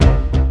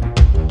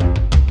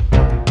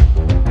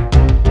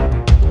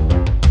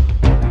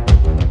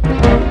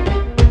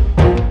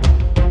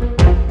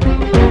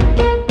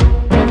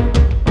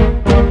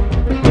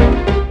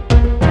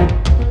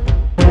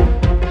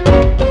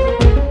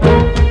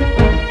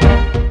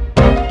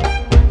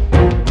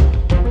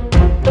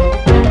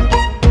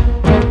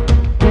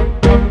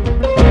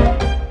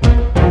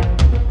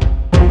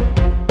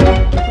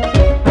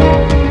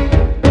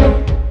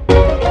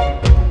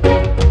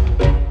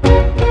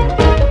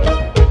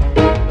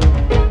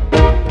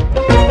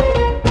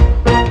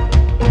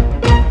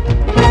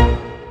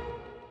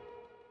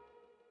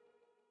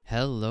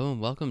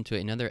and welcome to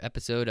another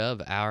episode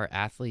of Our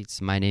Athletes.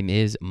 My name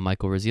is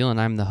Michael Raziel,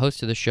 and I'm the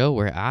host of the show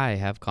where I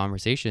have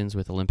conversations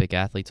with Olympic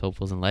athletes,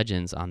 hopefuls, and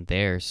legends on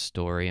their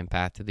story and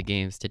path to the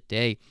games.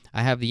 Today,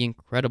 I have the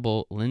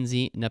incredible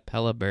Lindsay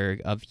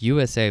Napela-Berg of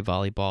USA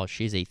Volleyball.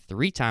 She's a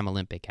three-time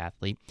Olympic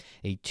athlete,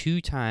 a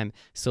two-time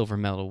silver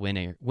medal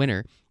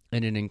winner,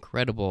 and an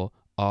incredible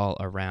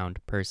all-around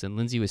person.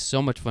 Lindsay was so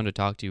much fun to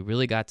talk to.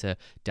 Really got to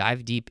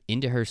dive deep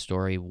into her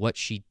story, what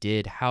she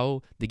did,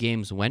 how the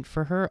games went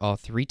for her all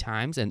three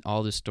times, and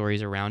all the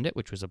stories around it,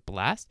 which was a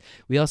blast.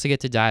 We also get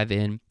to dive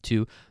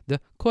into the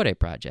Kore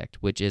Project,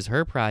 which is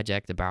her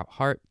project about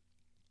heart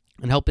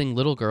and helping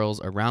little girls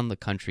around the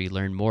country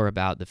learn more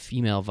about the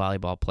female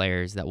volleyball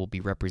players that will be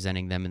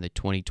representing them in the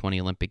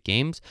 2020 Olympic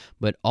Games,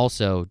 but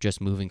also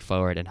just moving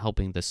forward and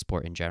helping the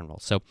sport in general.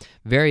 So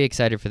very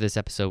excited for this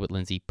episode with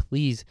Lindsay.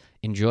 Please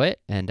enjoy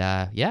it. And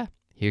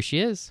here she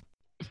is.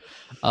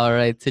 All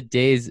right,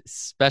 today's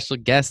special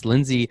guest,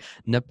 Lindsay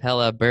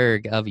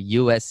Napela-Berg of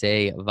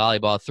USA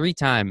Volleyball,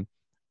 three-time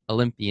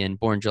Olympian,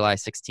 born July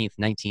 16th,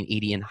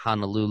 1980 in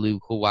Honolulu,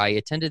 Hawaii,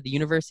 attended the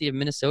University of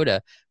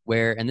Minnesota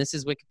where, and this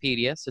is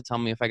Wikipedia, so tell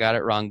me if I got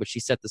it wrong, but she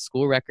set the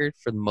school record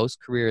for the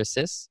most career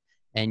assists,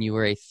 and you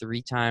were a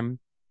three-time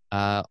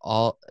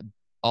all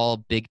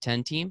Big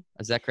Ten team.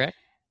 Is that correct?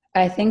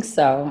 I think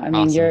so. I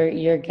mean, Awesome.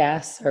 your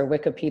guess or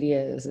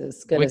Wikipedia is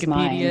as good as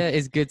mine. Wikipedia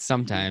is good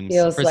sometimes.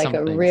 Feels for like some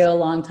a things. real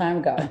long time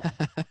ago.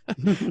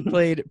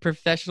 Played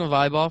professional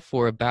volleyball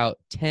for about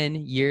 10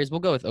 years. We'll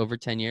go with over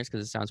 10 years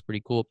because it sounds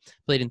pretty cool.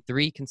 Played in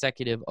three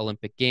consecutive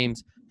Olympic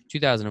Games,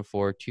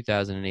 2004,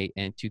 2008,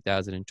 and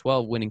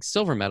 2012, winning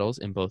silver medals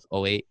in both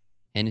 2008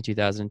 and in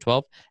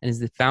 2012, and is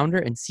the founder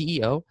and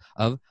CEO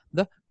of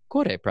the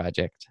Kore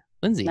Project.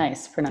 Lindsay.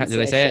 Nice pronunciation.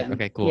 Did I say it?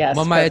 Okay, cool. Yes,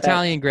 well, my perfect.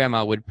 Italian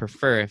grandma would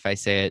prefer if I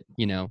say it,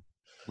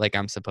 like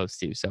I'm supposed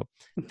to. So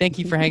thank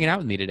you for hanging out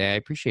with me today. I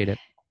appreciate it.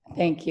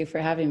 Thank you for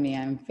having me.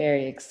 I'm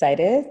very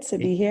excited to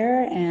be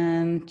here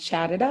and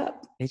chat it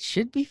up. It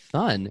should be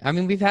fun. I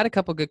mean, we've had a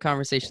couple good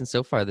conversations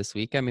so far this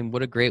week. I mean,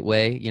 what a great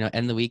way,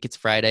 end the week. It's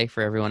Friday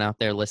for everyone out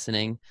there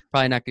listening.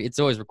 Probably not, it's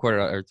always recorded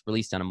or it's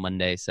released on a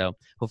Monday. So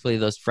hopefully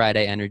those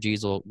Friday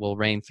energies will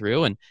reign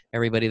through, and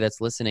everybody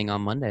that's listening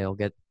on Monday will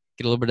get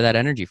a little bit of that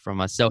energy from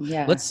us. So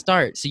Let's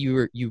start. So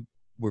you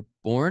were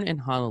born in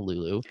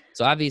Honolulu.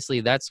 So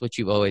obviously that's what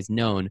you've always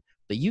known,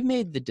 but you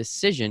made the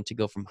decision to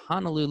go from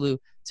Honolulu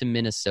to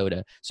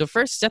Minnesota. So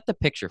first, set the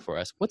picture for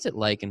us. What's it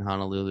like in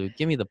Honolulu?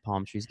 Give me the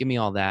palm trees. Give me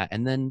all that.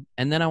 And then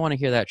I want to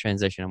hear that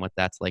transition and what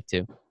that's like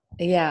too.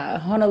 Yeah,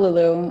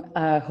 Honolulu,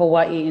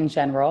 Hawaii in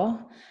general,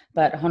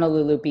 but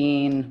Honolulu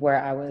being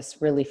where I was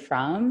really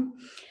from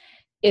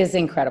is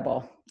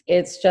incredible.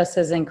 It's just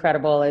as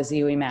incredible as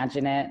you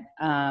imagine it.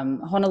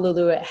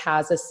 Honolulu, it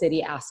has a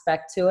city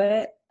aspect to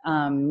it,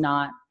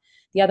 not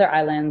the other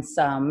islands.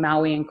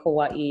 Maui and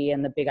Kauai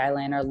and the Big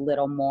Island are a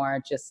little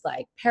more just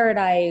like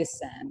paradise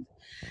and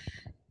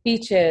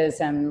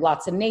beaches and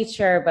lots of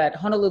nature, but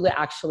Honolulu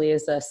actually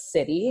is a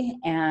city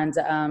and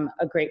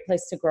a great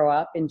place to grow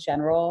up in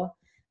general.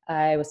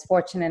 I was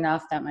fortunate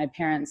enough that my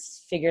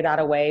parents figured out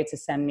a way to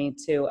send me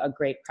to a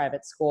great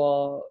private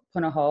school,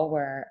 Punahou,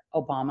 where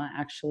Obama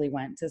actually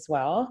went as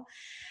well.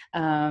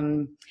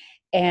 And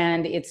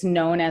it's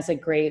known as a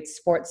great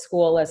sports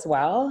school as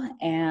well.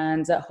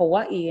 And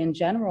Hawaii in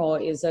general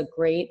is a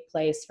great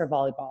place for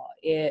volleyball.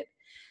 It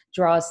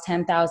draws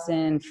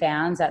 10,000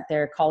 fans at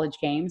their college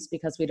games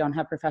because we don't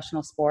have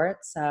professional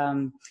sports.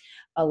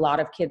 A lot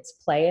of kids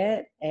play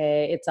it.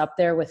 It's up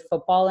there with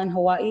football in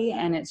Hawaii,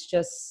 and it's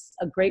just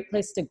a great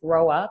place to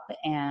grow up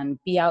and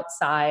be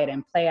outside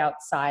and play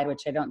outside,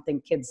 which I don't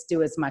think kids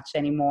do as much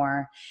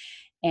anymore.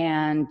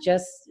 And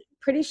just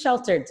pretty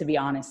sheltered, to be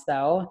honest,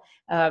 though.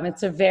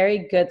 It's a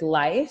very good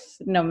life,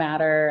 no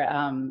matter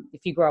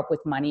if you grow up with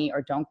money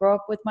or don't grow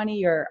up with money.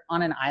 You're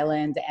on an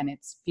island, and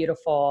it's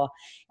beautiful,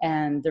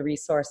 and the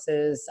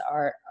resources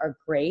are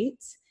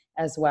great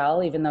as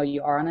well, even though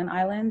you are on an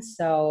island.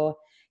 So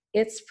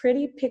it's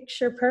pretty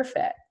picture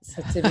perfect,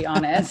 so to be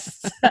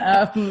honest.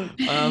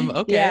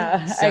 Okay.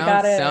 Yeah,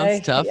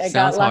 sounds tough. I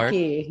sounds got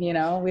lucky.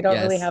 Hard. We don't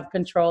really have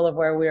control of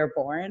where we were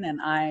born, and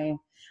I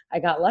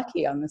got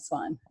lucky on this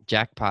one.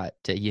 Jackpot.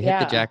 You hit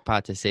the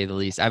jackpot, to say the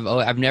least.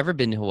 I've never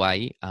been to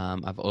Hawaii.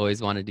 I've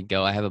always wanted to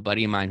go. I have a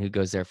buddy of mine who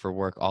goes there for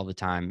work all the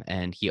time,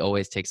 and he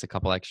always takes a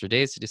couple extra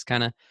days to just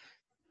kind of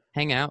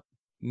hang out,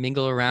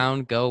 mingle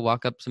around, go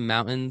walk up some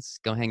mountains,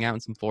 go hang out in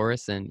some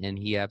forests, and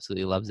he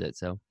absolutely loves it.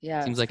 So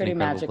yeah, seems like an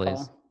incredible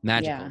place.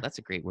 Magical. Yeah. That's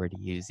a great word to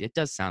use. It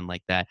does sound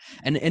like that.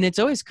 And it's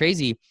always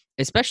crazy,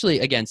 especially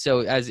again.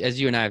 So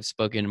as you and I have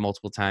spoken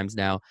multiple times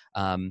now,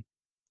 I'm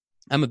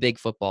a big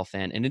football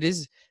fan, and it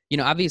is,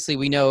 obviously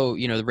we know,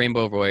 the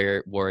Rainbow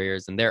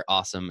Warriors, and they're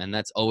awesome. And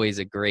that's always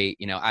a great,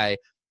 I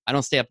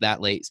don't stay up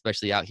that late,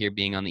 especially out here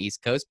being on the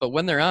East Coast, but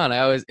when they're on,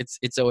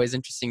 it's always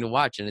interesting to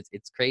watch, and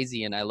it's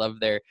crazy. And I love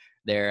the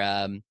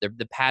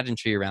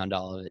pageantry around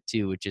all of it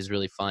too, which is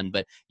really fun.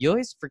 But you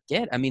always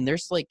forget, I mean,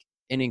 there's like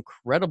an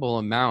incredible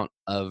amount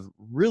of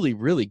really,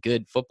 really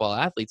good football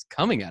athletes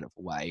coming out of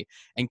Hawaii,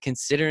 and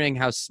considering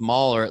how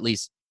small, or at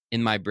least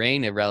in my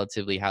brain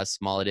relatively how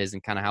small it is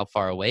and kind of how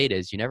far away it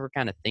is. You never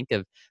kind of think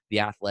of the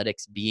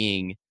athletics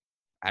being,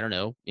 I don't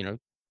know,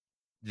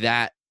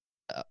 that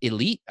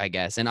elite, I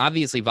guess. And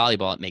obviously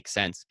volleyball, it makes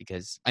sense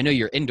because I know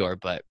you're indoor,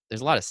 but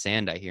there's a lot of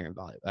sand I hear in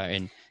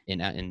volleyball,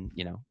 in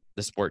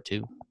the sport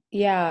too.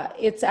 Yeah,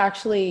 it's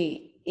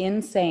actually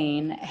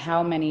insane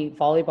how many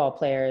volleyball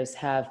players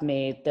have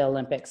made the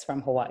Olympics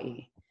from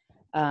Hawaii.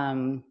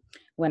 Um,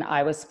 when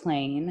I was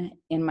playing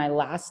in my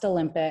last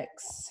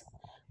Olympics,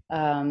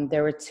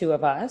 there were two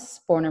of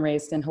us, born and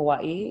raised in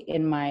Hawaii.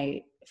 In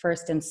my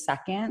first and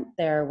second,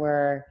 there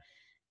were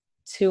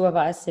two of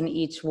us in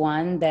each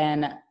one.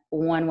 Then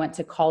one went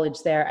to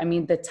college there. I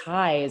mean, the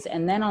ties.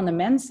 And then on the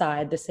men's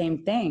side, the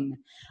same thing.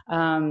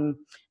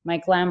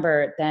 Mike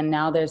Lambert, then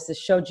now there's the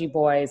Shoji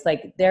boys.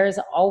 Like there's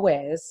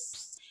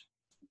always,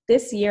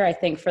 this year, I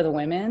think for the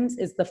women's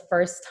is the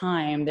first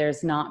time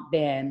there's not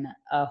been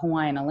a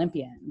Hawaiian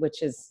Olympian,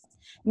 which is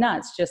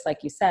nuts. Just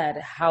like you said,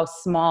 how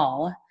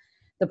small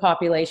the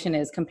population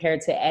is compared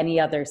to any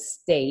other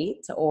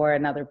state or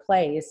another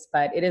place,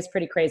 but it is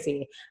pretty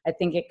crazy. I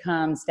think it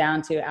comes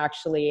down to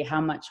actually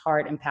how much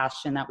heart and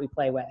passion that we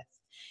play with.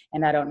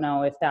 And I don't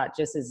know if that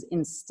just is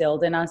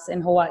instilled in us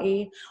in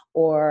Hawaii,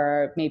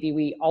 or maybe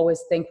we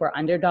always think we're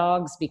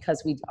underdogs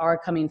because we are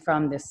coming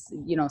from this,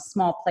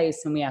 small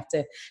place, and we have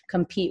to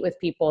compete with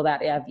people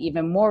that have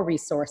even more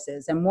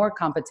resources and more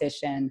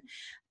competition.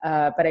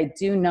 But I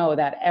do know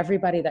that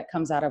everybody that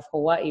comes out of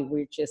Hawaii,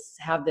 we just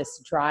have this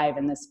drive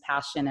and this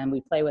passion, and we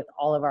play with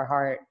all of our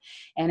heart,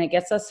 and it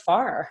gets us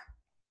far.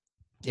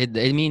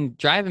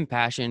 Drive and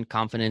passion,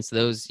 confidence,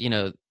 those,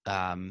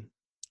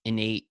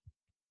 innate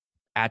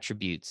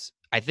attributes,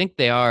 I think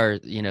they are,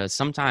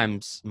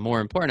 sometimes more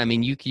important. I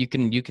mean, you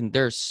can,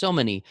 there's so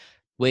many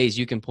ways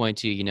you can point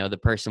to, the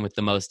person with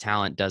the most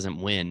talent doesn't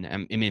win. I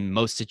mean, in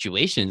most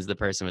situations, the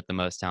person with the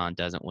most talent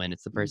doesn't win.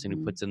 It's the person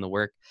who puts in the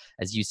work,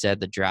 as you said,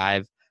 the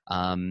drive,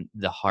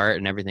 the heart,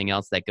 and everything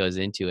else that goes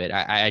into it.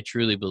 I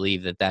truly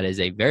believe that is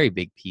a very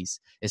big piece,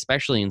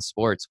 especially in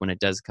sports when it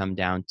does come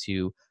down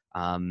to,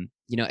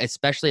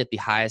 especially at the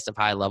highest of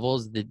high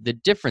levels, the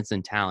difference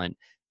in talent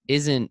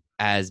isn't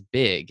as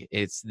big.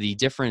 It's the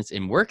difference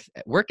in work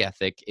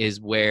ethic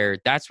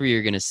that's where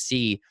you're going to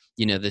see,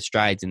 the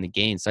strides and the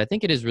gains. So I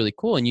think it is really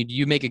cool. And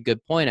you make a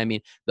good point. I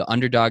mean, the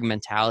underdog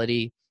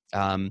mentality,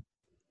 I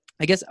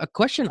guess a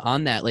question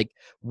on that, like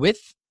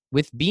with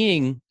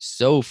being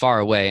so far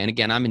away, and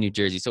again, I'm in New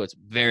Jersey, so it's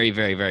very,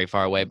 very, very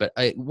far away, but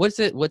what's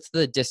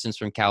the distance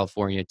from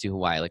California to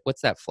Hawaii? Like,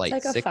 what's that flight?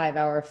 It's like a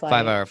 5-hour flight.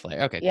 5-hour flight.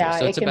 Okay. Yeah. Cool.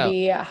 So it can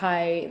be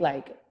high,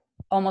 like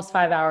almost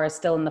 5 hours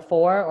still in the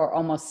 4 or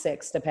almost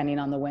 6, depending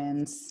on the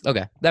winds.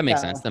 Okay. That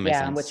makes sense. That makes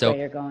sense. Which way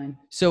you're going.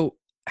 So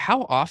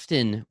how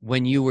often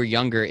when you were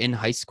younger in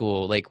high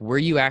school, like were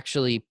you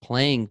actually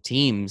playing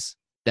teams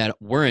that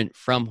weren't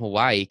from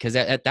Hawaii? Because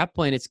at that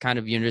point, it's kind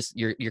of,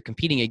 you're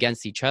competing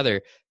against each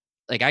other.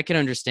 Like I can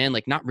understand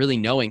like not really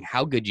knowing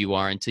how good you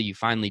are until you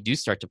finally do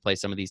start to play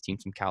some of these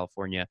teams from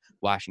California,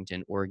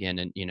 Washington, Oregon,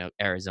 and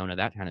Arizona,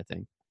 that kind of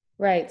thing.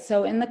 Right.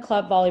 So in the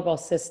club volleyball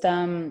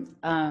system,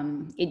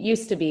 it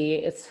used to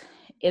be,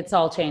 it's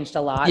all changed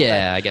a lot.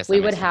 Yeah, I guess we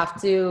would have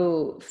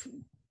to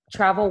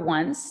travel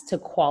once to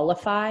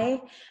qualify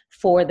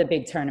for the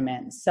big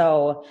tournament.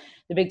 So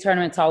the big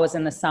tournament's always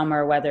in the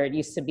summer, whether it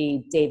used to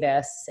be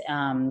Davis,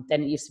 then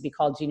it used to be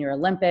called Junior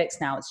Olympics.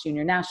 Now it's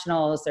Junior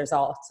Nationals. There's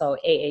also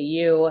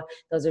AAU.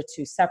 Those are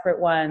two separate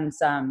ones.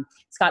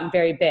 It's gotten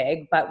very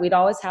big, but we'd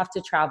always have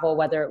to travel,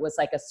 whether it was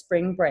like a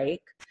spring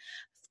break,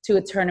 to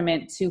a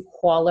tournament to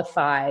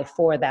qualify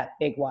for that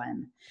big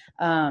one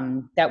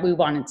that we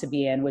wanted to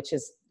be in, which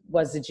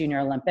was the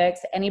Junior Olympics.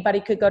 Anybody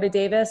could go to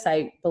Davis.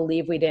 I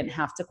believe we didn't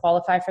have to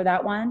qualify for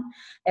that one.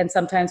 And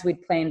sometimes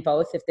we'd play in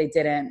both. If they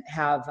didn't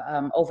have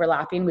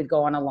overlapping, we'd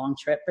go on a long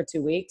trip for 2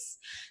 weeks.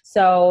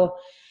 So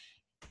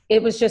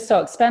it was just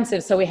so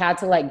expensive. So we had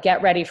to like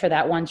get ready for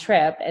that one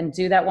trip and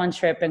do that one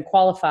trip and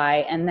qualify.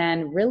 And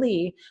then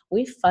really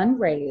we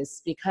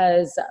fundraise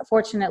because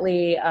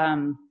fortunately,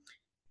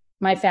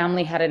 my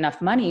family had enough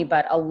money,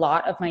 but a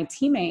lot of my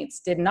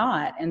teammates did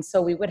not. And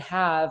so we would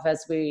have,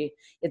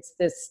 it's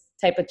this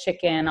type of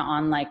chicken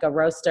on like a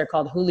roaster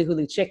called huli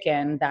huli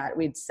chicken that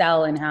we'd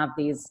sell and have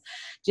these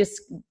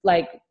just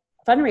like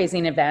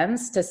fundraising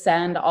events to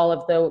send all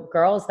of the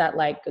girls that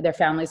like their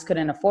families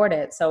couldn't afford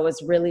it. So it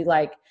was really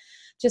like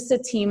just a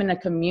team and a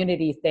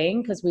community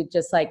thing, because we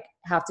just like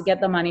have to get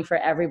the money for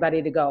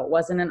everybody to go. It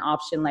wasn't an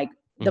option like,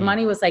 the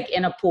money was like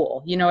in a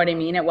pool. You know what I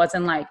mean? It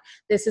wasn't like,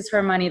 this is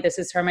her money, this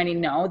is her money.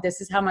 No,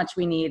 this is how much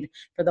we need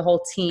for the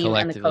whole team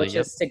and the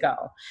coaches to go.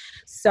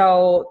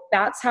 So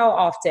that's how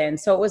often.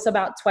 So it was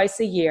about twice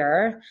a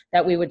year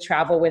that we would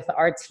travel with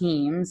our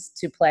teams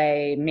to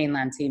play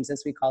mainland teams,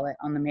 as we call it,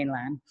 on the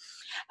mainland.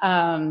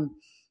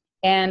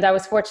 And I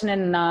was fortunate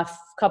enough,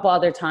 a couple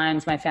other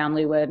times, my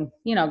family would,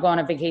 go on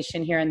a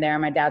vacation here and there.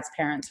 My dad's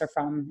parents are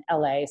from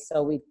LA,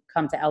 so we'd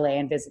come to LA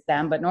and visit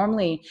them. But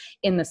normally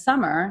in the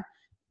summer,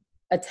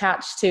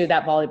 attached to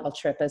that volleyball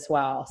trip as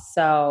well.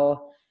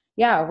 So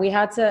yeah, we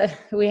had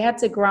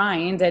to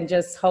grind and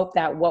just hope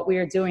that what we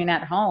were doing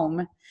at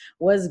home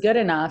was good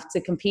enough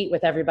to compete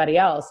with everybody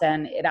else.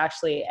 And it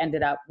actually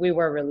ended up, we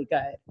were really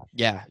good.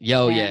 Yeah.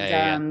 Yo, yeah, And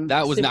yeah, yeah.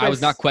 That was I super,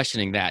 was not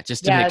questioning that,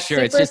 just to yeah, make sure.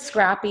 It's super just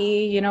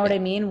scrappy. You know what yeah. I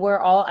mean? We're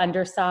all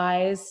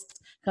undersized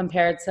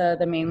compared to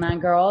the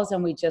mainland girls.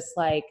 And we just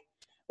like,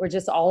 we're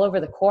just all over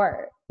the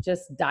court,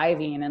 just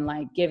diving and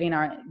like giving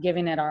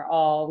it our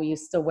all. We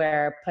used to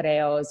wear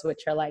pareos,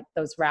 which are like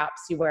those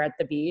wraps you wear at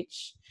the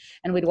beach.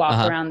 And we'd walk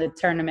Uh-huh. around the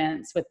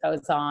tournaments with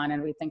those on,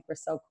 and we think we're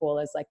so cool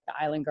as like the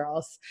island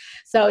girls.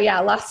 So yeah,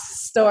 lots of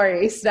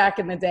stories back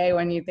in the day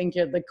when you think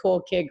you're the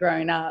cool kid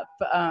growing up.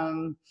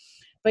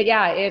 But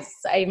yeah,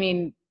 I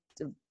mean,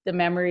 the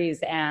memories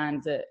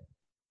and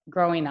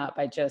growing up,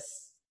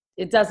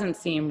 it doesn't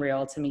seem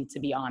real to me, to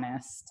be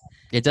honest.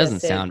 It doesn't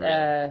Just it, sound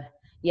real.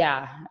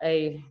 yeah,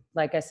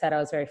 like I said, I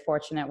was very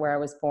fortunate where I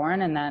was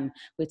born, and then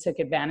we took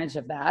advantage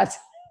of that.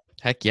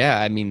 Heck yeah.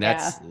 I mean,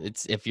 Yeah,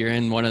 it's if you're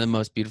in one of the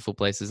most beautiful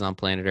places on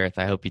planet Earth,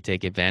 I hope you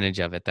take advantage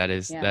of it.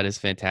 yeah, That is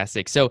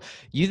fantastic. So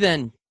you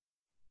then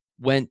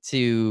went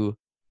to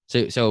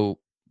so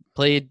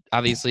played,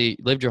 obviously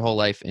lived your whole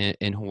life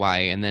in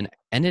Hawaii, and then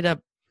ended up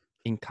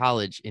in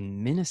college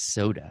in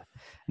Minnesota.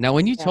 Now,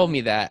 when you told yeah.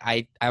 me that,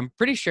 I'm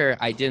pretty sure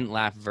I didn't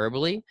laugh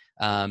verbally,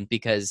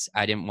 because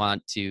I didn't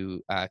want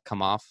to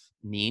come off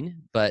mean.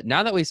 But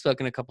now that we've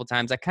spoken a couple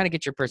times, I kind of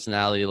get your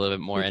personality a little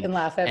bit more, You can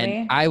laugh at and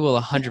me. I will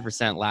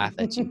 100% laugh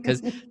at you,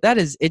 because that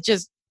is it.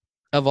 Just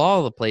of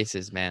all the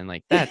places, man,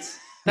 like that's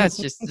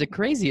just the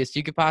craziest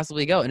you could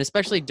possibly go, and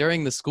especially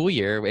during the school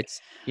year.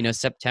 It's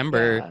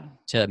September Yeah,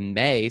 to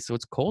May, so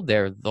it's cold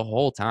there the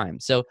whole time.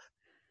 So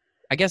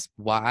I guess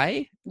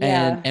why,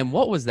 yeah. and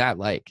what was that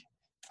like?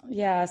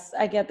 Yes,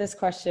 I get this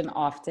question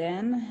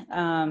often.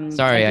 And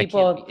Sorry, I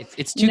can't be. people,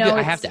 It's too good. no,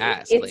 I have to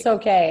ask. it's Like,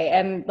 okay.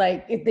 And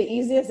like the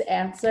easiest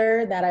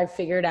answer that I've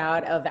figured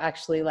out of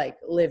actually like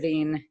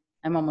living,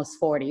 I'm almost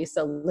 40,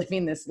 so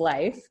living this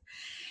life,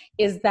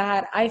 is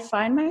that I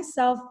find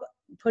myself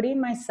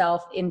putting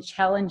myself in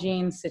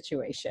challenging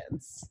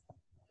situations.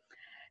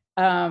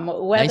 nice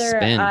Whether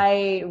spin.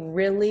 I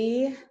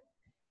really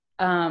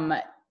um,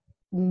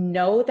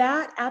 know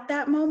that at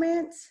that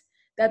moment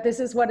that this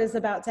is what is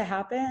about to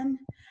happen,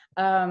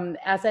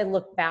 as I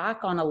look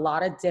back on a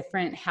lot of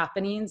different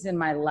happenings in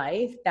my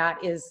life,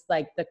 that is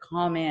like the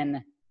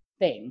common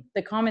thing,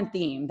 the common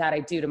theme that I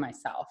do to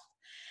myself.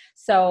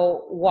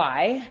 So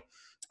why?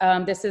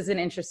 This is an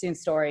interesting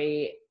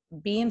story.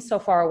 Being so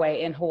far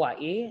away in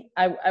Hawaii,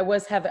 I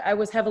was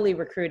heavily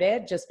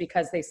recruited just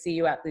because they see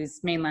you at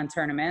these mainland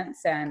tournaments.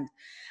 And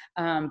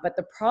but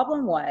the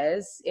problem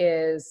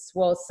is,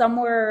 well, some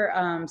were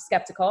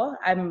skeptical.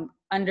 I'm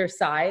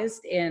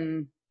undersized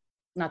in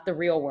not the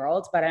real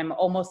world, but I'm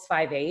almost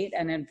 5'8",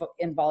 and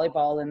in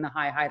volleyball in the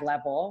high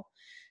level,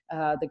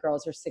 the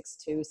girls are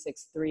 6'2",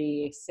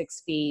 6'3",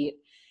 6 feet.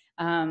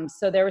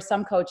 So there were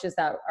some coaches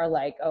that are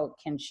like, "Oh,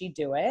 can she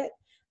do it?"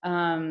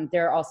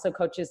 There are also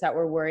coaches that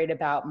were worried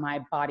about my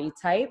body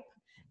type.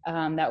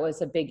 That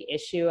was a big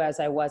issue, as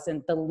I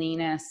wasn't the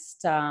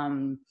leanest,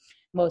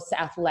 most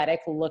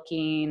athletic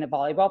looking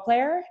volleyball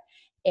player.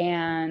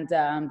 And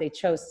they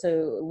chose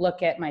to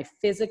look at my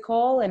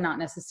physical and not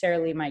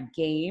necessarily my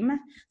game.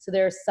 So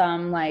there's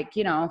some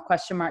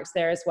question marks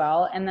there as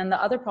well. And then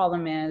the other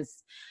problem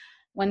is,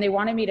 when they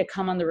wanted me to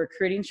come on the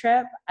recruiting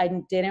trip, I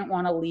didn't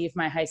want to leave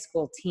my high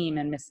school team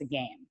and miss a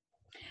game.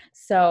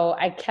 So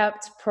I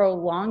kept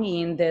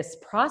prolonging this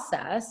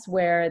process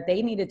where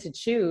they needed to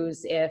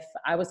choose if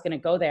I was going to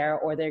go there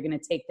or they're going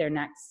to take their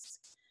next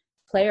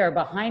player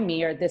behind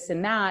me or this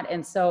and that.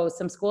 And so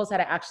some schools that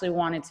I actually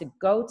wanted to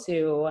go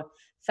to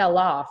fell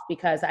off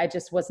because I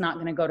just was not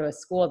going to go to a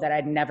school that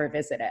I'd never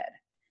visited.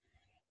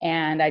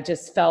 And I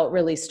just felt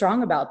really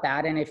strong about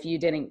that. And if you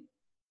didn't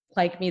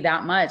like me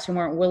that much and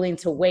weren't willing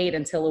to wait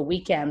until a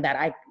weekend, that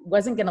I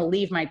wasn't going to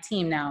leave my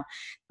team. Now,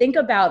 think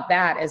about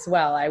that as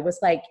well. I was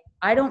like,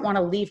 I don't want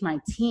to leave my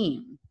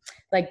team.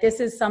 Like, this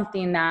is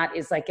something that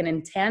is like an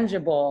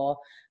intangible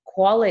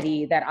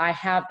quality that I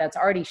have that's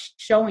already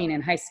showing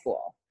in high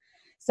school.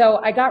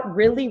 So I got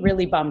really,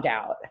 really bummed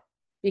out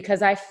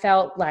because I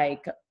felt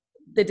like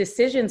the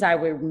decisions I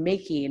were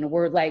making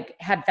were like,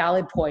 had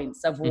valid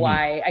points of Hmm.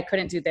 why I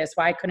couldn't do this,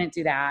 why I couldn't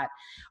do that.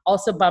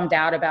 Also bummed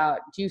out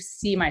about, do you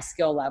see my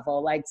skill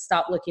level? Like,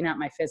 stop looking at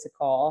my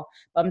physical.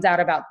 Bummed out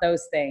about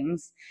those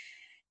things.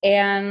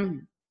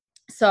 And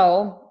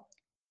so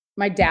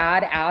my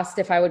dad asked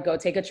if I would go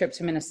take a trip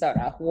to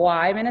Minnesota.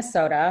 Why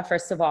Minnesota?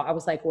 First of all, I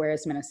was like, where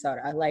is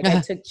Minnesota? Like, I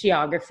took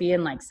geography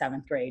in like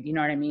 7th grade, you know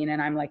what I mean?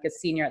 And I'm like a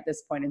senior at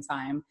this point in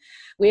time.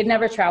 We had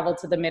never traveled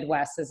to the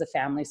Midwest as a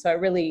family. So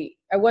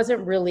I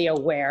wasn't really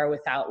aware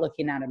without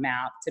looking at a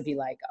map to be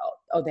like,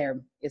 oh,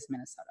 there is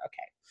Minnesota.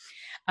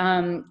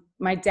 Okay.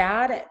 My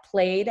dad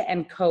played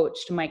and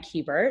coached Mike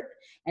Hebert,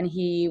 and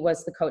he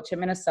was the coach at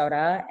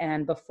Minnesota.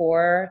 And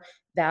before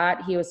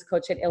that, he was the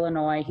coach at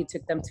Illinois. He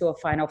took them to a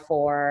Final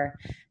Four.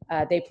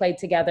 They played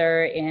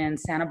together in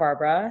Santa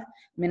Barbara.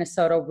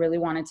 Minnesota really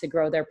wanted to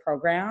grow their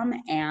program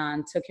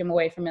and took him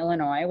away from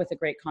Illinois with a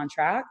great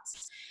contract.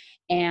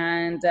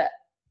 And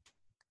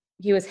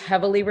he was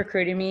heavily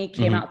recruiting me,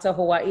 came out to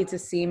Hawaii to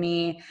see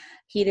me.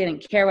 He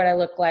didn't care what I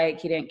looked like.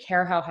 He didn't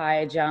care how high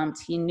I jumped.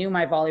 He knew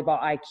my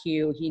volleyball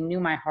IQ. He knew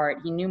my heart.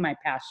 He knew my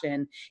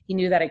passion. He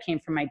knew that I came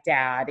from my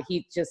dad.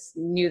 He just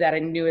knew that I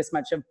knew as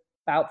much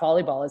about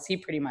volleyball as he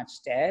pretty much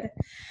did.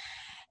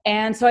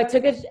 And so I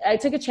took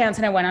a chance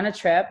and I went on a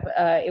trip.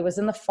 It was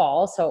in the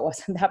fall, so it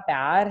wasn't that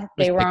bad.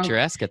 They were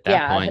picturesque at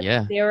that point.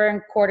 Yeah. They were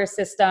in quarter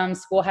system.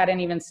 School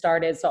hadn't even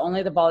started. So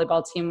only the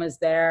volleyball team was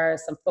there,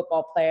 some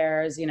football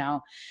players,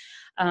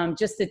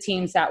 just the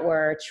teams that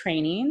were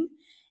training.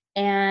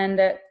 And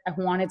I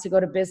wanted to go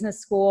to business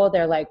school.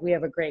 They're like, we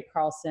have a great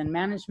Carlson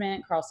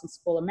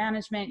School of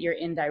Management. You're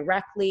in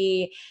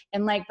directly.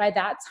 And like, by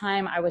that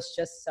time, I was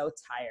just so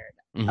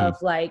tired of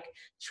like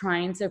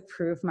trying to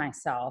prove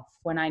myself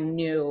when I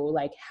knew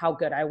like how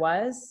good I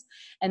was.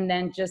 And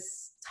then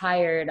just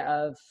tired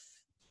of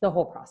the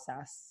whole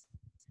process.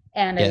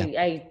 And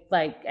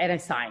I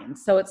signed.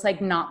 So it's like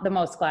not the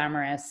most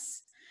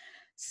glamorous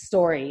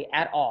story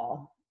at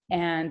all.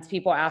 And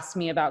people asked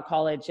me about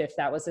college if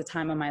that was a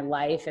time of my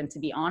life. And to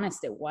be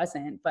honest, it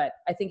wasn't. But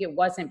I think it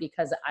wasn't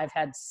because I've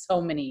had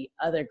so many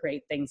other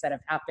great things that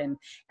have happened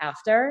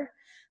after.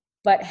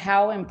 But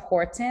how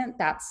important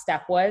that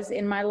step was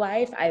in my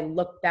life, I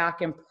look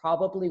back and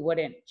probably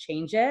wouldn't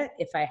change it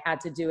if I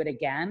had to do it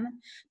again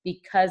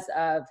because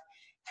of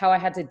how I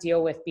had to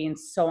deal with being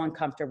so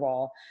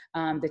uncomfortable,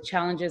 the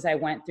challenges I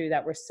went through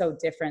that were so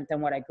different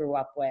than what I grew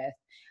up with.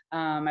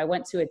 I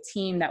went to a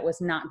team that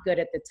was not good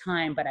at the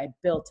time, but I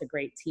built a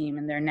great team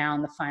and they're now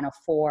in the Final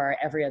Four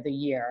every other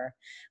year,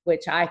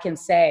 which I can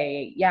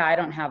say, yeah, I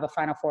don't have a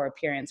Final Four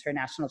appearance for a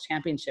national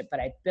championship,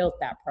 but I built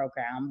that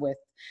program with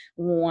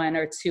one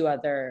or two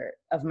other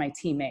of my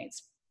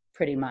teammates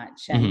pretty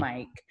much and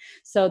Mike.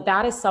 So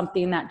that is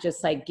something that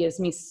just like gives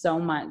me so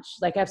much,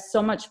 like I have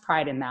so much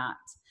pride in that.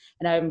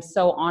 And I'm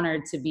so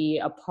honored to be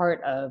a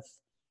part of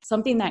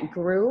something that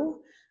grew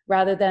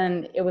rather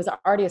than it was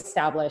already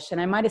established. And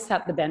I might have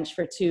sat the bench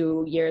for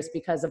 2 years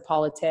because of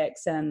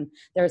politics. And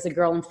there was a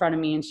girl in front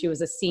of me and she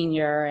was a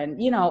senior and,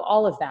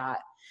 all of that.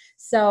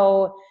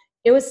 So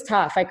it was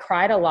tough. I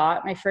cried a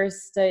lot my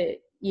first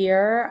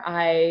year.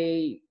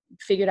 I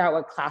figured out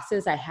what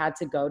classes I had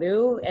to go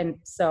to. And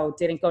so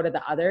didn't go to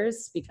the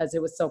others because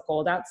it was so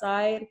cold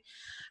outside.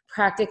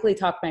 Practically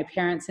talked my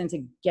parents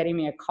into getting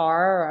me a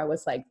car or I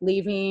was like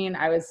leaving.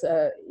 I was,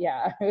 it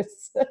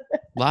was a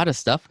lot of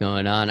stuff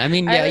going on. I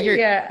mean, you're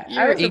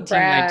 18,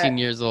 19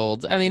 years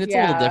old. I mean, it's a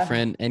little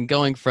different and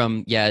going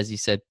from, as you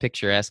said,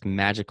 picturesque,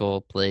 magical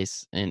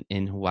place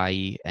in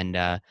Hawaii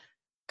and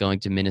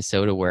going to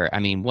Minnesota where, I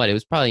mean, it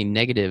was probably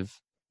negative,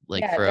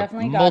 for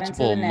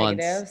multiple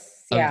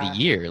months of the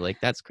year.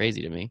 Like that's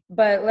crazy to me.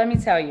 But let me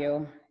tell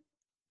you,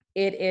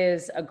 it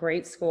is a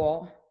great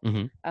school.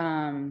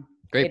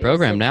 Great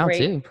program now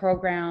too. Great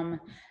program.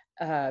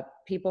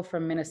 People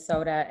from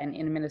Minnesota and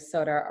in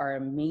Minnesota are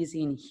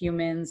amazing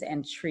humans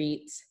and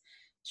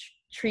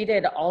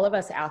treated all of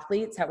us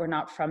athletes that were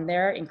not from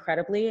there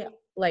incredibly.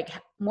 Like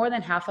more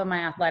than half of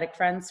my athletic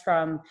friends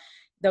from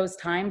those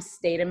times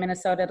stayed in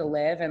Minnesota to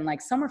live, and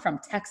like some were from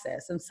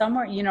Texas and some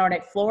were,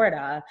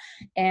 Florida.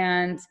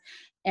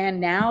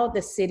 And now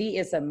the city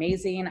is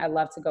amazing. I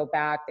love to go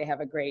back. They have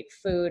a great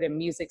food and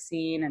music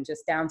scene and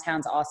just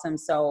downtown's awesome.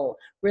 So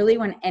really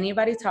when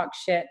anybody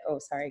talks shit,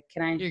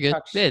 You're good.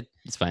 Talk shit?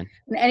 It's fine.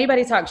 When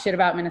anybody talks shit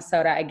about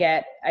Minnesota, I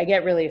get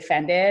really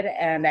offended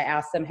and I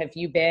ask them, have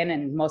you been?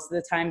 And most of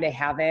the time they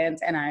haven't.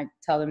 And I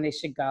tell them they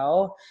should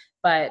go.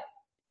 But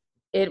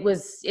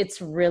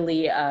it's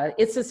really,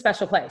 it's a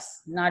special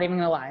place. Not even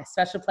gonna lie.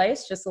 Special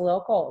place, just a little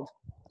cold.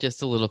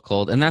 Just a little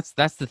cold. And that's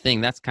the thing.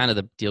 That's kind of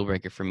the deal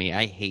breaker for me.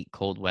 I hate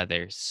cold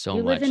weather so much.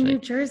 You live in New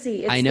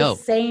Jersey. It's the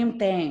same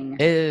thing.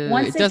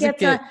 Once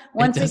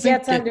it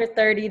gets under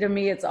 30 to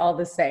me, it's all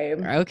the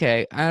same.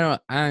 Okay.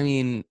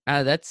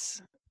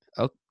 That's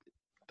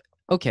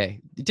okay.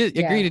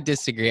 Agree to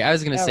disagree. I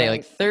was going to say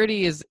like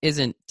 30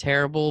 isn't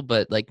terrible,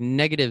 but like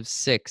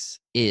 -6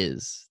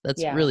 is.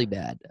 That's really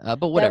bad.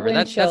 But whatever.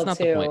 That's not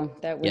the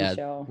point. That wind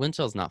chill. Wind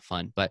chill's not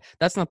fun, but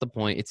that's not the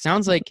point. It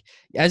sounds like,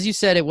 as you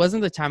said, it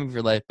wasn't the time of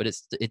your life, but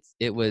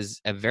it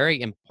was a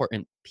very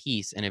important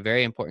piece and a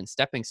very important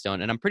stepping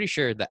stone. And I'm pretty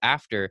sure that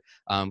after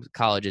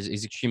college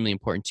is extremely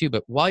important too.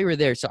 But while you were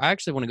there, so I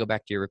actually want to go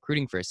back to your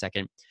recruiting for a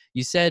second.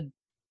 You said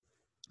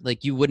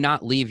like you would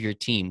not leave your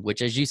team,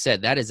 which, as you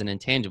said, that is an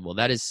intangible.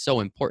 That is so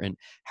important.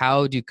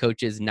 How do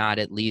coaches not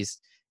at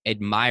least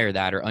admire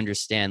that or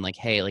understand like,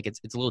 hey, like it's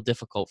a little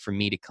difficult for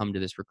me to come to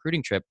this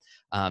recruiting trip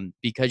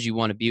because you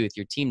want to be with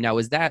your team. Now,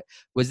 was that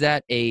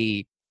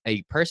a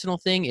personal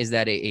thing? Is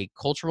that a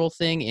cultural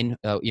thing in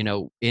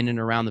and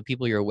around the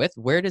people you're with?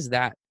 Where does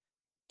that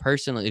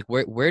personally,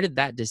 where did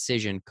that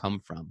decision come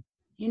from?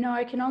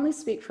 I can only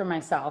speak for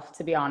myself,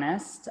 to be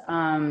honest.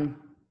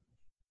 I'm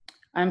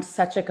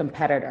such a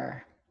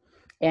competitor.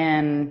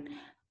 And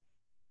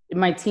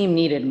my team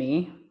needed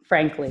me,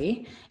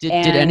 frankly. Did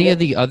any of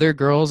the other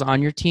girls on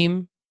your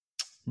team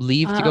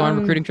leave to go on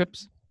recruiting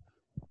trips?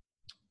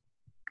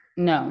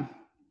 No.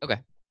 Okay.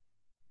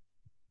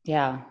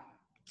 Yeah.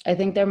 I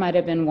think there might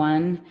have been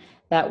one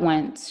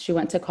she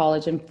went to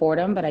college in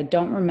Fordham, but I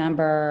don't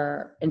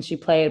remember, and she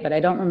played, but I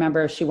don't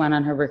remember if she went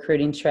on her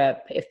recruiting trip,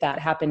 if that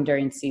happened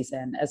during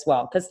season as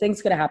well, because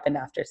things could have happened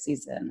after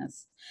season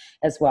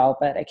as well,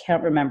 but I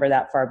can't remember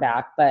that far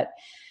back. But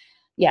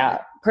yeah,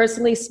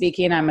 personally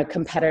speaking, I'm a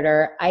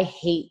competitor. I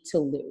hate to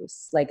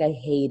lose. Like, I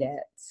hate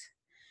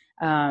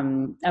it.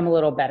 I'm a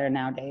little better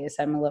nowadays.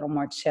 I'm a little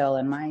more chill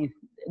in my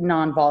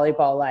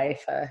non-volleyball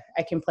life.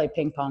 I can play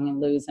ping pong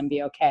and lose and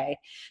be okay.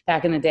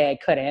 Back in the day, I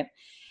couldn't.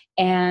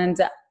 And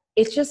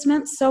it just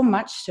meant so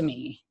much to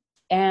me.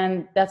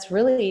 And that's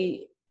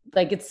really,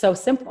 like, it's so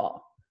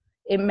simple.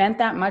 It meant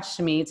that much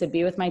to me to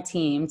be with my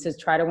team, to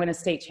try to win a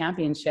state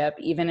championship,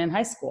 even in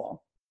high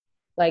school.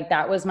 Like,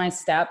 that was my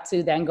step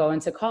to then go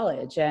into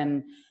college.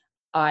 And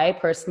I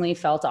personally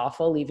felt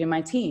awful leaving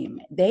my team.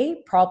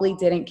 They probably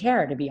didn't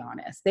care, to be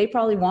honest. They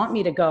probably want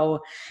me to go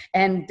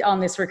and on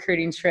this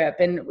recruiting trip,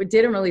 and we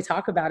didn't really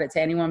talk about it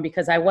to anyone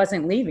because I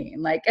wasn't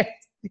leaving. Like,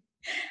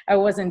 I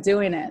wasn't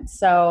doing it.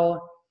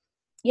 So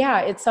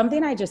yeah, it's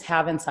something I just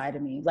have inside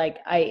of me. Like,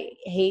 I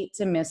hate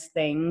to miss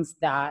things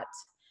that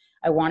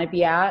I want to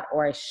be at,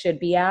 or I should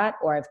be at,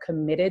 or I've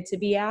committed to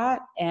be at.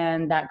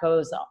 And that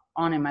goes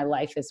on in my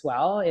life as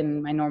well,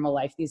 in my normal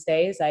life these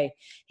days. I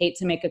hate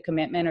to make a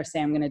commitment or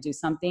say I'm going to do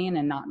something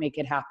and not make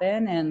it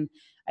happen. And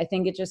I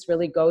think it just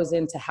really goes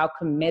into how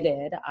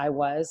committed I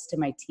was to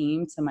my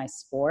team, to my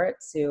sport,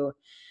 to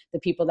the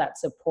people that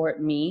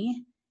support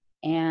me.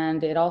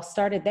 And it all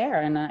started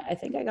there. And I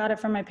think I got it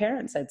from my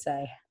parents, I'd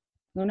say.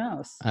 Who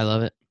knows? I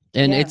love it.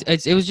 And Yeah.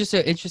 it was just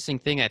an interesting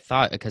thing, I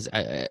thought, because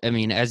I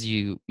mean, as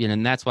you know,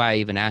 and that's why I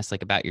even asked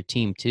like about your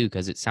team too,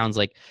 because it sounds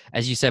like,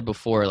 as you said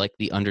before, like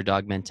the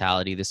underdog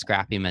mentality, the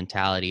scrappy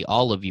mentality,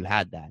 all of you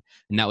had that.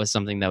 And that was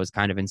something that was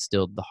kind of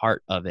instilled the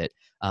heart of it.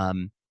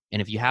 And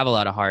if you have a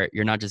lot of heart,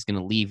 you're not just going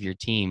to leave your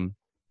team,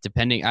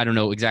 depending, I don't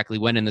know exactly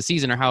when in the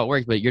season or how it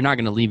works, but you're not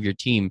going to leave your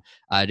team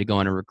to go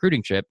on a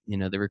recruiting trip. You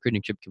know, the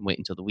recruiting trip can wait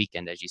until the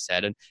weekend, as you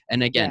said.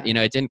 And again, Yeah. you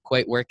know, it didn't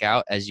quite work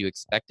out as you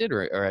expected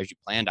or as you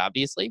planned,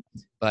 obviously,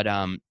 but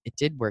it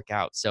did work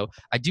out. So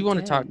I do want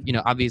to talk, you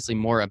know, obviously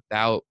more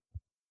about,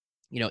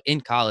 you know,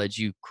 in college,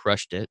 you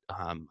crushed it.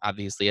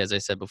 Obviously, as I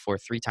said before,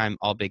 3-time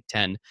All Big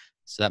Ten.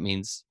 So that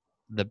means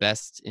the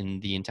best in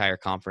the entire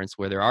conference,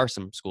 where there are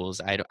some schools.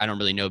 I don't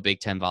really know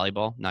Big Ten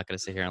volleyball. Not going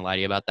to sit here and lie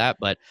to you about that,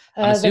 but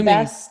I'm The assuming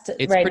best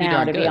it's right pretty now,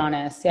 darn to be good.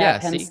 honest. Yeah, Yeah,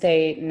 Penn see?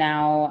 State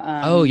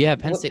now. Oh, yeah,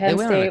 Penn State. They Penn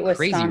went on a State,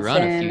 crazy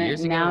run a few years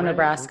Wisconsin. ago, Now right?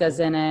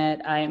 Nebraska's Okay. in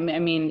it. I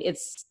mean,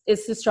 it's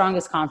the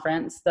strongest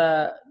conference.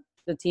 The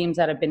teams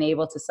that have been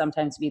able to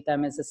sometimes beat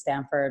them is the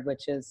Stanford,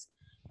 which is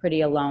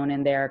pretty alone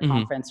in their Mhm.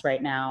 conference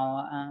right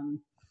now.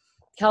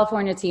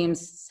 California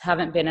teams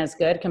haven't been as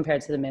good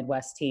compared to the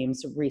Midwest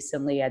teams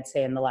recently, I'd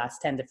say in the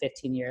last 10 to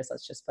 15 years.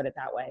 Let's just put it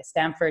that way.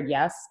 Stanford,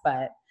 yes,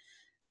 but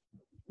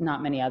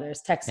not many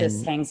others. Texas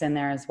And hangs in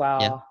there as yeah.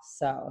 well.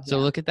 So So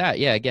yeah. look at that.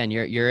 Yeah, again,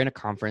 you're in a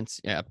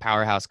conference, a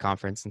powerhouse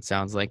conference, and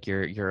sounds like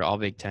you're all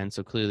Big Ten.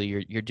 So clearly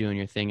you're doing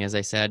your thing. As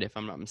I said, if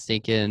I'm not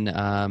mistaken,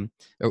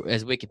 or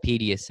as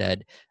Wikipedia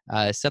said,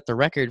 set the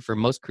record for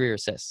most career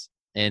assists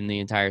in the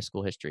entire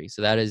school history.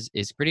 So that is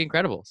pretty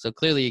incredible. So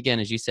clearly, again,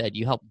 as you said,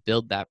 you helped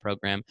build that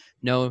program.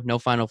 No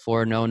Final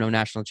Four, no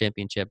national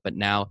championship, but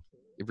now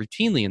you're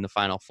routinely in the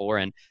Final Four.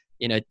 And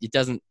you know, it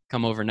doesn't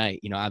come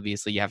overnight. You know,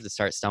 obviously you have to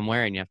start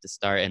somewhere, and you have to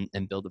start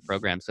and build the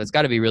program. So it's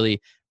got to be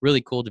really,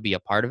 really cool to be a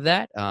part of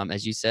that.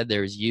 As you said,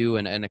 there's you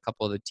and a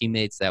couple of the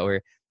teammates that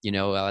were, you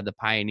know, the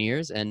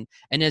pioneers. And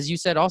as you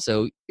said,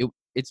 also,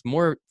 it's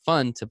more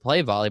fun to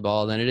play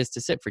volleyball than it is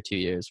to sit for 2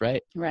 years,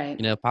 right? Right.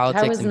 You know, I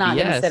politics was and not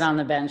going to sit BS. on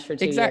the bench for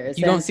 2 Exactly. years.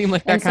 You don't seem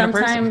like that And kind of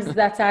person. sometimes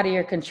that's out of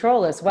your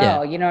control as Yeah.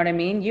 well. You know what I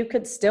mean? You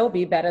could still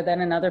be better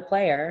than another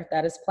player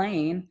that is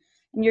playing,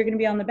 and you're going to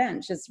be on the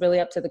bench. It's really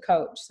up to the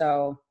coach.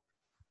 So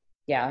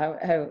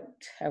yeah,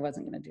 I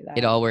wasn't going to do that.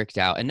 It all worked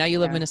out. And now you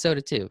live in Yeah.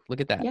 Minnesota too. Look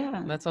at that.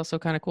 Yeah. That's also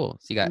kind of cool.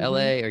 So you got Mhm.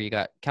 LA, or you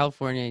got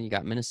California, you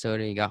got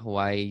Minnesota, you got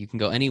Hawaii. You can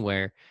go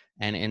anywhere.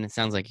 And it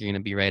sounds like you're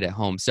going to be right at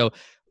home. So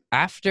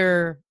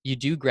after you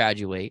do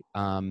graduate,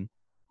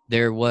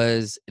 there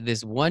was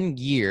this 1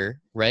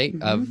 year, right,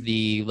 of Mhm.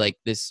 the, like,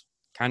 this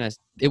kind of,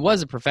 it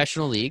was a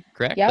professional league,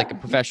 correct? Yep. Like a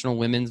professional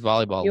women's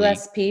volleyball league.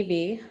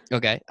 USPV.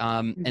 Okay.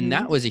 And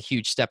that Mhm. was a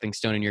huge stepping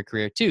stone in your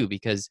career too,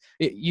 because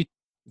you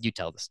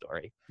tell the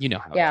story. You know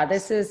how Yeah, it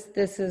goes.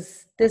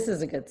 this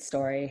is a good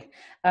story.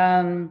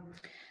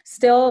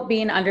 Still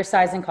being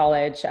undersized in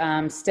college,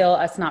 still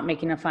us not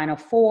making a Final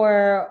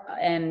Four,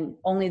 and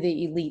only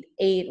the Elite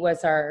Eight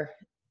was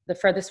the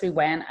furthest we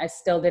went. I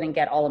still didn't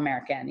get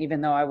All-American,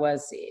 even though I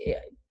was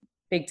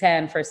Big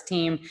Ten first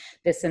team,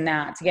 this and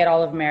that. To get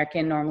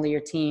All-American, normally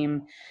your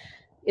team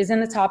is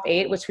in the top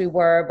 8, which we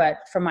were,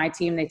 but for my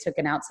team, they took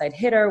an outside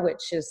hitter,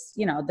 which is,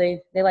 you know,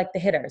 they like the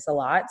hitters a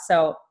lot.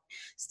 So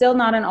still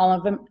not an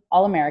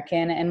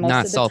All-American, and most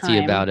Not of the salty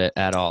time, about it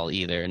at all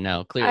either.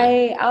 No,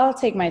 clearly. I'll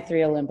take my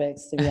 3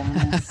 Olympics, to be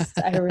honest.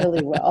 I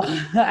really will.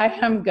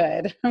 I'm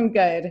good. I'm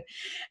good.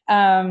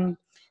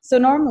 So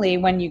normally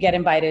when you get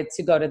invited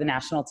to go to the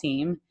national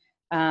team,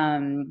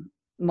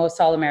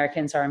 most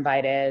All-Americans are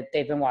invited.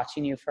 They've been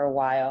watching you for a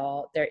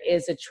while. There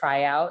is a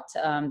tryout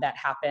that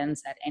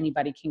happens that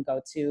anybody can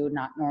go to.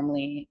 Not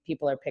normally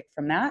people are picked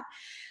from that.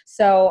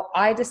 So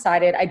I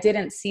decided, I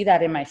didn't see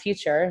that in my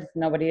future.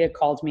 Nobody had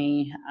called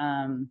me.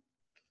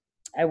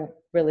 I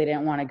really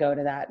didn't want to go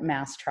to that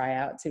mass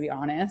tryout, to be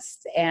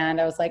honest. And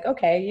I was like,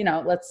 okay,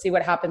 let's see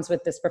what happens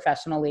with this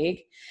professional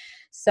league.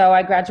 So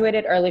I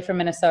graduated early from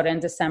Minnesota in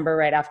December,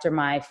 right after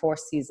my fourth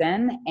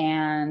season.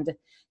 And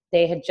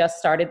they had just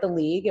started the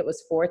league. It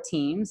was 4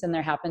 teams, and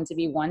there happened to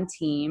be one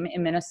team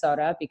in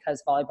Minnesota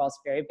because volleyball is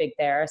very big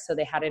there. So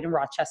they had it in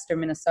Rochester,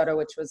 Minnesota,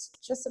 which was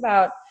just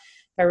about,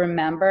 if I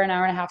remember, an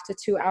hour and a half to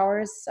 2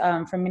 hours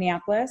from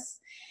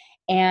Minneapolis.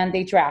 And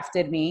they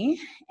drafted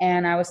me,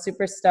 and I was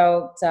super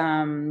stoked.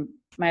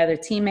 My other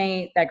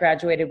teammate that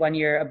graduated 1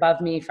 year above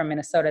me from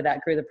Minnesota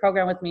that grew the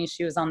program with me,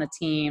 she was on the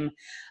team.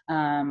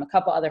 A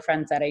couple other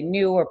friends that I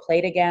knew or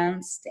played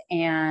against,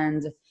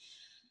 and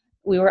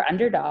we were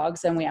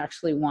underdogs, and we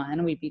actually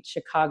won. We beat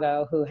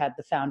Chicago, who had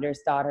the founder's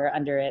daughter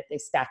under it. They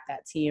stacked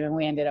that team, and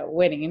we ended up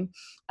winning.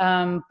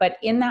 But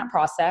in that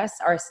process,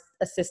 our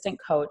assistant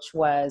coach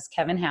was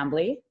Kevin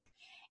Hambley,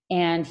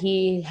 and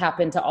he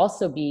happened to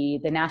also be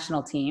the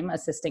national team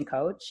assistant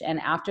coach. And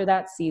after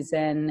that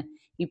season,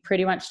 he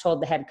pretty much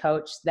told the head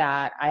coach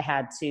that I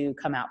had to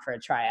come out for a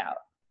tryout.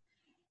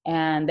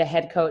 And the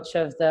head coach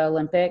of the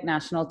Olympic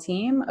national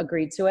team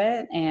agreed to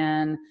it.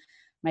 And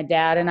my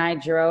dad and I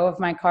drove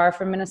my car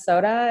from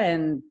Minnesota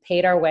and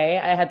paid our way.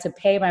 I had to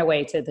pay my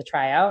way to the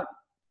tryout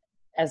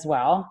as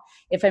well.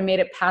 If I made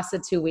it past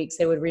the 2 weeks,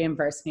 they would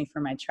reimburse me for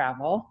my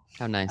travel.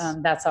 How nice.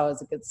 That's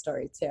always a good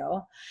story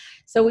too.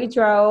 So we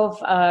drove,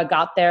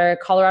 got there,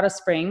 Colorado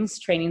Springs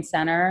Training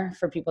Center.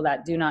 For people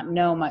that do not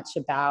know much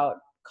about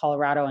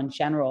Colorado in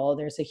general,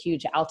 there's a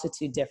huge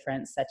altitude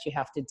difference that you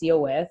have to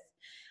deal with.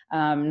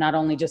 Not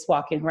only just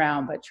walking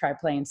around, but try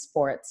playing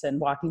sports and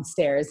walking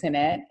stairs in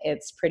it.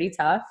 It's pretty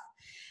tough.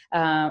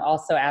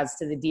 Also adds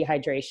to the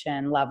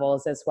dehydration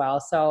levels as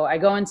well. So I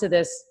go into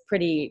this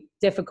pretty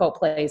difficult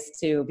place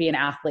to be an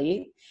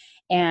athlete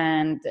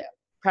and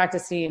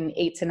practicing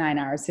 8 to 9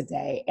 hours a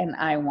day, and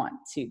I want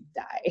to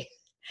die.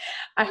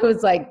 I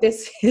was like,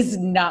 this is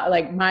not,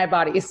 like, my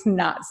body is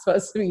not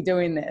supposed to be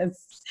doing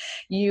this.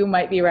 You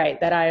might be right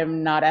that I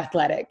am not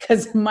athletic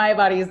because my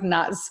body is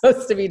not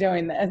supposed to be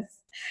doing this.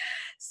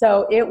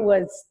 So it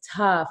was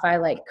tough.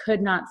 I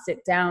could not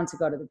sit down to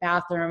go to the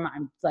bathroom.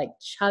 I'm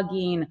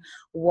chugging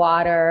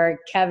water.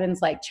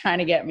 Kevin's trying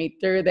to get me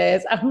through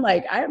this. I'm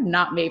like, I am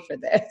not made for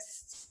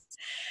this.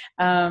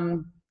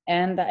 And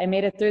I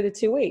made it through the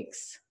 2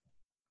 weeks.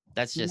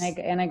 That's just,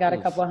 and I got a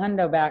couple of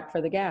hundo back for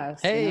the gas.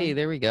 Hey,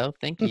 there we go.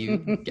 Thank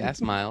you. Gas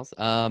miles.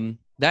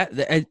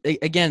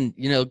 Again,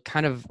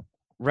 kind of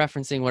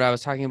referencing what I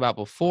was talking about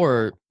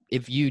before,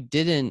 if you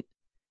didn't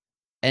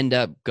end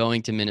up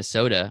going to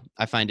Minnesota,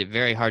 I find it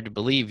very hard to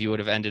believe you would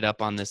have ended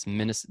up on this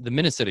the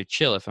Minnesota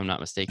Chill, if I'm not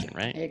mistaken,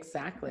 right?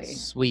 Exactly.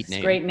 Sweet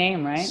name. Great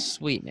name, right?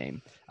 Sweet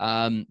name.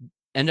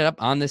 Ended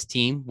up on this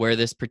team where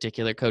this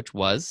particular coach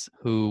was,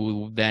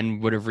 who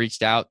then would have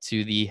reached out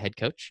to the head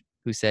coach,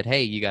 who said,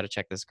 hey, you got to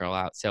check this girl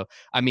out. So,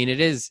 I mean,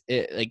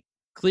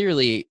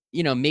 clearly,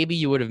 maybe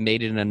you would have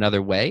made it in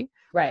another way.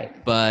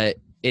 Right. But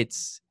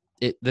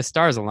the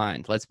stars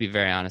aligned. Let's be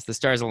very honest. The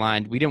stars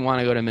aligned. We didn't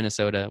want to go to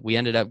Minnesota. We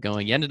ended up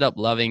going. You ended up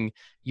loving,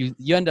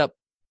 you end up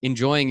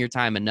enjoying your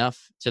time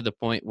enough to the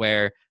point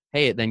where,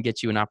 hey, it then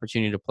gets you an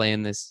opportunity to play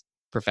in this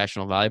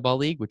professional volleyball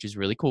league, which is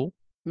really cool.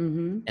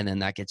 Mm-hmm. And then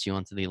that gets you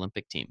onto the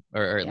Olympic team,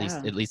 or at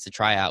least the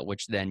tryout,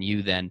 which then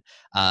you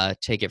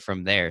take it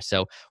from there.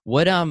 So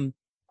what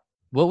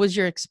was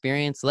your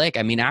experience like?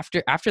 I mean,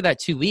 after that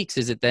 2 weeks,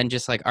 is it then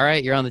just like, all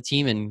right, you're on the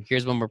team and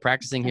here's when we're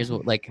practicing? Here's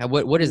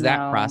what is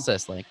that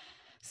process like?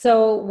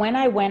 So when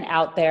I went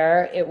out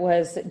there, it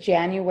was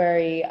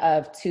January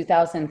of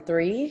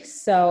 2003.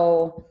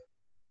 So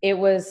it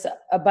was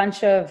a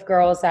bunch of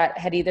girls that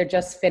had either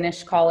just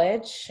finished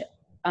college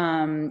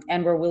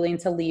and were willing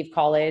to leave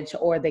college,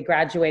 or they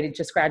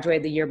just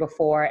graduated the year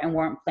before and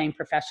weren't playing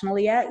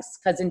professionally yet.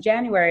 Because in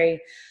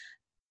January,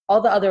 all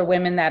the other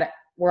women that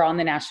were on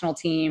the national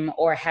team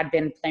or had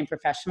been playing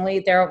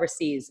professionally, they're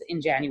overseas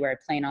in January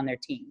playing on their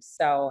teams.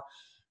 So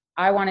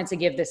I wanted to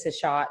give this a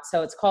shot.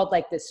 So it's called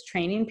this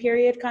training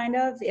period, kind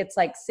of. It's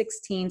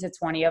 16 to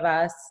 20 of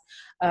us.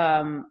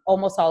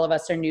 Almost all of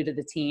us are new to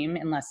the team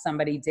unless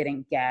somebody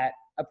didn't get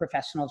a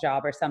professional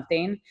job or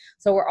something.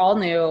 So we're all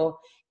new,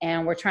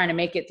 and we're trying to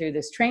make it through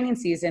this training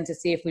season to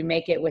see if we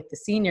make it with the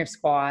senior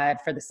squad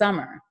for the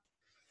summer.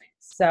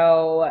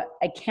 So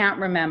I can't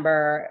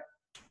remember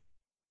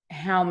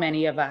how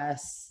many of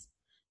us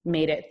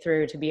made it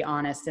through, to be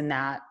honest, in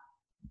that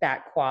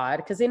quad,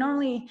 because they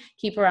normally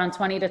keep around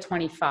 20 to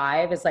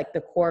 25 as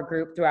the core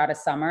group throughout a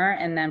summer,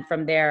 and then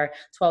from there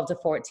 12 to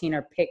 14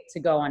 are picked to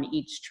go on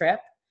each trip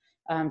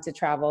to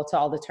travel to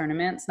all the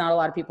tournaments. Not a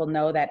lot of people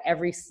know that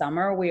every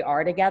summer we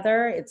are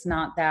together. It's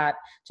not that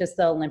just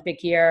the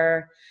Olympic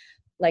year,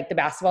 like the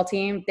basketball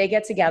team, they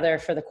get together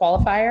for the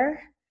qualifier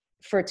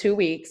for 2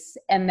 weeks,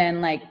 and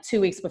then 2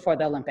 weeks before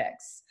the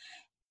Olympics.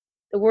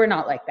 We're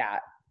not like that.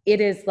 it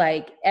is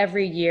like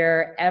every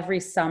year, every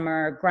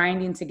summer,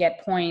 grinding to get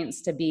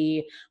points to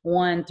be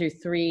 1 through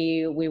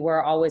 3. We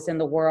were always in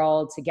the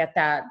world to get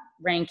that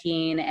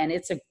ranking, and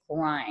it's a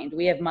grind.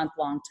 We have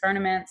month-long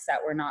tournaments that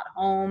we're not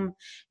home.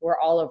 We're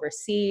all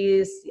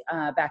overseas.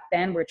 Back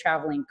then, we're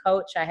traveling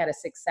coach. I had a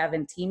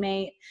 6'7"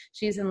 teammate.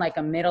 She's in like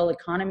a middle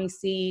economy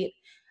seat.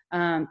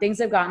 Things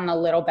have gotten a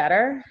little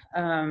better,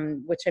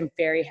 which I'm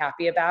very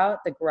happy about,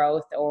 the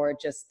growth or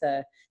just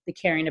the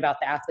caring about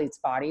the athletes'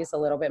 bodies a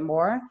little bit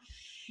more.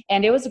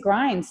 And it was a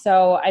grind.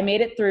 So I made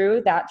it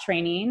through that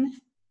training,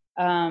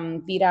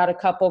 beat out a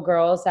couple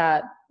girls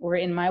that were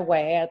in my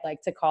way, I'd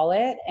like to call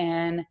it,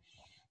 and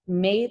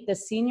made the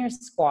senior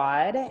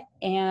squad.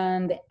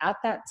 And at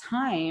that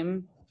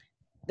time,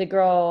 the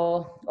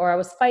girl, or I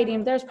was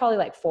fighting, there's probably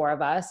like 4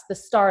 of us. The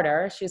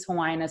starter, she's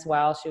Hawaiian as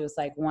well. She was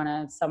like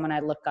someone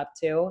I look up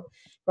to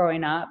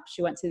growing up.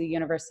 She went to the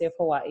University of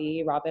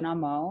Hawaii, Robin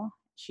Amo.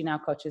 She now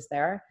coaches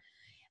there.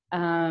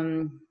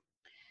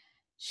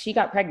 She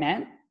got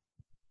pregnant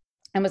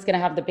and was going to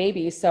have the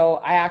baby. So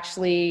I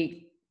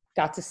actually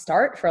got to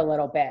start for a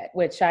little bit,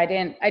 which I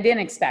didn't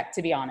expect,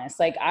 to be honest.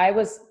 Like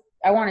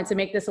I wanted to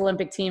make this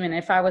Olympic team. And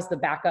if I was the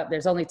backup,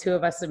 there's only 2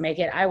 of us to make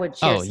it, I would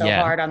cheer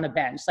hard on the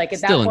bench. Like at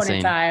Still that point insane.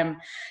 in time,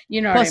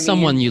 you know Plus what I mean?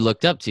 someone you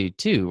looked up to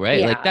too,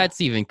 right? Yeah. Like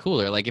that's even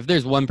cooler. Like if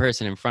there's one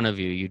person in front of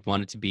you, you'd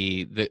want it to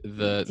be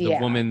the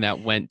woman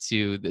that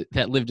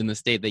that lived in the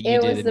state that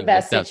you did. It was the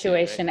best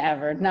situation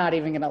ever, not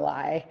even gonna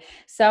lie.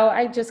 So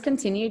I just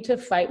continued to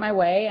fight my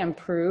way and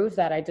prove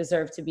that I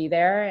deserved to be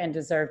there and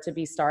deserved to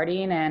be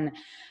starting. And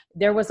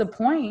there was a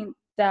point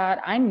that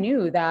I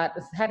knew that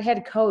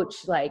head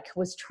coach like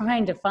was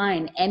trying to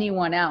find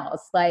anyone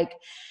else. Like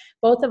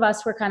both of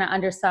us were kind of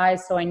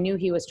undersized, so I knew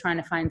he was trying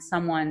to find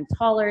someone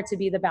taller to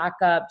be the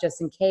backup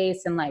just in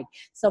case, and like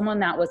someone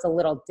that was a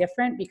little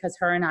different because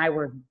her and I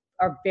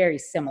are very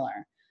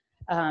similar.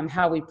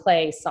 How we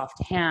play,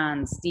 soft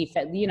hands,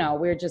 defense,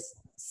 we're just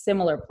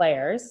similar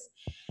players.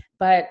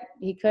 But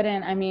he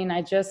couldn't. I mean,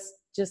 I just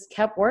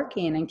kept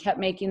working and kept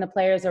making the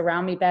players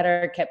around me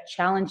better, kept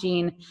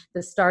challenging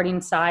the starting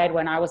side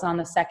when I was on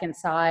the second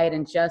side,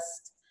 and I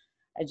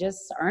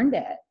just earned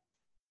it.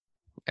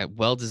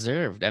 Well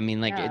deserved. I mean,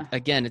 like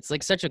again, it's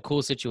like such a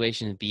cool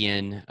situation to be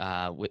in.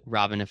 With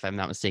Robin, if I'm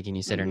not mistaken,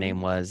 you said her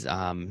name was.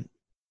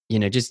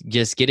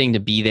 Just getting to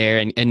be there,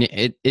 and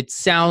it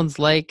sounds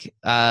like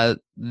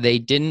they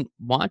didn't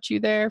want you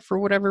there for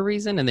whatever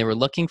reason, and they were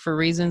looking for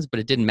reasons,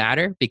 but it didn't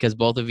matter because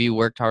both of you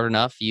worked hard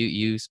enough.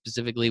 You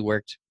specifically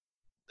worked.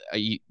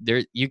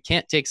 You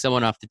can't take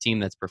someone off the team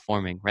that's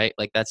performing, right?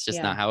 Like that's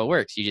just not how it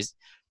works.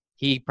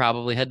 He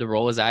probably had to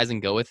roll his eyes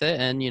and go with it,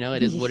 and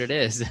it is what it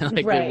is.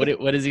 Like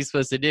what is he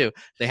supposed to do?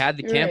 They had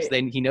the camps.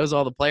 He knows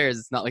all the players.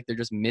 It's not like they're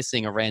just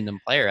missing a random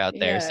player out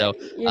there. So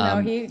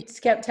he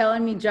kept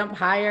telling me jump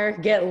higher,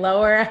 get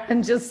lower.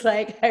 I'm just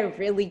like, I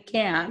really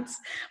can't,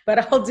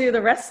 but I'll do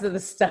the rest of the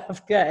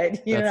stuff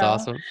good. That's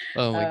awesome.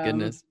 Oh my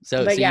goodness.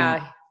 So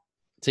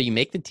you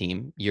make the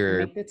team.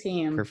 Make the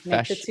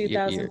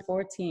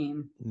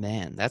 2014.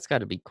 Man, that's got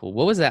to be cool.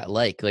 What was that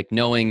like? Like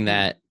knowing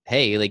that,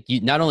 hey, like you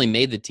not only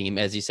made the team,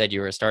 as you said, you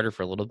were a starter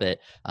for a little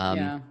bit,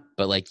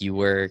 but like you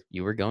were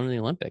going to the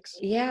Olympics.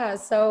 Yeah.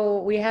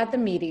 So we had the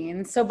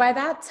meeting. So by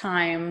that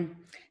time,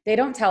 they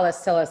don't tell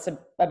us till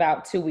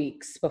about 2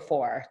 weeks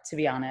before, to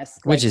be honest.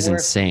 Which is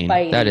insane.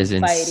 That is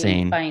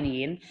insane.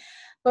 Fighting.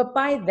 But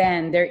by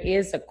then, there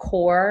is a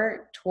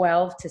core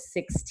 12 to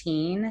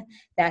 16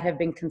 that have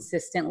been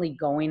consistently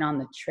going on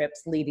the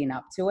trips leading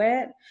up to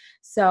it.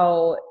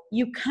 So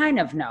you kind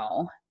of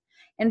know.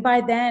 And by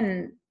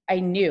then,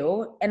 I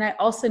knew, and I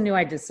also knew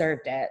I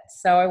deserved it.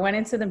 So I went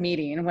into the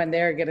meeting when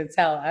they were going to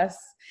tell us,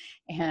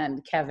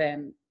 and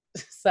Kevin,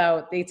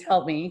 so they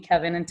tell me,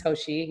 Kevin and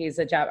Toshi,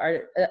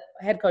 our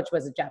head coach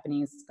was a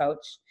Japanese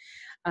coach.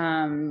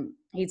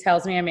 He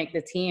tells me I make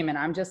the team, and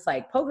I'm just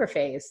like poker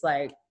face,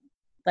 like,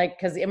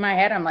 cause in my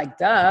head, I'm like,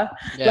 duh,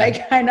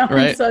 like I know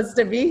I'm supposed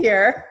to be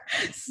here.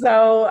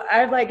 So I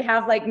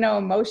have no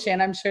emotion.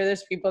 I'm sure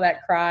there's people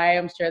that cry.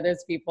 I'm sure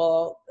there's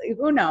people,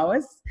 who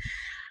knows?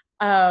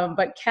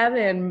 But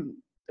Kevin,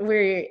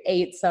 we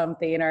ate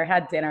something or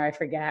had dinner, I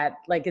forget,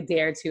 like a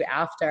day or 2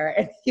 after.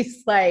 And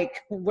he's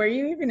like, were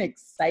you even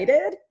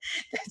excited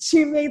that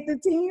you made the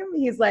team?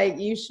 He's like,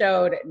 you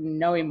showed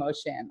no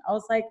emotion. I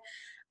was like,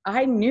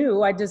 I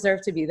knew I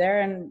deserved to be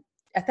there. And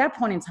at that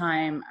point in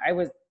time,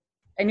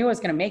 I knew I was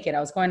going to make it. I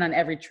was going on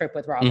every trip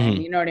with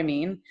Robin. You know what I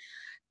mean?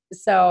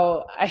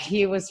 So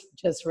he was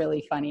just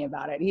really funny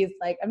about it. He's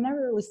like, I've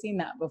never really seen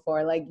that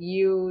before. Like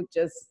you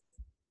just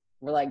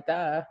were like,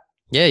 duh.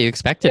 Yeah, you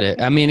expected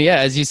it. I mean, yeah,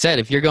 as you said,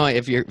 if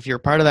you're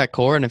part of that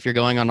core and if you're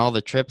going on all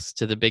the trips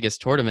to the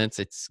biggest tournaments,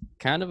 it's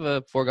kind of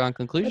a foregone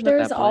conclusion. There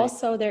is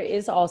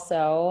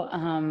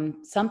also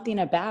something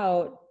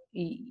about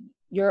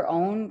your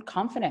own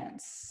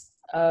confidence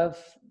of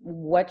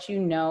what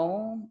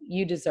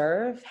you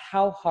deserve,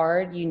 how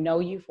hard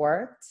you've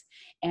worked,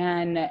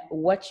 and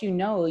what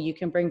you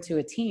can bring to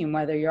a team,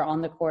 whether you're on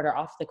the court or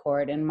off the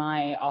court. And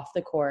my off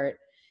the court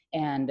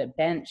and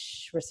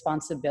bench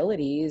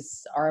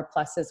responsibilities are a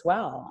plus as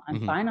well.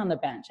 I'm fine on the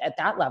bench at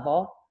that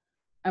level.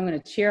 I'm going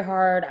to cheer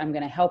hard. I'm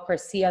going to help her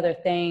see other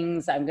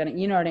things. I'm going to,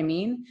 you know what I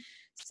mean?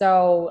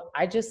 So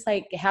I just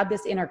like had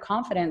this inner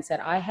confidence that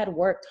I had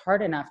worked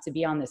hard enough to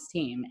be on this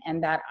team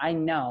and that I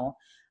know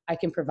I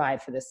can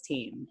provide for this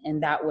team.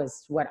 And that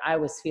was what I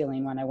was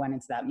feeling when I went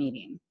into that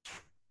meeting.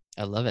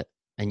 I love it.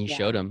 And you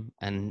showed them,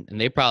 and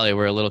they probably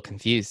were a little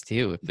confused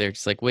too. If they're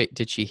just like, "Wait,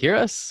 did she hear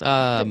us?"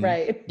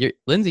 Right.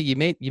 Lindsay, you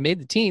made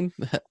the team.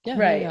 Yeah,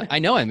 right. Yeah. I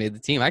know I made the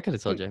team. I could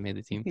have told you I made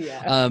the team.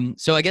 Yeah.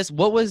 So I guess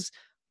what was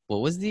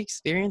the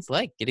experience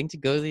like getting to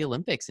go to the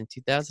Olympics in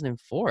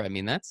 2004? I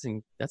mean, that's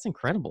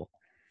incredible.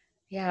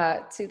 Yeah,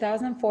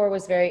 2004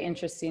 was very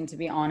interesting, to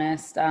be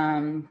honest.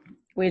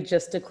 We had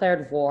just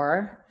declared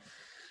war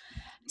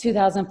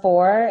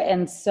 2004,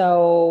 and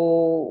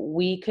so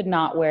we could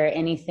not wear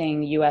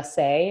anything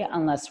USA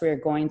unless we were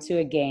going to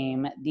a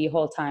game the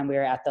whole time we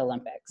were at the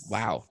Olympics.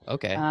 Wow.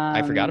 Okay.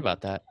 I forgot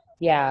about that.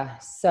 Yeah.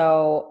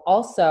 So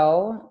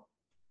also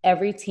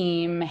every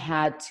team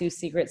had 2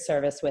 Secret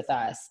Service with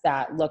us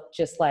that looked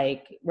just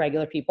like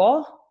regular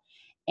people,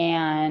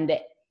 and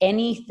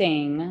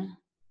anything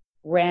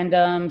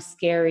random,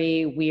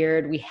 scary,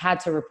 weird, we had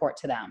to report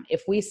to them.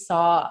 If we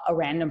saw a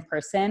random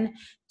person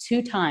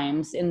 2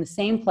 times in the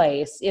same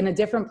place, in a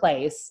different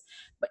place,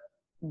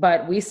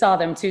 but we saw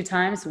them 2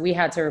 times, we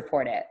had to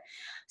report it.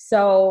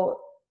 So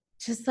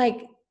just like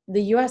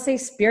the USA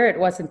spirit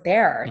wasn't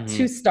there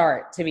to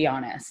start, to be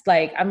honest.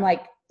 Like, I'm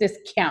like, this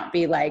can't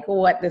be like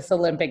what this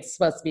Olympics is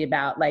supposed to be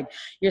about. Like,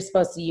 you're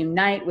supposed to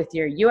unite with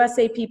your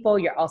USA people.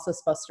 You're also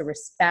supposed to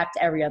respect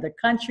every other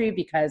country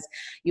because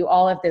you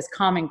all have this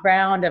common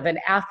ground of an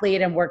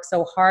athlete and work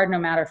so hard, no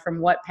matter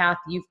from what path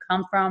you've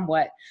come from,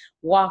 what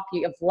walk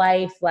of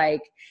life,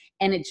 like,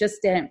 and it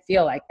just didn't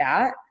feel like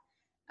that.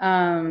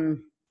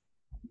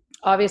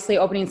 Obviously,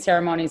 opening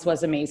ceremonies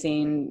was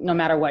amazing. No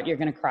matter what, you're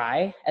going to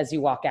cry as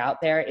you walk out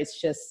there. It's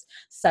just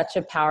such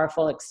a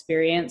powerful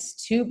experience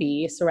to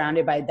be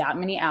surrounded by that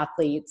many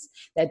athletes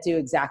that do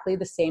exactly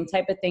the same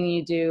type of thing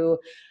you do,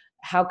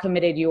 how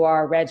committed you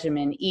are,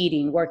 regimen,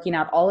 eating, working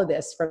out, all of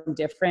this from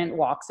different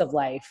walks of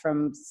life,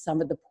 from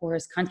some of the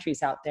poorest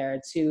countries out there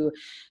to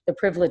the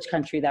privileged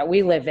country that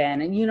we live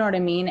in. And you know what I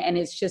mean? And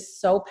it's just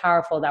so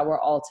powerful that we're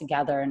all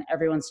together and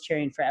everyone's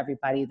cheering for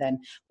everybody. Then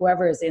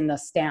whoever is in the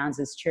stands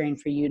is cheering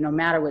for you, no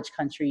matter which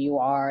country you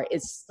are.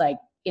 It's like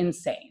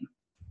insane.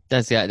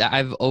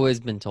 I've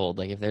always been told,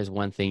 like, if there's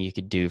one thing you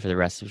could do for the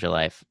rest of your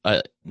life,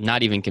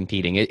 not even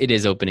competing, it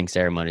is opening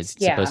ceremonies.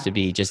 It's supposed to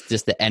be just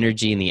the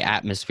energy and the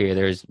atmosphere.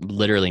 There's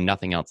literally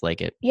nothing else like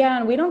it. Yeah,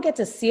 and we don't get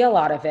to see a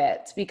lot of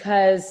it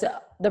because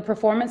the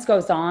performance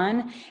goes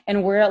on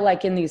and we're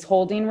like in these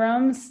holding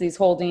rooms, these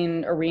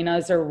holding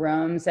arenas or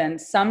rooms,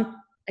 and some,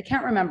 I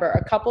can't remember,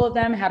 a couple of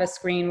them had a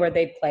screen where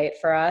they'd play it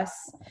for us.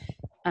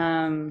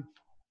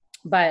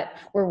 But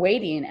we're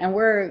waiting, and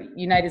we're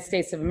United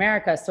States of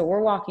America. So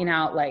we're walking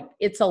out, like,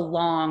 it's a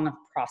long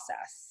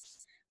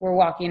process. We're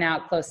walking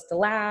out close to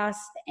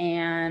last,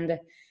 and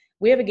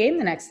we have a game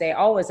the next day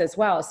always as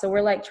well. So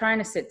we're like trying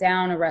to sit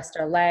down and rest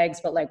our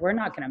legs, but like, we're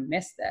not going to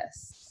miss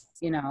this,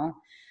 you know?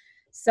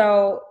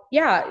 So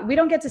yeah, we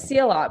don't get to see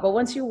a lot, but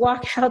once you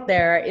walk out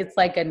there, it's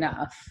like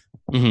enough.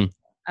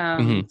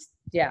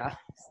 Yeah.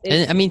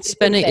 And I mean,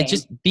 spending it,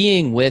 just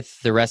being with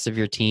the rest of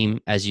your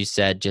team, as you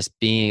said, just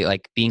being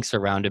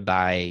surrounded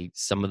by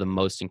some of the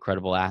most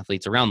incredible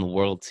athletes around the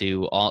world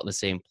too, all at the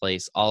same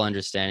place, all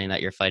understanding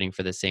that you're fighting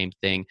for the same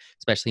thing,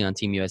 especially on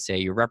Team USA.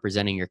 You're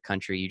representing your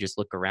country. You just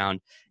look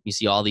around, you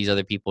see all these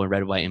other people in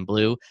red, white, and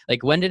blue.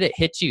 Like, when did it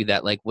hit you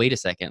that, like, wait a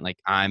second, like,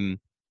 I'm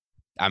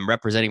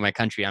representing my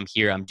country. I'm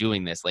here. I'm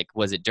doing this. Like,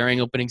 was it during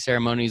opening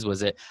ceremonies?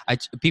 Was it,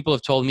 people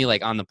have told me,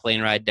 like, on the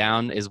plane ride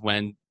down is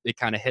when it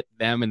kind of hit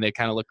them and they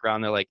kind of look around.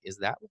 They're like, is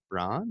that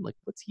LeBron? Like,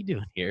 what's he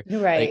doing here?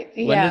 Right.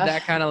 Like, when did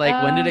that kind of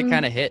when did it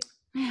kind of hit?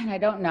 Man, I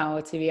don't know,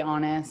 to be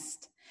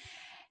honest.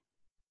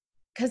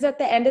 Because at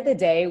the end of the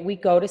day, we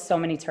go to so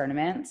many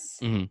tournaments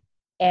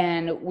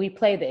and we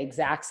play the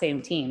exact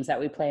same teams that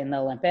we play in the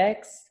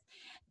Olympics.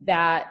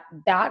 That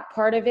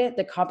part of it,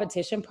 the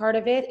competition part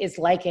of it, is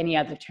like any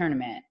other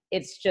tournament.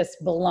 It's just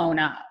blown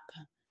up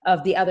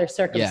of the other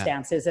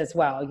circumstances as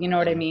well. You know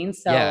what I mean?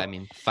 So yeah, I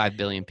mean, 5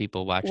 billion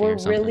people watching. We're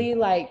really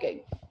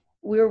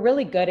we were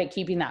really good at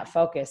keeping that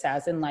focus,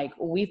 as in, like,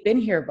 we've been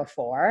here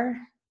before,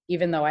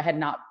 even though I had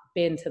not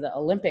been to the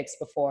Olympics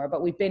before,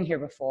 but we've been here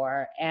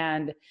before.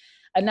 And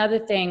another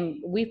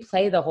thing, we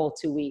play the whole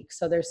 2 weeks.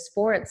 So there's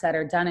sports that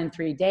are done in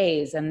 3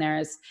 days, and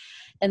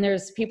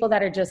there's people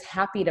that are just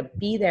happy to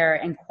be there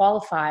and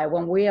qualify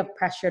when we have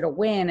pressure to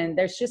win. And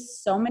there's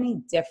just so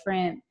many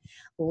different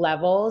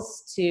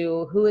levels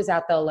to who is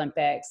at the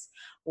Olympics,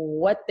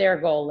 what their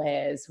goal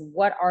is,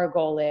 what our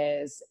goal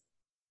is,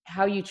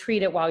 how you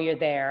treat it while you're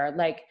there.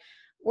 Like,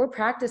 we're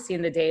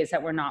practicing the days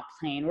that we're not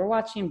playing. We're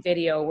watching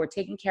video. We're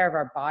taking care of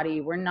our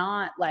body. We're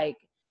not like,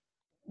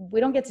 we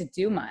don't get to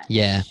do much.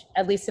 Yeah.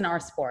 At least in our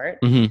sport.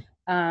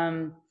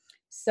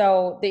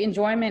 So the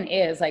enjoyment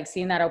is like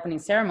seeing that opening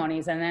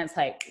ceremonies, and then it's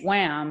like,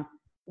 wham,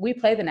 we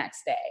play the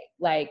next day.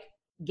 Like,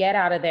 get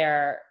out of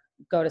there,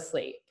 go to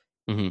sleep.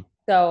 Mm-hmm.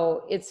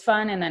 So it's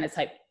fun. And then it's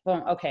like,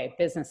 boom, okay,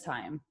 business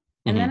time.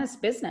 And Mm-hmm. then it's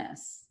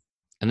business.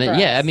 And then,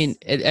 yeah, I mean,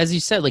 as you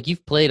said, like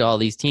you've played all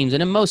these teams,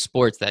 and in most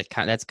sports, that's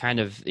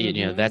kind of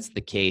that's the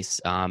case.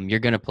 You're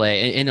going to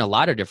play in a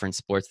lot of different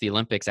sports. The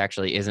Olympics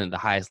actually isn't the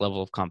highest level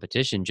of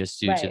competition just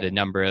due to the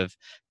number of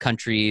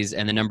countries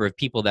and the number of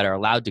people that are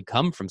allowed to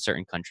come from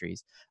certain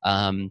countries.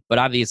 But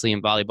obviously,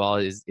 in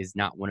volleyball is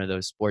not one of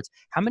those sports.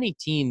 How many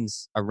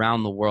teams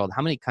around the world?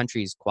 How many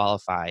countries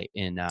qualify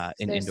in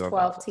indoor 12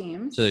 volleyball?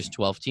 teams. So there's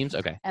 12 teams.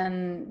 Okay,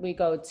 and we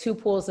go 2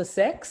 pools of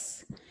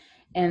 6,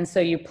 and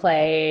so you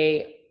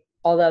play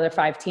all the other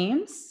 5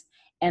 teams,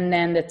 and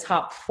then the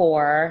top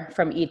 4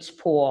 from each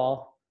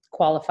pool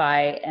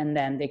qualify, and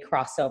then they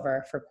cross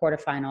over for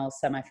quarterfinals,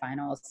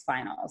 semifinals,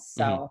 finals.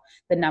 So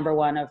the number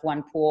 1 of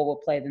one pool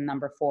will play the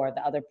number 4 of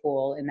the other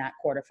pool in that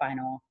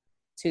quarterfinal.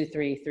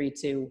 2-3,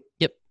 3-2.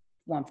 Yep.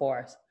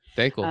 1-4.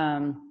 Very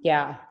cool.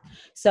 Yeah.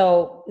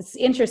 So it's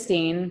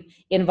interesting.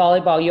 In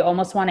volleyball, you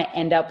almost want to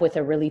end up with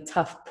a really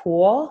tough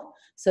pool.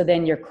 So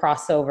then your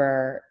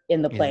crossover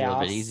in the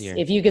playoffs,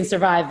 if you can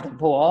survive the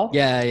pool,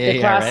 the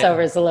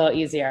crossover is a little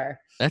easier.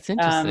 That's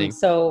interesting.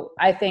 So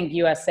I think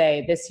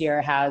USA this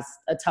year has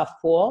a tough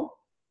pool,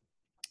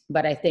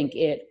 but I think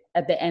it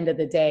at the end of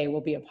the day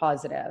will be a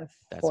positive.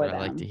 That's for what them.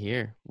 I like to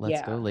hear.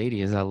 Let's go,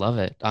 ladies. I love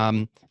it.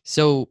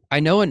 So I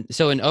know in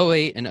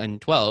 08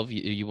 and 12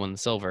 you won the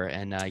silver,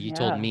 and you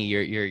told me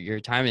your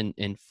time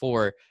in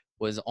 4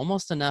 was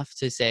almost enough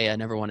to say I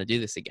never want to do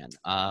this again.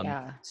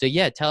 So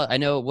I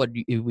know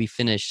we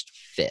finished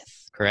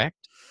 5th,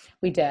 correct?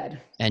 We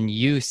did. And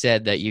you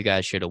said that you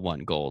guys should have won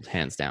gold,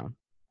 hands down.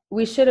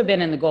 We should have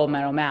been in the gold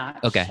medal match.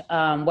 Okay.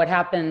 What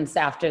happens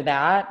after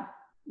that?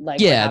 Like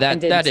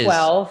that in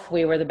 12,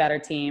 we were the better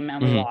team,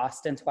 and we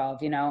lost in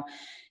 12.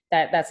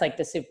 That's like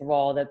the Super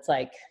Bowl. That's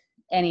like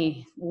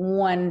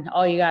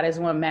all you got is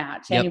one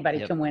match. Yep,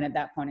 anybody can win at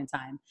that point in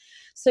time.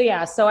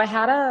 So I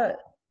had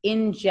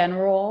in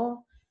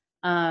general,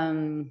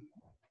 I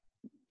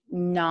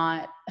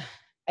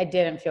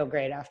didn't feel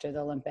great after the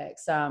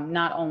Olympics.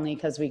 Not only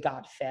because we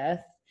got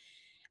 5th,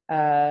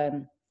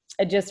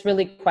 I just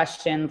really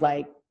questioned,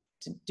 like,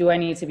 do I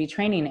need to be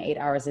training 8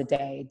 hours a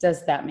day?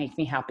 Does that make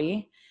me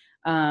happy?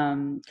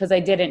 Because I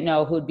didn't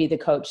know who'd be the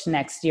coach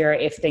next year,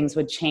 if things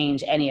would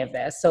change any of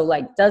this. So,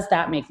 like, does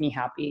that make me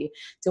happy?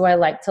 Do I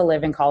like to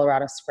live in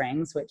Colorado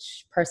Springs,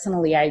 which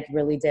personally I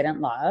really didn't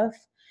love?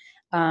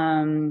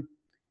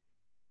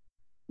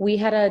 We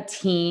had a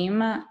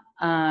team,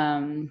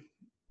 and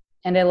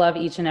I love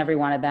each and every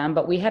one of them,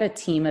 but we had a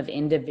team of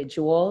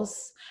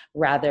individuals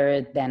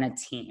rather than a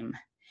team.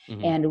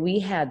 And we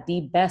had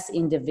the best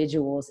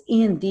individuals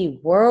in the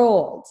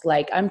world.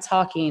 Like, I'm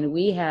talking,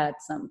 we had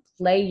some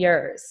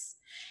players,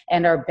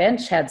 and our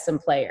bench had some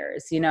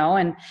players,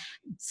 and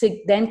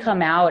to then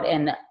come out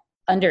and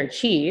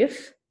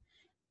underachieve,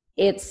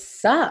 it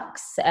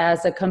sucks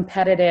as a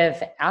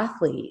competitive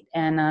athlete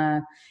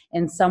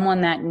and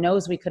someone that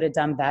knows we could have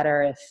done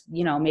better if,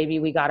 maybe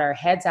we got our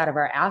heads out of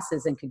our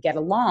asses and could get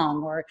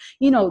along, or,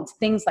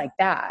 things like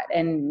that.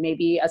 And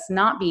maybe us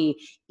not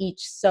be each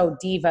so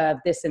diva of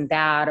this and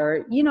that,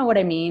 or, what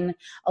I mean?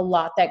 A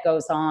lot that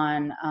goes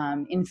on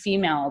in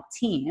female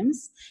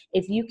teams.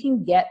 If you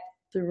can get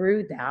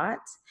through that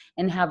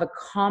and have a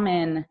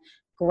common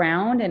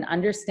ground and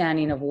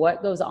understanding of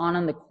what goes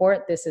on the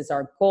court, this is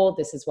our goal,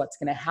 this is what's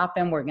going to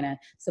happen, we're going to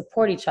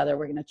support each other,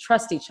 we're going to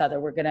trust each other,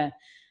 we're going to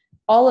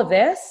all of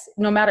this,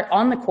 no matter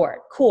on the court,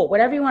 cool,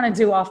 whatever you want to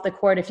do off the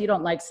court, if you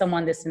don't like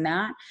someone, this and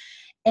that.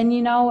 And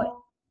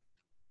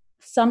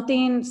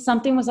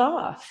something was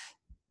off.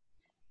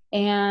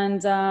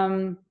 And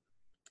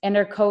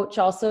our coach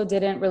also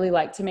didn't really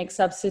like to make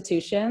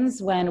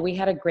substitutions when we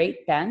had a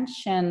great bench.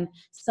 And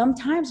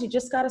sometimes you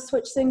just got to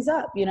switch things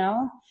up,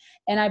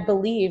 And I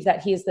believe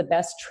that he's the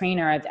best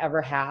trainer I've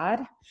ever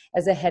had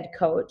as a head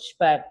coach.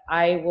 But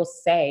I will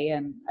say,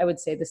 and I would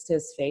say this to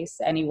his face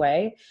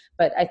anyway,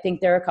 but I think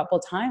there are a couple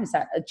of times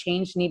that a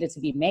change needed to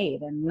be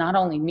made. And not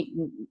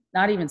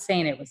even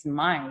saying it was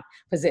my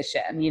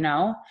position,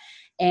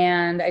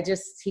 And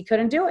he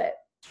couldn't do it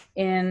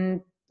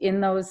in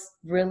those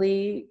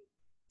really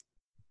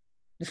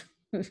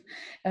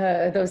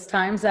those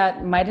times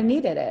that might have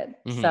needed it.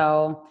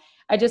 So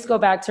I just go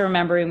back to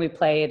remembering we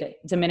played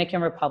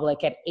Dominican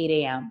Republic at 8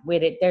 a.m.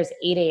 There's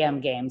 8 a.m.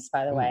 games,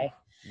 by the way.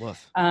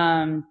 Woof.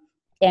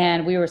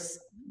 And we were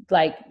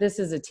like, this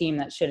is a team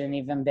that shouldn't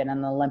even been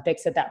in the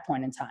Olympics at that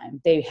point in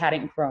time. They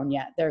hadn't grown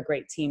yet. They're a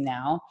great team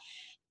now.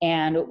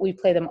 And we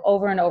play them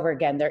over and over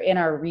again. They're in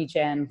our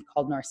region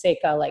called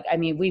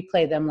NORCECA. We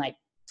play them like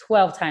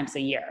 12 times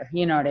a year.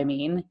 You know what I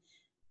mean?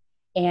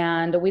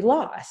 And we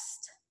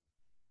lost.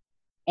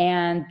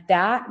 And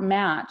that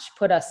match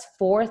put us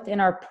 4th in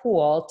our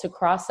pool to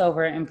cross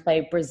over and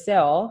play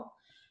Brazil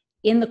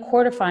in the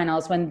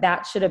quarterfinals, when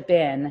that should have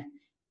been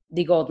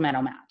the gold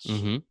medal match.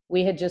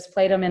 We had just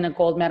played them in a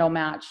gold medal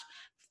match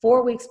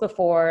 4 weeks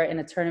before in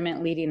a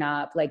tournament leading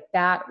up. Like,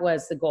 that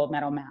was the gold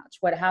medal match.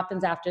 What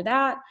happens after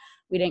that,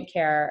 we didn't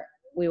care.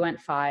 we went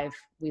 5,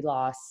 we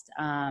lost.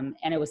 And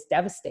it was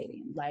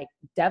devastating, like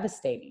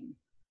devastating.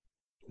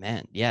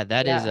 Man, yeah,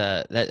 that is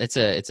Yeah.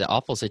 it's an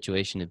awful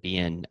situation to be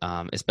in,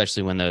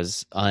 especially when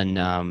those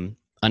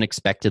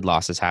unexpected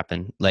losses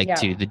happen, like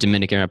to Yeah. the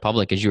Dominican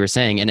Republic, as you were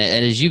saying, and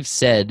as you've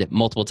said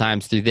multiple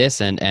times through this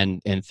and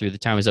through the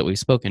times that we've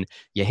spoken,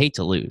 you hate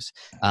to lose.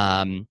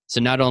 So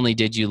not only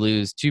did you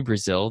lose to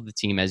Brazil, the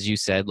team, as you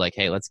said, like,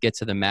 hey, let's get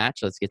to the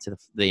match, let's get to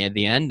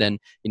the end, and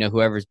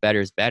whoever's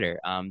better is better.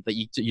 But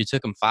you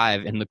took them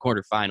 5 in the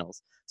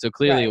quarterfinals, so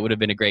clearly it Right. would have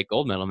been a great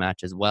gold medal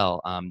match as well.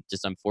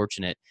 Just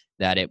unfortunate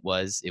that it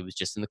was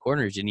just in the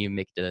corners, didn't even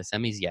make it to the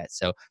semis yet.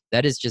 So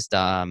that is just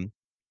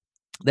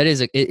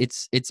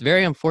it's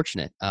very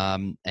unfortunate.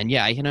 And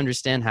yeah, I can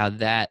understand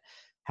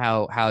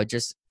how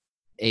just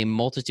a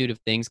multitude of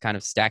things kind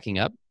of stacking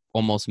up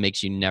almost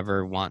makes you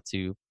never want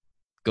to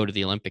go to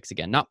the Olympics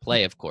again. Not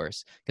play, of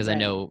course, because I Right.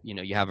 know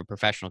you have a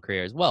professional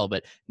career as well,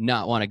 but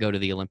not want to go to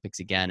the Olympics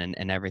again,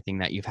 and everything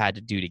that you've had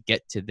to do to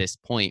get to this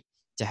point,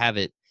 to have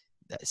it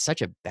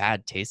such a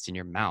bad taste in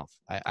your mouth.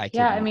 I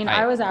Yeah, I can mean,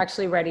 I I was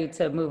actually ready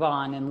to move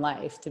on in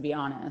life, to be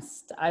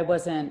honest. I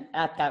wasn't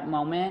at that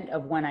moment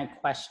of when I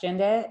questioned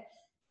it.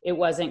 It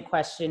wasn't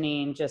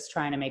questioning just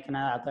trying to make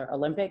another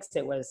Olympics.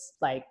 It was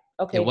like,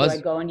 it okay, do I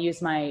was go and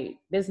use my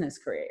business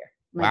career,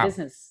 my wow.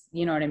 business?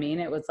 You know what I mean?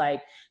 It was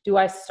like, do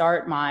I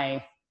start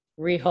my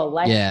real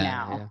life Yeah,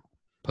 now? yeah.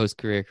 Post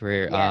career.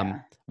 Yeah.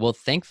 Well,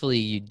 thankfully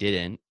you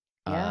didn't.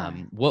 Yeah.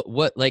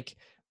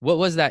 What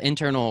was that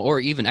internal or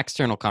even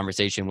external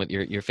conversation with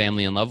your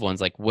family and loved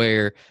ones? Like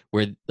where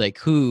like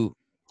who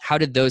how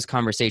did those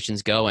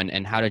conversations go,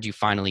 and how did you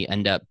finally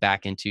end up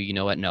back into,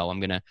 what? No, I'm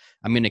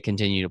gonna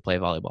continue to play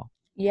volleyball.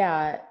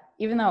 Yeah,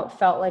 even though it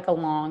felt like a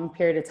long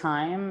period of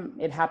time,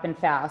 it happened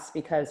fast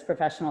because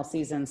professional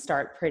seasons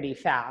start pretty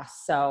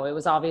fast. So it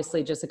was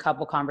obviously just a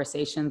couple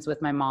conversations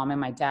with my mom and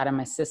my dad, and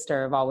my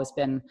sister have always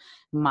been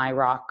my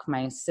rock.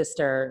 My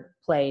sister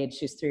played,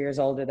 she's 3 years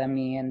older than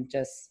me, and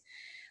just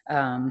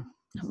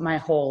my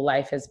whole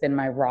life has been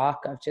my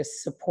rock of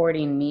just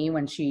supporting me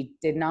when she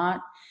did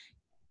not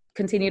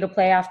continue to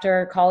play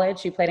after college.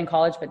 She played in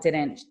college, but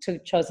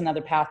chose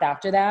another path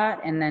after that.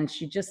 And then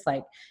she just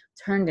like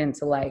turned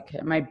into like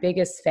my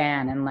biggest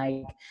fan, and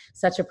like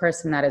such a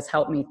person that has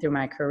helped me through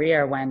my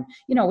career when,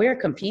 we were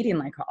competing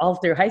like all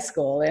through high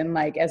school, and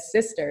like as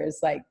sisters,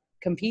 like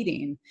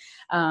competing.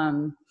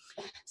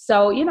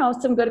 So,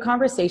 some good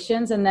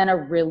conversations, and then a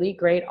really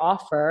great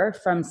offer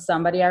from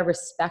somebody I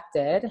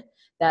respected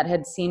that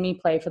had seen me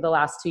play for the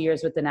last 2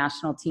 years with the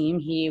national team.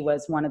 He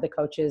was one of the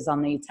coaches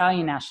on the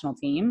Italian national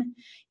team.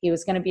 He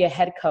was going to be a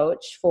head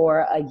coach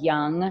for a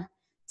young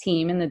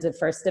team in the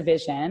first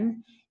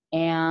division.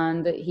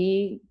 And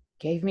he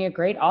gave me a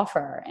great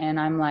offer. And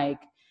I'm like,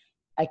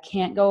 I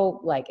can't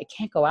go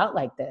out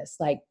like this.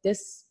 Like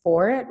this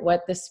sport,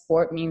 what this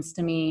sport means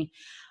to me,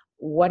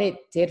 what it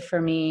did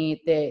for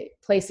me, the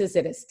places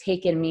it has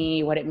taken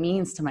me, what it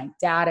means to my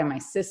dad and my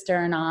sister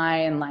and I,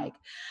 and like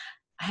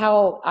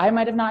how I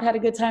might have not had a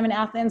good time in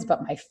Athens,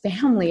 but my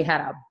family had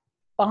a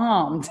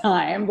bomb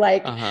time.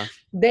 Like Uh-huh.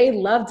 they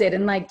loved it.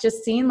 And like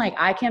just seeing like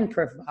I can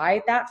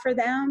provide that for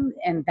them,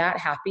 and that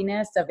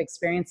happiness of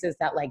experiences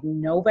that like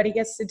nobody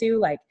gets to do.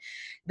 Like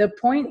the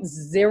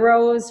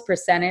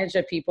 0.0%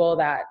 of people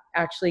that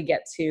actually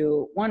get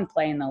to, one,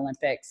 play in the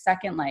Olympics,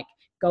 second, like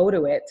go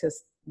to it to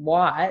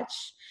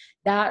watch,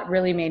 that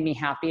really made me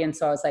happy. And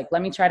so I was like,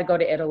 let me try to go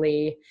to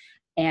Italy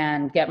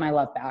and get my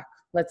love back.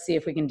 Let's see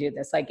if we can do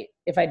this. Like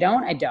if I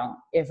don't, I don't.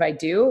 If I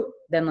do,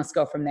 then let's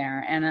go from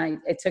there. And I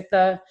took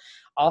the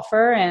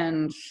offer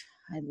and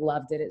I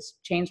loved it. It's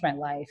changed my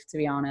life, to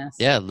be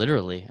honest. Yeah,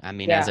 literally. I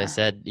mean, as I Yeah.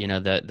 said,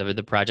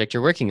 the project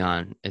you're working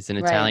on, it's an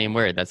Right. Italian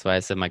word. That's why I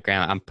said my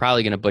grandma. I'm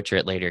probably gonna butcher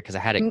it later because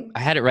Mm, I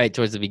had it right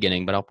towards the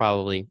beginning, but I'll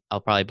probably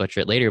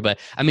butcher it later. But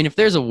I mean, if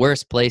there's a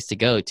worse place to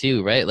go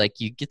too, right? Like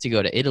you get to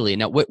go to Italy.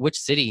 Now, which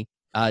city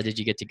did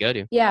you get to go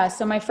to? Yeah.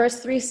 So my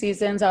first 3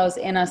 seasons, I was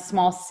in a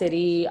small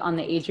city on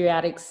the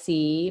Adriatic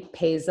Sea,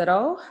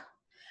 Pesaro.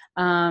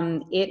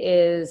 It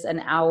is an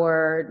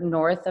hour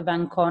north of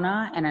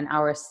Ancona and an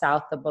hour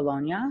south of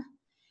Bologna.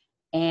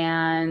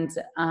 And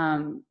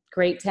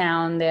great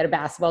town. They had a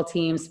basketball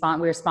team.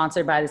 We were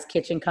sponsored by this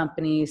kitchen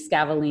company,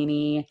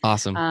 Scavallini.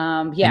 Awesome.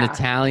 An Yeah,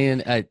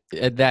 Italian.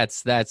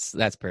 That's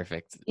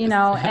perfect.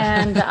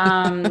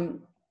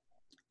 and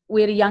we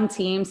had a young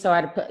team. So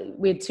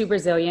we had 2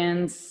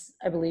 Brazilians,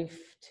 I believe,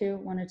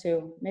 one or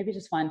two, maybe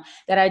just one,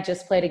 that I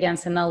just played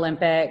against in the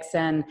Olympics.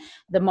 And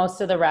the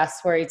most of the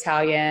rest were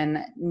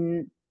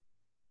Italian.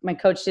 My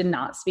coach did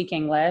not speak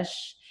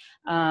English.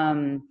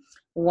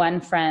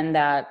 One friend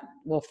that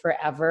will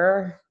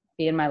forever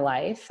be in my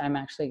life, I'm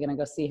actually going to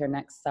go see her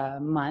next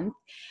month.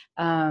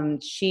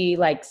 She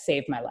like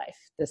saved my life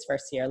this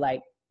first year,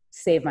 like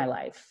saved my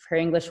life. Her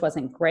English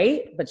wasn't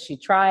great, but she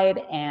tried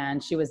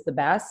and she was the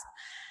best.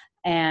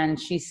 And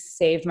she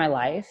saved my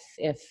life.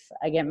 If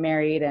I get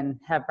married and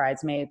have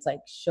bridesmaids, like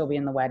she'll be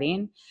in the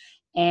wedding.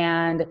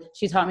 And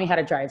she taught me how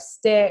to drive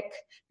stick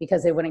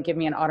because they wouldn't give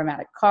me an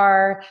automatic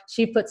car.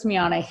 She puts me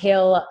on a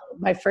hill,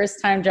 my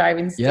first time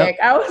driving stick. Yep.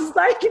 I was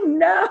like,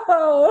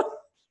 no.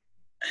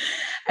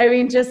 I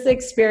mean, just the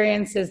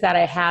experiences that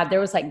I had, there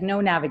was like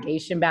no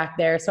navigation back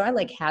there. So I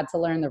like had to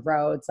learn the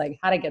roads, like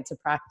how to get to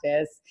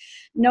practice.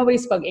 Nobody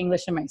spoke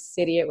English in my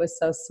city. It was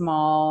so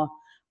small.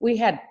 We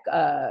had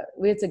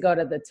to go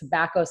to the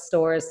tobacco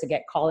stores to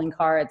get calling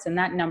cards, and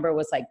that number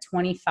was like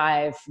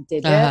 25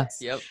 digits.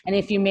 Yep. And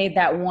if you made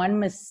that one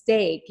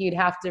mistake, you'd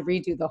have to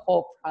redo the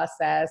whole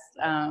process.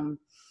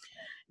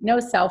 No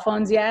cell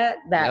phones yet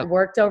that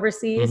worked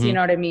overseas, you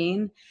know what I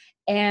mean?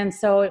 And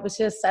so it was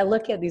just, I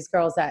look at these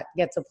girls that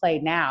get to play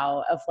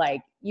now of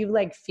like, you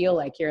like feel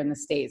like you're in the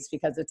States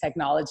because of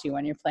technology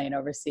when you're playing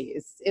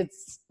overseas.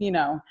 It's,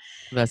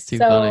 That's too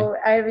funny.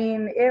 I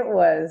mean, it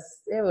was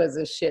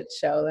a shit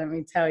show. Let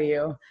me tell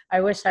you, I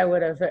wish I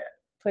would have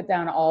put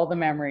down all the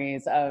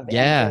memories of,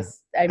 Yeah.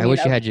 I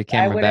wish you had your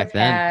camera back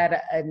then. I would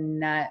have had a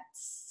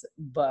nuts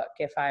book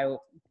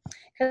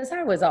because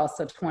I was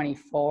also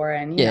 24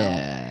 and, you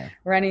know,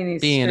 running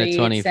these being streets a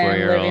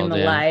 24-year-old, and living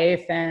the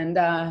life. And,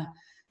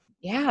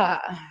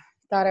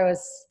 thought I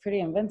was pretty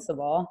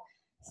invincible.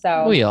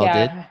 So we all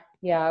did.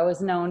 Yeah, I was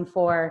known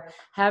for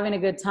having a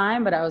good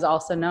time, but I was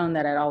also known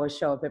that I'd always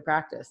show up at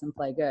practice and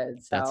play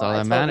good. So that's all I that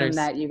told matters.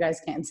 them that you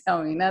guys can't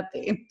tell me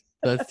nothing.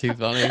 That's too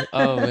funny.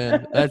 Oh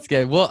man, that's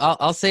good. Well,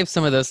 I'll save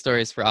some of those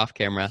stories for off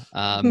camera.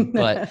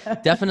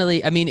 But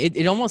definitely, I mean,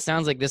 it almost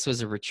sounds like this was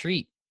a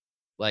retreat,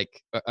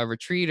 like a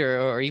retreat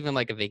or even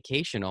like a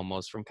vacation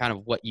almost from kind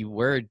of what you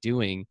were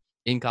doing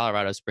in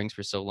Colorado Springs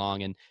for so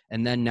long.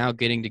 And then now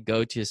getting to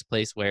go to this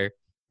place where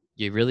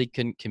you really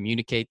couldn't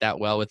communicate that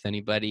well with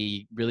anybody,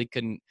 you really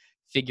couldn't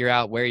figure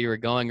out where you were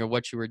going or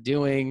what you were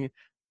doing,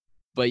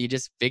 but you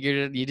just figured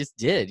it, you just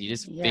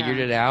figured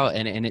it out.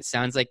 And it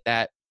sounds like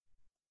that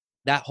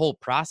whole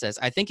process,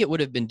 I think it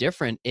would have been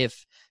different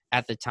if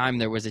at the time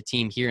there was a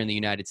team here in the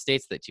United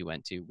States that you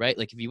went to, right?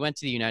 Like if you went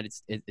to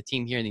the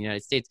team here in the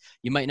United States,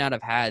 you might not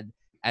have had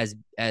as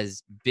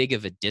big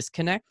of a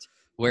disconnect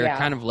where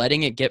kind of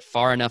letting it get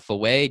far enough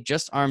away,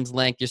 just arm's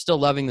length, you're still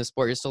loving the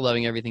sport, you're still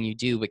loving everything you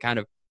do, but kind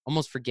of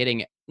almost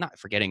not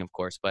forgetting, of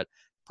course, but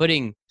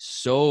putting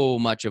so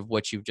much of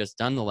what you've just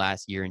done the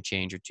last year and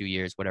change or 2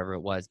 years, whatever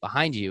it was,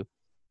 behind you,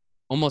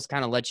 almost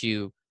kind of let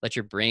your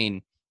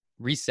brain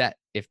reset.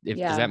 If does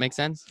that make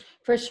sense?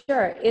 For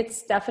sure.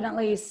 It's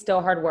definitely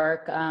still hard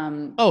work.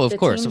 Of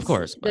course.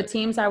 But the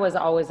teams I was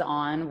always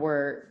on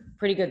were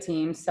pretty good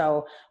teams.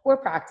 So we're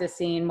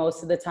practicing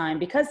most of the time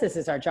because this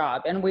is our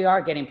job and we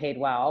are getting paid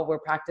well. We're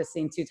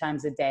practicing 2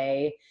 times a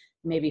day,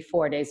 maybe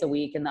 4 days a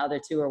week, and the other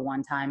 2 are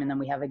 1 time. And then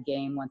we have a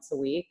game once a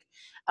week.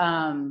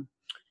 And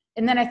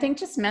then I think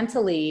just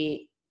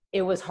mentally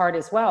it was hard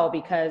as well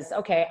because,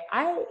 okay,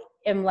 I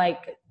am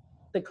like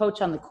the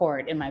coach on the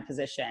court in my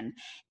position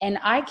and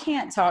I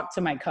can't talk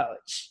to my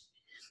coach,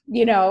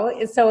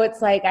 so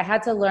it's like I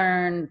had to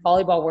learn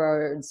volleyball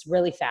words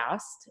really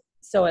fast.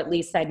 So at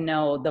least I'd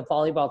know the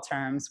volleyball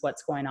terms,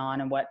 what's going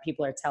on and what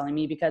people are telling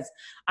me, because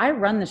I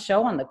run the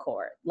show on the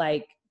court.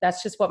 Like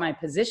that's just what my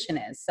position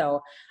is.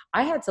 So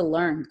I had to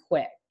learn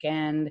quick.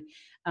 And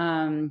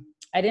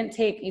I didn't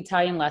take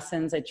Italian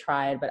lessons. I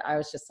tried, but I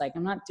was just like,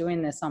 I'm not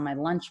doing this on my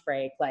lunch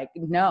break. Like,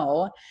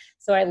 no.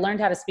 So I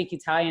learned how to speak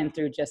Italian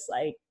through just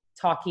like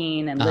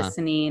talking and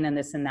listening and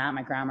this and that.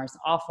 My grammar's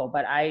awful,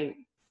 but I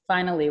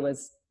finally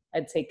was,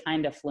 I'd say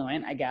kind of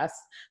fluent, I guess.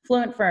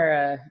 Fluent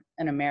for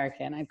an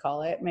American, I'd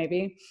call it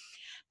maybe.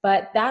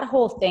 But that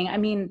whole thing, I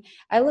mean,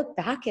 I look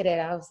back at it,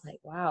 I was like,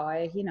 wow,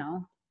 I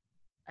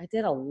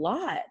did a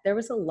lot. There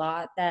was a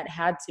lot that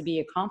had to be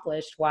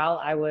accomplished while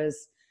I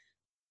was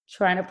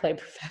trying to play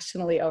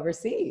professionally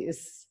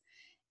overseas.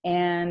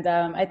 And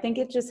I think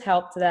it just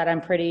helped that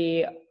I'm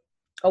pretty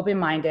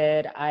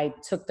open-minded. I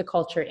took the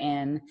culture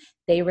in.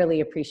 They really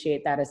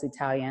appreciate that as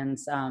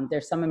Italians.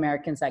 There's some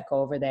Americans that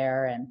go over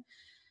there and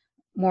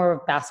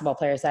more basketball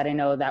players that I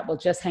know that will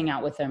just hang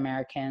out with the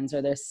Americans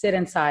or they'll sit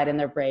inside in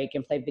their break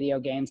and play video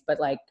games. But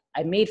like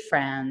I made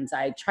friends,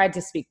 I tried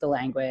to speak the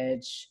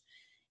language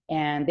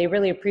and they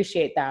really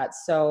appreciate that.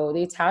 So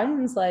the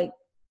Italians like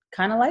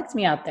kind of liked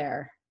me out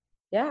there.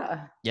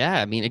 Yeah.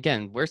 Yeah. I mean,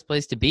 again, worst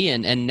place to be.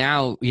 And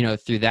now,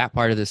 through that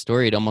part of the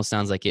story, it almost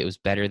sounds like it was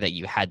better that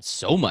you had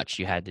so much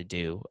you had to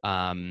do.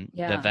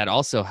 That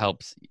also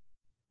helps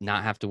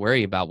not have to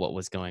worry about what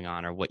was going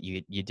on or what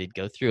you did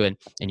go through. And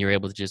you're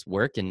able to just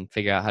work and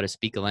figure out how to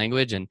speak a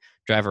language and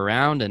drive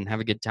around and have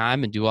a good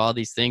time and do all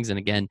these things. And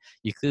again,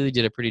 you clearly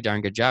did a pretty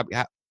darn good job.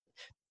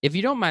 If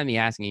you don't mind me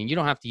asking, you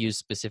don't have to use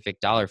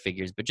specific dollar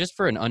figures, but just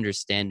for an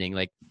understanding,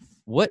 like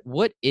what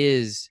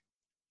is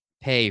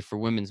pay for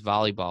women's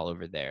volleyball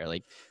over there?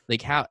 Like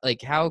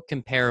how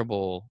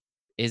comparable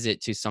is it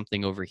to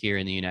something over here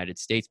in the United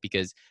States?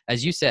 Because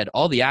as you said,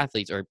 all the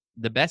athletes are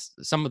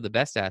some of the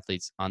best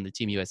athletes on the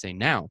Team USA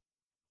now.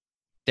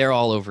 They're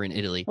all over in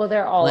Italy. Well,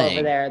 they're all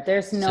over there.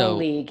 There's no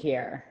league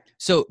here.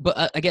 So,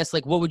 but I guess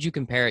like, what would you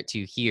compare it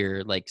to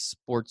here, like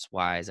sports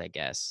wise? I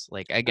guess,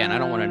 like, again, I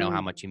don't want to know how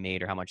Um, much you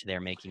made or how much they're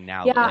making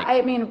now, yeah, but like,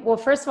 I mean, well,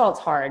 first of all, it's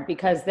hard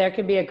because there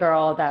could be a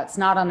girl that's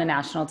not on the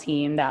national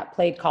team that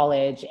played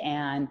college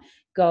and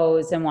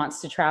goes and wants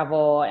to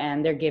travel,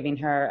 and they're giving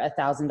her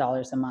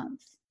 $1,000 a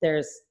month.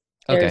 okay,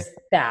 There's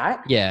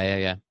that. yeah, yeah,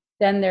 yeah.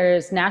 Then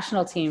there's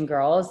national team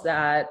girls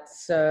that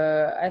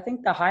I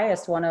think the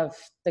highest one of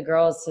the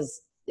girls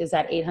is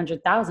at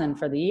 800,000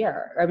 for the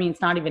year. I mean,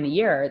 it's not even a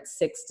year; it's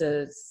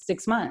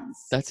 6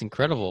 months. That's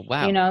incredible. You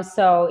Wow. know,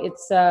 so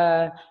it's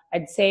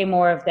I'd say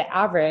more of the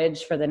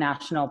average for the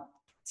national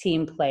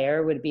team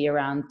player would be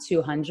around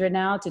 200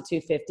 now to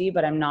 250,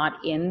 but I'm not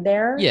in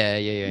their Yeah,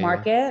 yeah, yeah, yeah.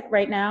 market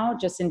right now.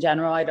 Just in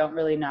general, I don't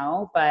really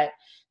know, but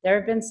there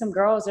have been some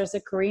girls. There's a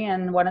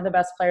Korean, one of the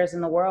best players in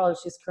the world.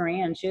 She's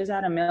Korean. She was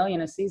at 1 million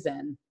a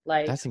season.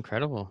 Like, That's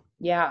incredible.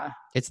 yeah,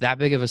 It's that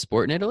big of a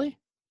sport in Italy?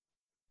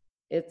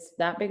 it's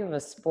that big of a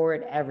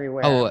sport Oh,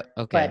 everywhere,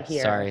 okay. but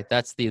Sorry. here.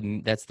 That's the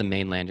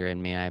mainlander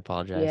in me. I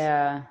apologize.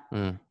 Yeah.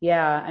 Mm.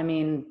 Yeah. I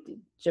mean,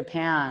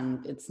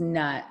 Japan, it's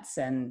nuts,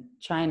 and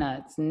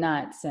China, it's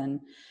nuts,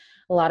 and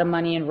a lot of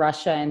money in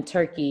Russia and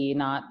Turkey.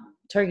 Not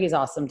Turkey's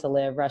awesome to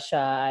live. Russia,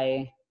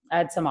 I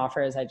had some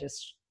offers. I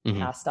just Hmm.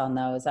 passed on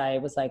those. I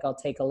was like, I'll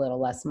take a little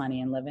less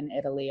money and live in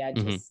Italy. I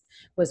Hmm. just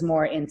was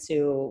more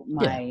into Yeah.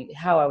 my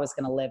how I was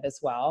going to live as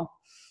well.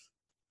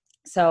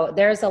 So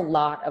there's a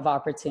lot of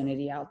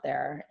opportunity out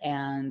there,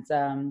 and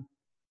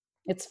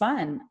it's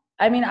fun.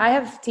 I mean, I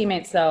have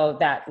teammates though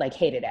that like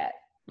hated it.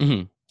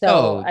 Hmm. So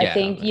Oh, I yeah. No,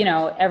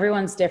 think,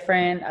 everyone's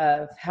different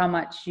of how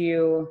much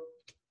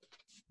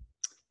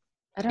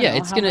I don't yeah, know,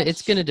 it's how gonna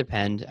it's much, gonna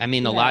depend. I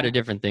mean, a lot yeah, of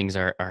different things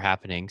are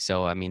happening.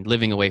 So, I mean,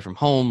 living away from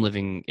home,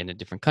 living in a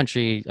different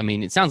country. I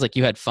mean, it sounds like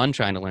you had fun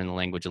trying to learn the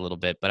language a little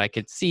bit, but I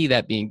could see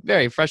that being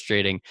very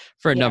frustrating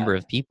for a yeah. number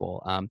of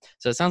people.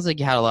 So it sounds like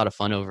you had a lot of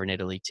fun over in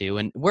Italy too.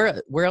 And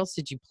where else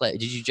did you play?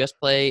 Did you just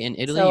play in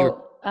Italy? You were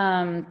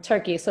So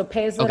Turkey. So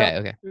Paisley okay.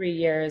 Okay. 3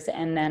 years,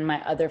 and then my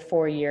other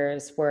 4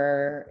 years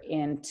were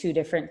in two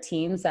different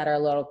teams that are a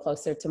little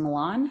closer to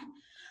Milan.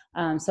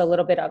 So a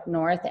little bit up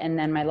north. And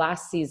then my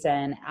last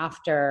season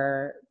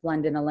after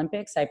London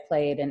Olympics, I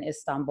played in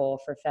Istanbul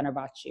for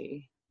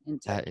Fenerbahce in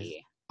That is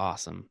Turkey.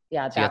 awesome.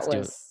 Yeah, So you got that to do it.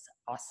 was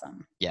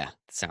awesome. Yeah,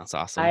 sounds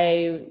awesome.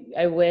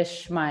 I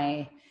wish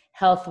my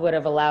health would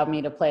have allowed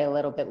me to play a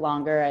little bit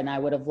longer, and I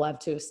would have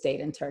loved to have stayed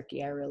in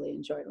Turkey. I really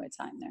enjoyed my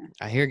time there.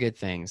 I hear good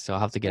things, so I'll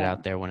have to get Yeah.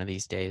 out there one of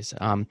these days.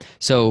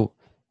 So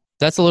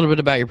that's a little bit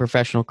about your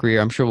professional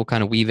career. I'm sure we'll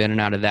kind of weave in and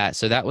out of that.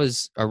 So that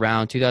was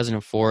around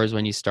 2004 is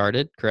when you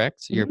started,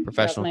 correct? Your That was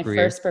professional my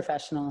career. first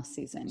professional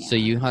season. So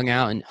Yeah. you hung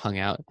out and hung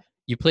out.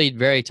 You played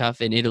very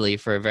tough in Italy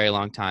for a very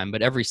long time,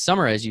 but every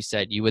summer, as you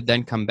said, you would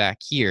then come back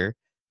here,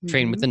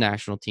 train with the Hmm.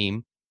 national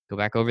team, go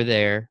back over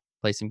there,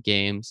 play some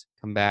games,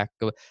 come back.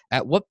 Go.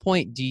 At what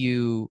point do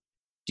you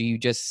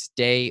just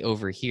stay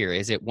over here?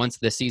 Is it once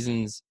the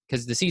season's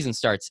because the season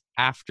starts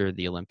after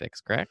the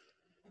Olympics, correct?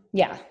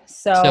 Yeah.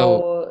 So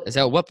So is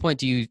at what point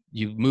do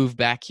you move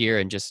back here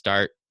and just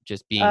start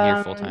just being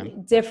here full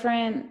time?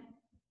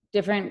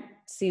 different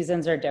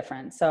seasons are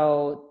different.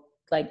 So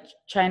like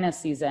China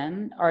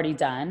season already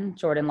done.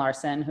 Jordan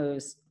Larson,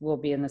 who's will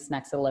be in this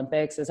next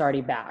Olympics, is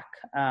already back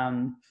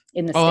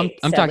in the Oh, I'm States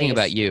I'm at talking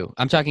about least. you.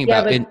 I'm talking Yeah,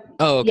 about but in.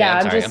 Oh, okay. yeah, I'm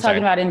I'm sorry. just I'm talking sorry.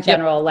 about in Yep.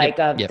 general, Yep. like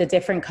Yep. the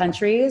different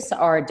countries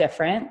are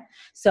different.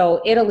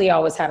 So Italy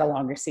always had a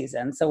longer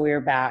season. So we were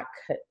back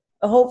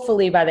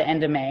hopefully by the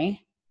end of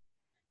May.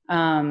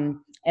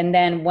 And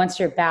then once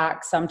you're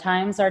back,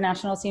 sometimes our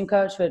national team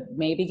coach would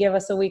maybe give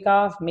us a week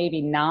off,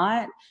 maybe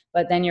not.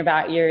 But then you're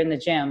back, you're in the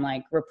gym,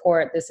 like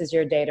report, this is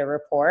your day to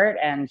report,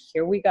 and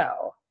here we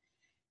go.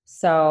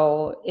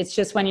 So it's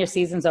just when your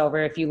season's over,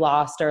 if you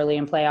lost early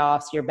in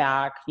playoffs, you're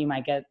back, you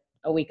might get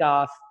a week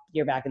off,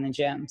 you're back in the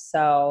gym.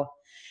 So,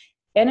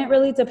 and it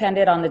really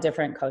depended on the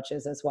different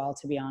coaches as well,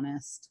 to be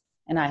honest.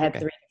 And I had Okay.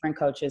 3 different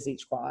coaches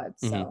each quad.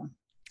 Hmm. So,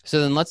 So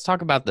then let's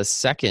talk about the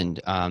second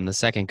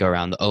go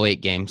around, the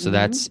 '08 game. So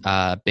that's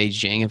mm-hmm.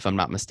 Beijing, if I'm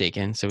not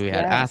mistaken. So we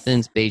had Yes.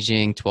 Athens,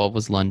 Beijing, 12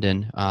 was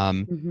London.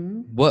 Mm-hmm.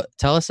 What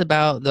tell us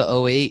about the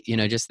 '08?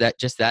 Just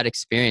that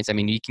experience. I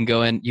mean, you can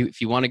go in you if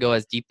you want to go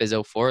as deep as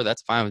 '04,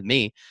 that's fine with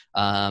me.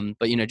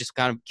 But just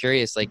kind of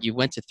curious. Like you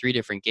went to 3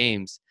 different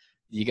games.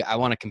 I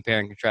want to compare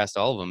and contrast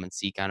all of them and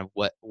see kind of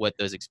what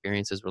those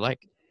experiences were like.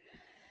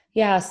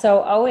 Yeah.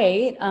 So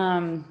 '08,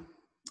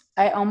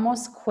 I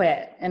almost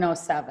quit in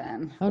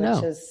 '07, Oh which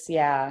no, is,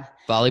 yeah.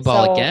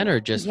 volleyball again So or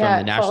just from the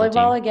yeah, national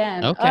volleyball team?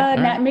 again. Okay, all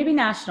right. Maybe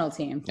national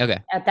team Okay.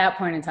 at that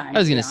point in I time,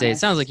 was to be gonna say, it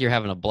sounds like honest. you're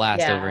having a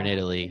blast over in Yeah.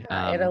 Italy,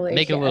 Italy.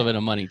 making a little Yeah. bit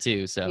of money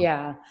too. So,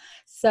 Yeah.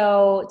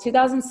 So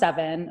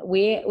 2007,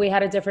 we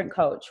had a different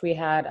coach. We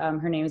had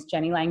her name is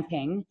Jenny Lang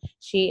Ping.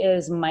 She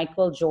is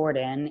Michael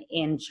Jordan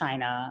in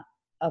China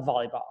of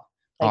volleyball.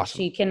 Like awesome.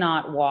 she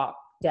cannot walk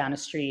down a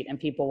street and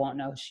people won't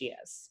know who she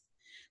is.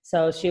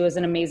 So she was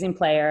an amazing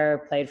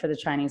player. Played for the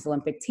Chinese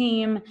Olympic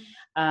team.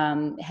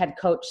 Had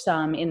coached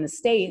some in the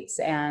States,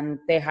 and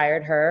they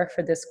hired her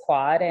for this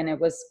quad, and it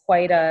was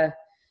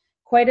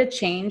quite a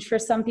change for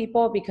some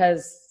people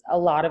because a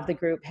lot of the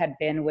group had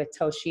been with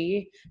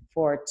Toshi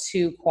for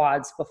 2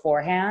 quads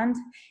beforehand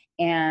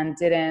and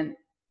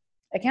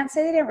I can't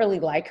say they didn't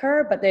really like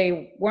her, but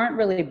they weren't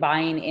really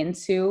buying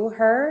into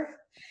her.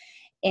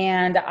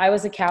 And I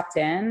was a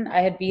captain.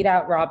 I had beat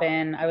out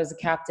Robin. I was a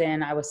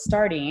captain. I was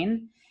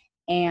starting.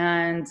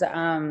 And,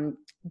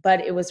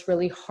 but it was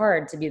really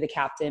hard to be the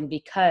captain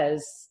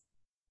because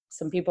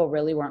some people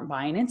really weren't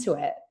buying into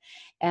it.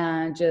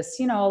 And just,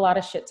 a lot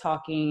of shit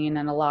talking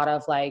and a lot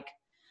of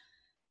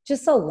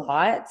just a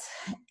lot.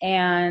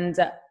 And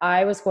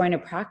I was going to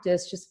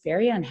practice just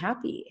very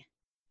unhappy.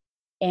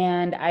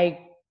 And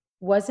I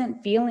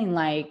wasn't feeling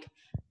like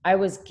I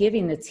was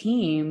giving the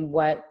team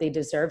what they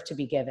deserved to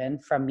be given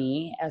from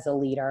me as a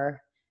leader,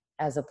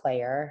 as a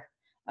player.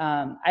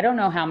 I don't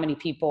know how many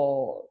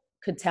people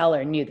could tell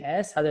or knew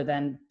this other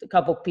than a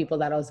couple people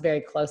that I was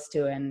very close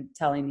to and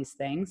telling these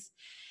things.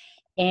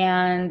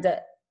 And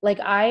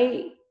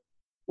I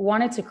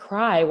wanted to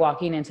cry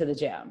walking into the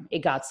gym. It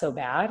got so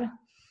bad.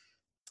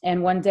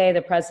 And one day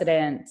the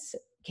president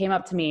came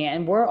up to me,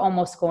 and we're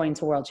almost going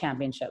to World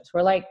Championships.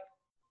 We're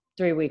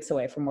 3 weeks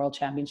away from World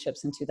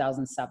Championships in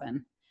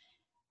 2007.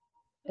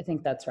 I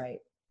think that's right.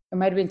 It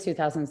might have been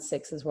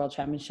 2006 as World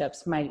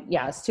Championships.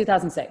 It's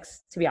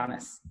 2006, to be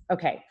honest.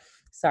 Okay,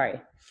 sorry.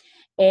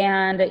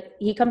 And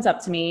he comes up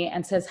to me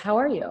and says, "How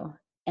are you?"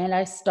 And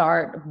I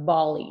start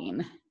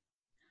bawling.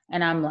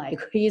 And I'm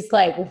he's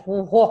like,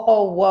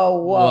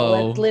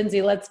 whoa.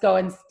 Lindsay, let's go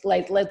and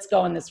let's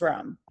go in this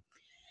room.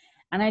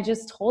 And I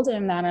just told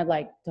him that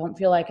I don't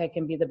feel like I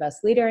can be the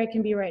best leader I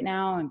can be right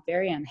now. I'm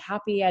very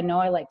unhappy. I know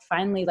I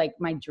finally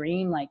my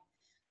dream,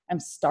 I'm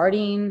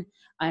starting,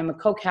 I'm a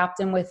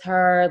co-captain with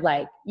her,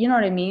 you know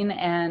what I mean?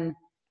 And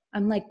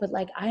I'm but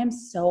I am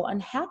so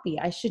unhappy.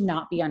 I should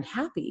not be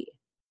unhappy.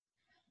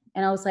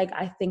 And I was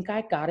I think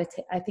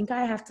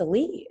I have to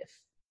leave.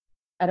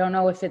 I don't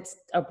know if it's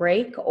a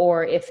break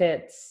or if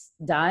it's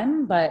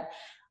done, but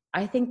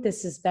I think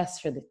this is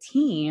best for the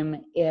team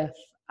if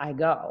I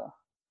go.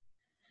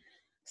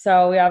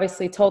 So we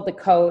obviously told the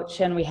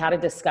coach and we had a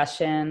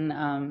discussion.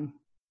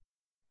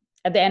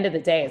 At the end of the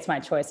day, it's my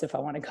choice if I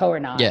want to go or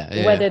not.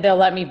 Whether they'll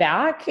let me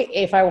back,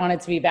 if I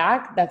wanted to be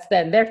back, that's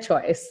then their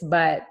choice.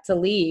 But to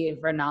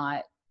leave or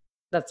not,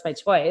 that's my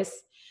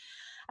choice.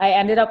 I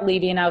ended up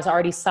leaving. I was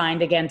already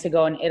signed again to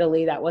go in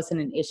Italy. That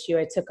wasn't an issue.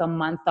 I took a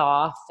month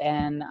off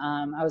and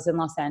I was in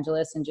Los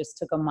Angeles and just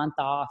took a month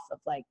off of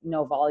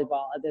no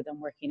volleyball other than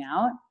working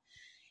out,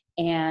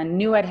 and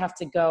knew I'd have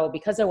to go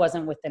because I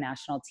wasn't with the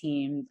national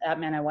team.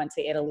 That meant I went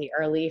to Italy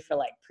early for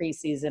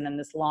preseason and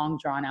this long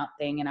drawn out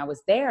thing. And I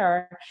was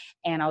there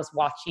and I was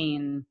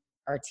watching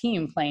our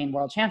team playing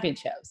World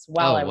Championships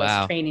while I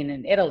was training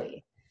in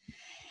Italy.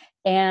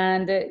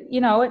 And,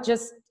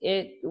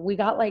 we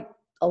got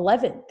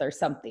 11th or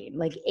something,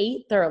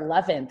 8th or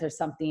 11th or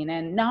something.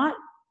 And not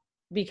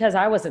because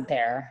I wasn't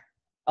there,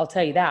 I'll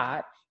tell you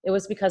that. It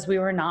was because we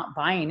were not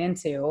buying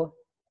into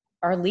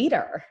our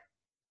leader.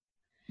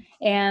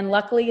 And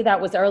luckily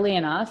that was early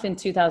enough in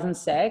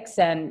 2006.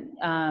 And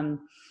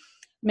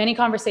many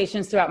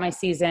conversations throughout my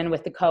season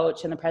with the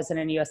coach and the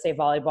president of USA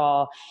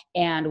Volleyball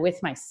and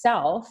with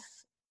myself,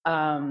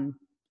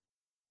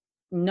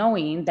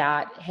 knowing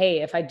that,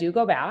 hey, if I do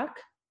go back,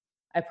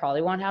 I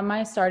probably won't have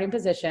my starting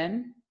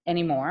position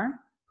anymore.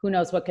 Who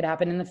knows what could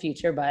happen in the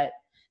future, but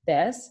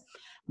this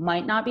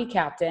might not be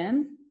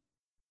captain.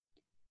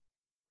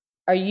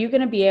 Are you going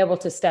to be able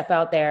to step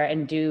out there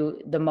and do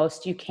the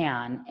most you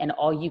can and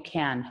all you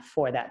can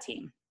for that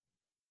team?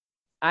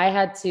 I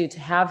had to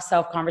have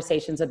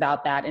self-conversations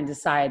about that and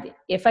decide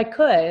if I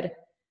could,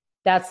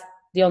 that's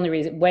the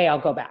only way I'll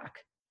go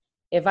back.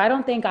 If I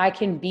don't think I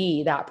can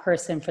be that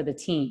person for the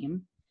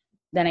team,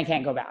 then I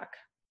can't go back.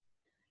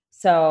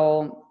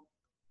 So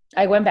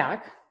I went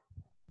back.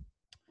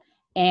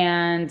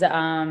 And,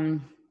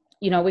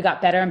 we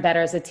got better and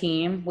better as a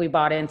team. We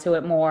bought into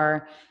it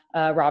more.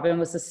 Robin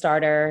was the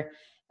starter.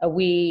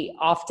 We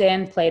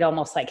often played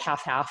almost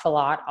half a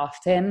lot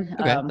often.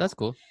 Okay, that's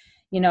cool.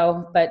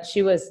 But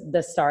she was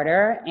the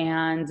starter,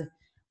 and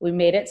we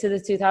made it to the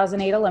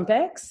 2008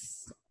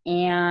 Olympics,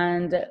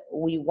 and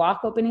we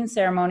walk opening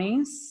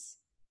ceremonies,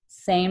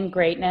 same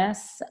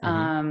greatness.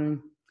 Mm-hmm.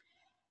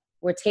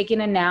 We're taking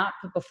a nap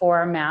before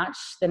our match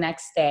the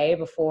next day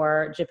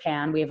before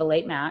Japan. We have a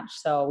late match.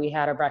 So we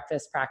had our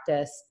breakfast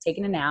practice,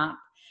 taking a nap,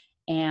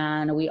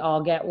 and we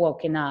all get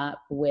woken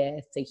up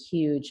with a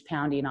huge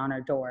pounding on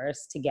our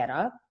doors to get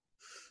up.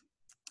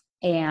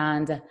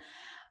 And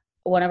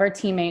one of our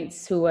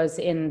teammates who was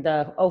in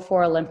the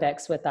 2004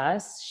 Olympics with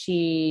us,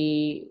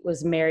 she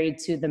was married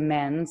to the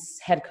men's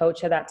head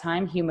coach at that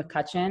time, Hugh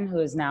McCutcheon, who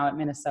is now at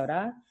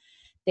Minnesota.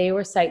 They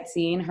were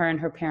sightseeing, her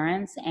and her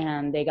parents,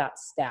 and they got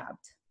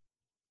stabbed.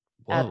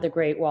 Whoa. At the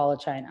Great Wall of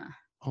China.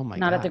 Oh my God.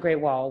 Not at the Great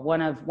Wall.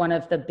 One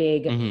of the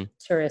big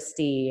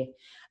touristy,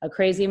 a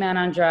crazy man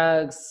on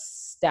drugs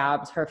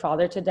stabbed her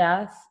father to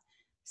death,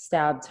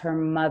 stabbed her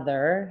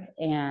mother,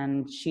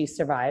 and she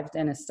survived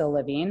and is still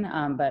living,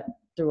 but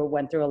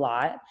went through a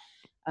lot.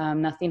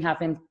 Nothing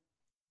happened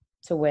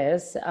to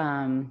Wiz.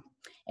 And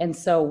And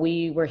so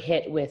we were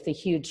hit with a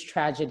huge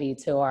tragedy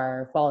to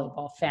our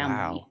volleyball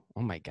family. Wow.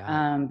 Oh my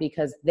God.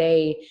 Because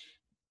they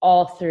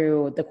all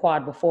through the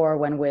quad before,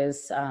 when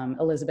was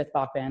Elizabeth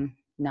Bachman,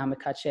 now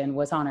McCutcheon,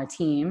 was on our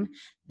team,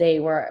 they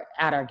were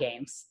at our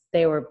games.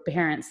 They were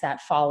parents that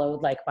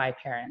followed like my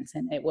parents.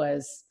 And it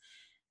was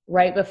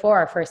right before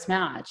our first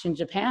match in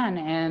Japan.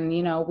 And,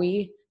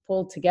 we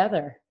pulled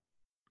together.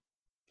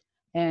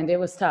 And it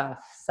was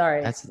tough.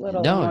 Sorry, That's a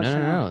little no, no, no,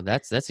 emotional. no.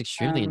 That's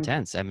extremely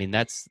intense. I mean,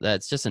 that's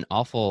just an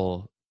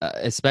awful,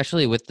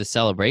 especially with the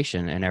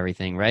celebration and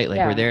everything, right? Like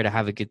we're Yeah. there to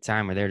have a good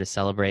time. We're there to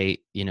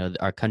celebrate,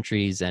 our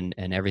countries and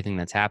everything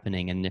that's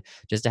happening, and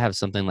just to have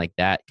something like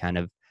that kind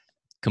of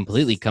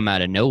completely come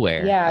out of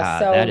nowhere. Yeah.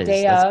 So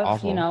That's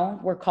awful.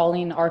 we're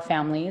calling our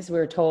families. We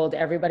were told,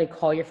 everybody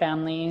call your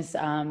families.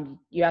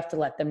 You have to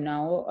let them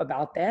know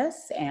about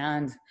this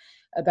and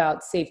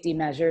about safety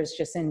measures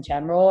just in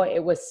general. It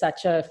was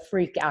such a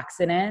freak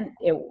accident.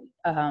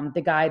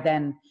 The guy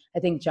then, I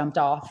think, jumped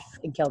off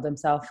and killed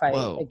himself.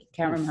 I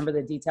can't remember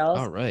the details.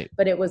 All right.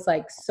 But it was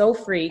like so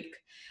freak.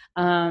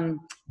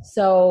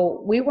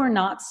 So we were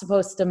not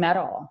supposed to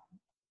medal.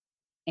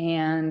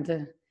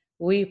 And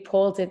we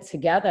pulled it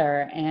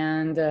together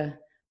and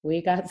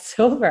we got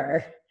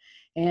silver.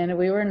 And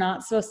we were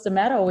not supposed to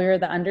medal. We were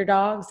the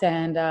underdogs.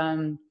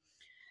 And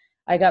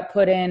I got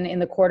put in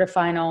the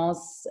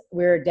quarterfinals.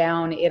 We were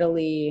down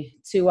Italy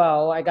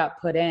 2-0. I got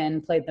put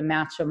in, played the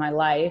match of my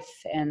life,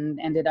 and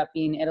ended up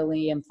being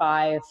Italy in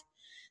 5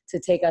 to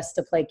take us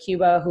to play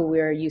Cuba, who we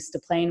were used to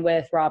playing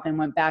with. Robin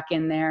went back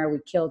in there. We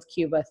killed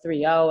Cuba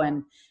 3-0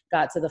 and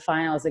got to the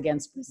finals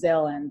against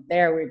Brazil. And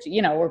there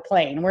we're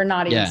playing. We're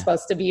not even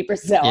supposed to beat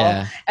Brazil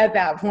at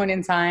that point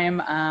in time.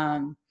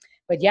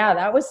 But yeah,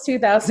 that was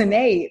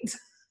 2008.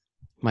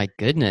 My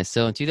goodness.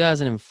 So in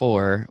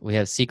 2004, we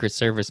have Secret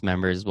Service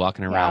members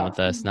walking around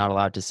with us, not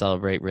allowed to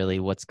celebrate really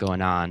what's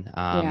going on.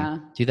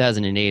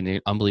 2008,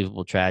 an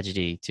unbelievable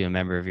tragedy to a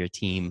member of your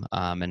team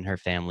and her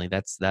family.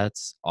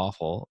 That's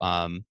awful.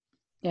 And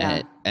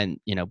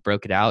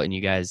broke it out, and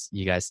you guys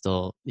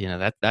still,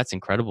 that's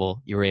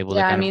incredible. You were able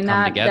to kind of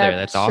come together.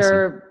 That's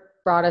awesome.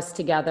 Brought us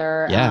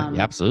together. Yeah,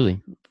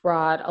 absolutely.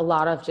 Brought a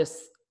lot of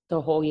just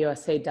the whole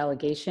USA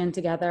delegation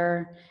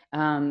together.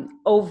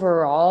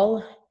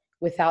 Overall,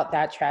 without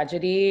that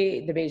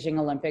tragedy, the Beijing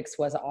Olympics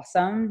was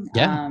awesome.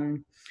 Yeah.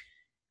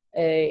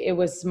 It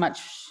was much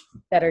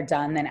better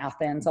done than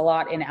Athens. A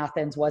lot in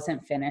Athens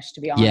wasn't finished,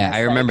 to be honest. Yeah, I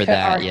remember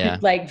that. Our,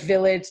 like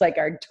village, like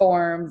our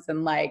dorms,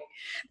 and like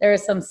there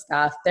was some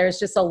stuff. There's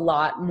just a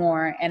lot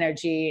more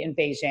energy in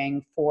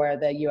Beijing for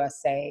the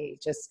USA,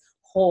 just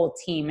whole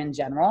team in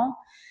general.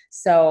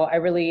 So I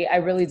really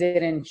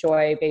did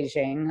enjoy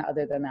Beijing,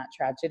 other than that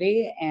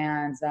tragedy.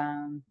 And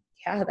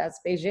yeah, that's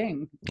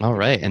Beijing. All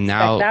right. And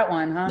now that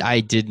one, huh?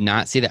 I did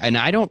not see that. And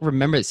I don't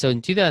remember. So in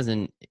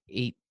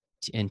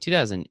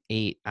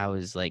 2008, I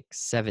was like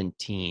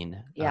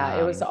 17. Yeah,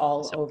 it was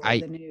all over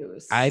the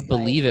news. I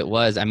believe it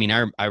was. I mean,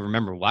 I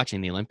remember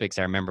watching the Olympics.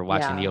 I remember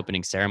watching the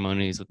opening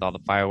ceremonies with all the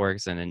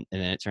fireworks, and then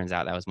it turns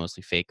out that was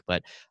mostly fake.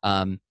 But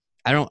I'll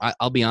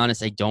be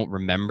honest, I don't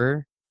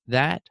remember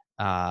that,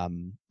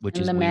 which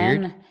is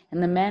weird.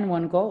 And the men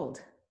won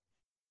gold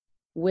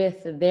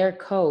with their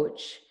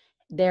coach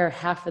there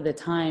half of the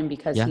time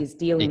because he's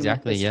dealing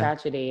with this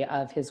tragedy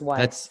of his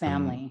wife's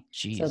family.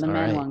 So the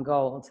men won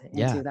gold in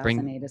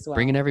 2008 as well.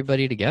 Bringing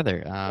everybody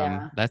together.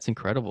 That's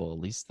incredible.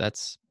 At least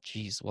that's,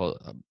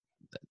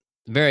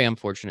 very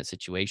unfortunate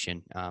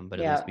situation. But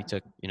at least we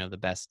took,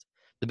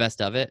 the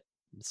best of it,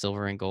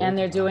 silver and gold. And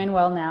they're doing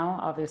well now,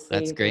 obviously.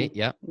 That's great.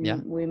 Yeah.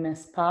 We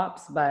miss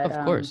Pops, but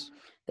of course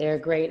they're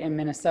great in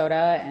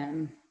Minnesota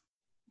and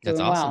that's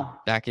awesome.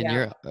 Well. Back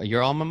in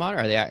your alma mater,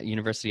 are they at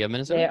University of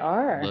Minnesota? They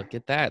are. Look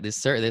at that. This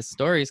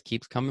stories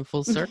keeps coming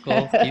full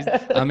circle.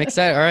 I'm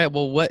excited. All right.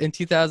 Well, what in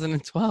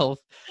 2012?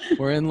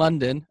 We're in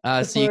London,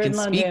 so you can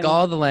speak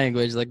all the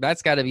language. Like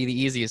that's got to be the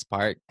easiest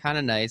part. Kind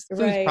of nice.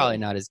 Food's probably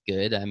not as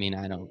good. I mean,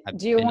 I don't.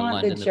 Do you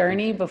want the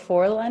journey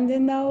before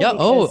London though? Yeah.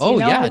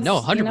 Yeah.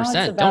 No,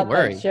 100%. Don't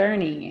worry.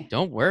 Journey.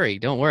 Don't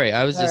worry.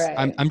 I was just.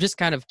 I'm just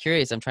kind of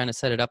curious. I'm trying to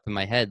set it up in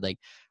my head. Like,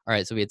 all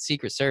right. So we had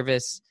Secret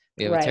Service.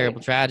 We have a terrible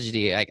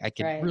tragedy. I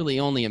could really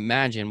only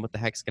imagine what the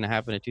heck's going to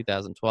happen in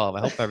 2012. I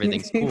hope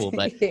everything's cool,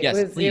 but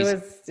yes,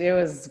 please. It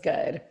was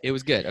good. It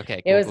was good.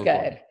 Okay. Cool, it was good.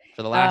 Cool.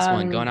 For the last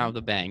one, going out with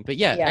a bang. But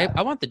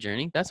I want the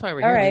journey. That's why we're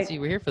here, Lindsay.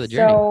 We're here for the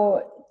journey.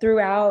 So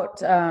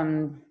throughout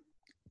I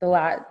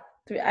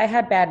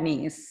had bad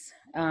knees.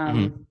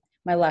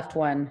 My left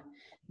one,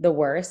 the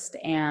worst.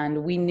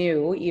 And we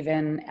knew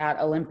even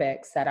at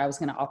Olympics that I was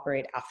going to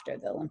operate after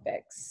the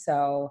Olympics.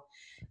 So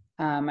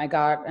I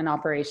got an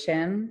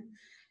operation.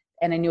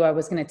 And I knew I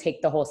was going to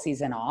take the whole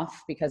season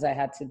off because I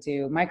had to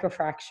do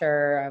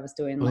microfracture. I was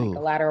doing like a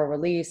lateral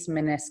release,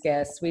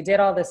 meniscus. We did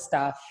all this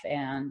stuff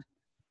and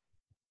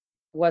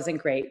it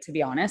wasn't great, to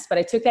be honest. But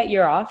I took that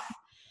year off.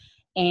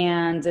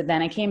 And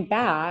then I came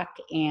back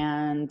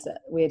and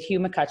we had Hugh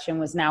McCutcheon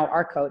was now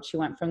our coach. He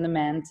went from the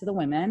men to the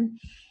women.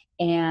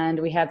 And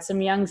we had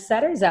some young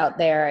setters out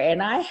there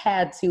and I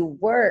had to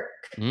work.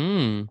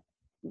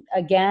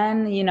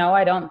 again, you know,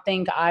 I don't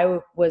think I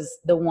was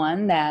the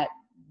one that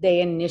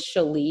they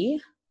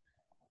initially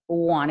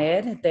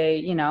wanted. They,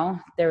 you know,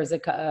 there was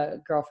a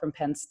girl from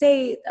Penn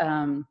State,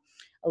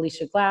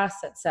 Alicia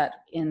Glass, that set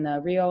in the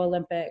Rio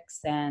Olympics,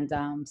 and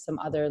some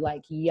other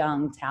like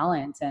young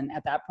talent. And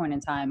at that point in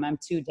time, I'm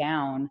two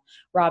down.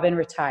 Robin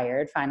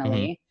retired Mm-hmm.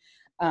 finally.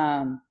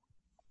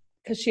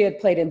 Because she had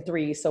played in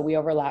three, so we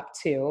overlapped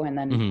two, and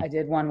then Mm-hmm. I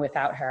did one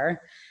without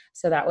her.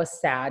 So that was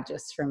sad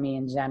just for me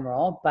in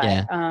general. But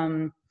Yeah.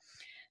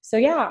 so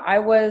yeah, I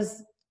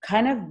was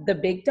kind of the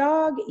big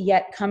dog,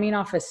 yet coming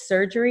off a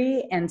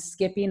surgery and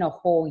skipping a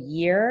whole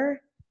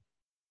year.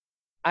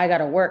 I got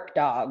a work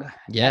dog at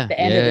Yeah. the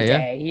end of Yeah. the Yeah.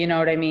 day. You know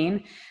what I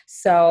mean?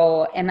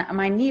 So, and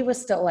my knee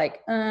was still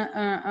like,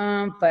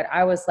 but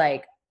I was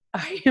like,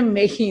 I am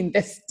making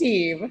this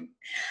team.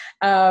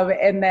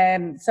 And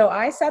then, so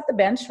I sat the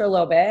bench for a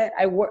little bit.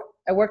 I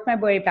worked my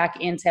way back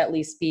in to at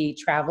least be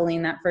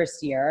traveling that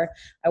first year.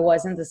 I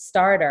wasn't the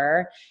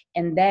starter.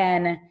 And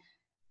then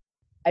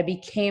I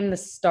became the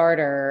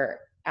starter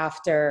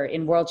after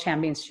in world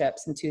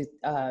championships in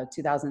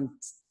 2000,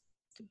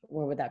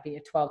 where would that be?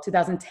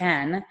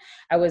 2010.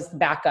 I was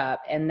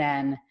backup. And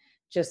then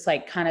just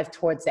like kind of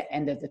towards the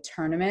end of the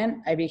tournament,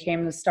 I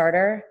became the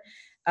starter.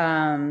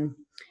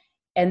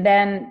 And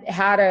then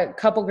had a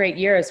couple great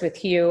years with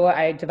Hugh.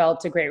 I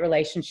developed a great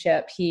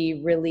relationship.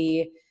 He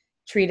really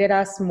treated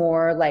us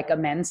more like a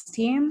men's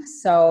team.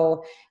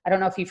 So I don't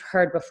know if you've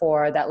heard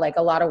before that like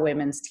a lot of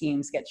women's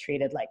teams get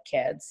treated like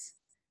kids.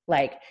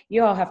 Like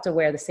you all have to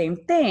wear the same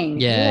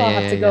thing. You Yeah. all Yeah.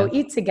 have Yeah. to Yeah. go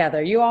eat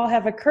together. You all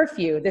have a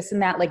curfew, this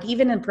and that. Like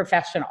even in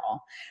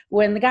professional,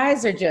 when the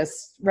guys are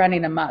just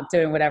running amok,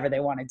 doing whatever they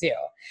want to do.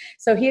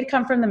 So he had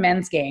come from the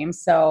men's game.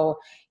 So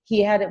we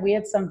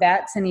had some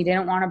vets and he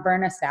didn't want to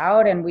burn us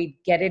out, and we'd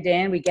get it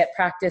in, we'd get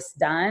practice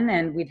done,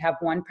 and we'd have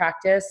one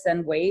practice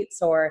and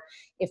weights, or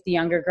if the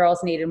younger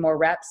girls needed more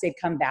reps, they'd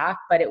come back.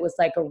 But it was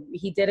like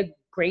he did a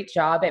great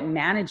job at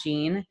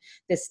managing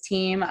this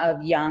team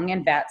of young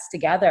and vets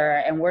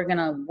together, and we're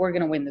gonna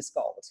win this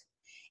gold.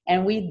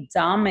 And we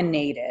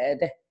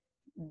dominated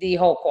the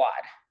whole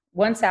quad.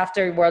 Once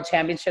after world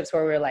championships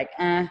where we were like,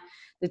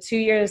 the 2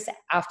 years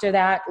after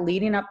that,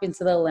 leading up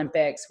into the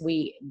Olympics,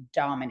 we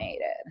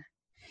dominated.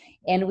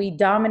 And we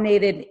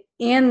dominated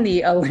in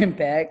the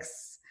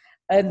Olympics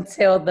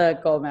until the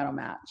gold medal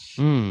match.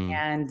 Mm.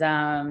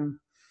 And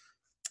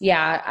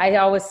yeah, I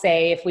always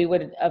say if we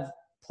would have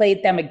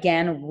played them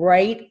again,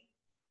 right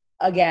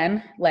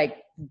again,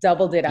 like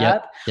doubled it Yep.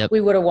 up, Yep.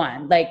 we would have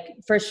won. Like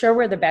for sure,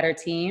 we're the better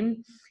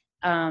team.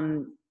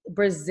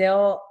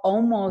 Brazil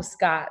almost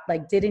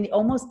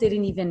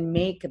didn't even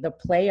make the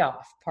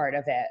playoff part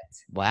of it.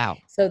 Wow.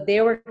 So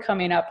they were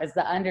coming up as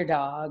the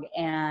underdog,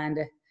 and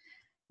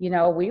you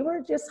know, we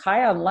were just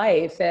high on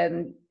life.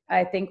 And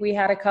I think we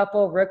had a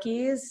couple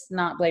rookies,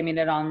 not blaming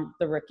it on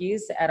the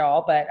rookies at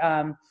all, but,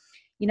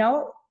 you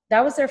know,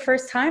 that was their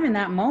first time in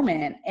that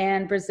moment.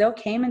 And Brazil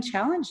came and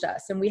challenged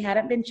us, and we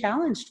hadn't been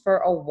challenged for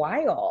a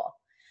while.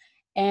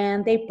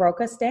 And they broke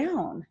us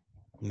down.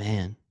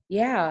 Man.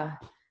 Yeah.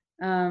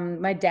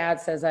 My dad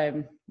says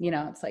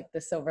it's like the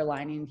silver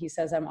lining. He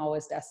says I'm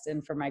always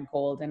destined for my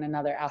gold in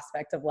another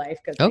aspect of life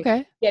because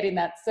Okay. getting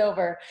that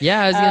silver.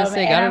 Yeah, I was gonna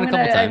say, got it a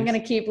couple times. I'm gonna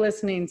keep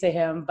listening to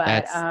him, but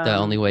that's the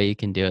only way you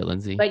can do it,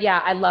 Lindsay. But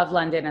yeah, I love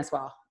London as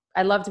well.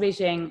 I loved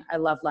Beijing. I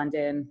love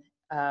London.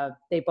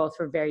 They both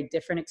were very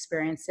different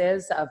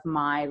experiences of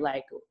my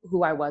like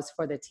who I was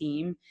for the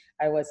team.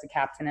 I was the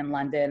captain in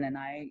London, and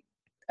I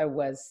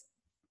was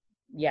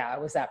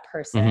that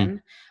person,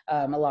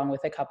 along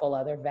with a couple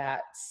other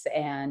vets,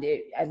 and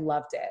I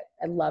loved it.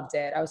 I loved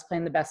it. I was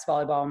playing the best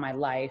volleyball in my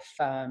life.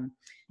 On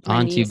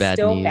two bad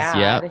still knees.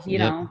 bad,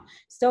 Yep.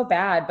 still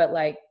bad, but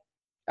like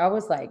I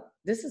was like,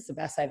 this is the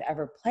best I've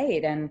ever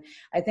played. And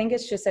I think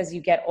it's just as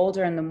you get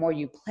older and the more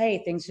you play,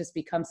 things just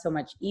become so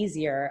much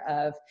easier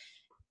of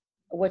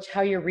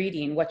how you're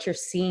reading, what you're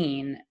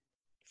seeing.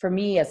 For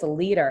me as a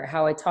leader,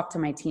 how I talk to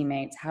my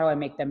teammates, how do I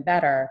make them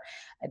better?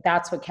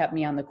 That's what kept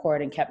me on the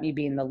court and kept me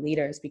being the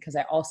leaders, because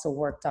I also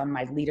worked on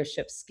my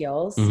leadership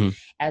skills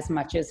as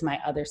much as my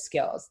other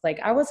skills. Like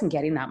I wasn't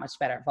getting that much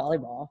better at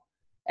volleyball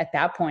at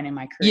that point in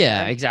my career.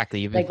 Yeah, exactly.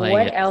 You've been like playing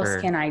what else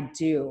can I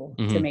do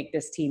to Mhm. make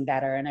this team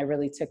better? And I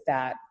really took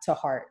that to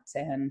heart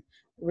and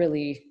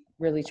really,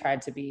 really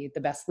tried to be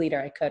the best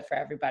leader I could for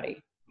everybody.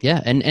 Yeah,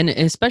 and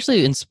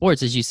especially in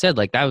sports, as you said,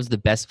 like that was the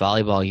best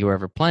volleyball you were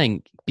ever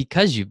playing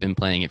because you've been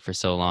playing it for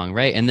so long,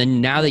 right? And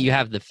then now that you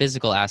have the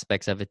physical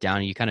aspects of it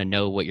down, you kind of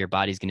know what your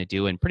body's going to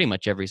do in pretty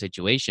much every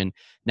situation.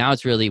 Now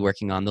it's really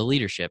working on the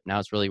leadership. Now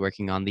it's really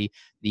working on the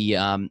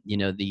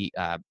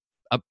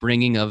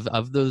upbringing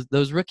of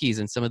those rookies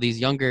and some of these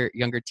younger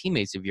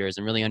teammates of yours,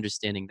 and really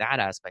understanding that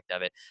aspect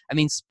of it. I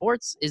mean,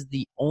 sports is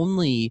the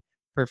only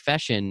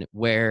profession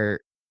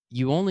where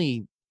you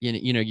only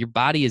your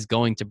body is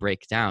going to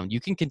break down. You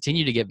can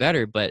continue to get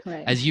better, but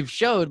as you've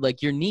showed,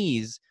 like your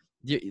knees,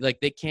 like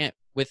they can't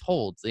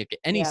withhold. Like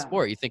any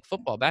sport, you think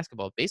football,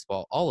 basketball,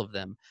 baseball, all of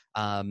them,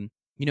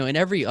 in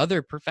every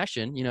other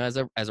profession, as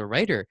a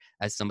writer,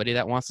 as somebody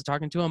that wants to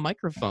talk into a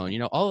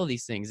microphone, all of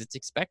these things, it's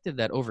expected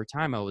that over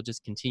time I will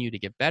just continue to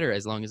get better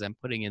as long as I'm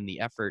putting in the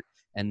effort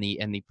and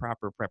the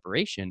proper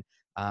preparation.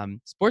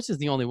 Sports is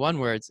the only one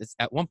where it's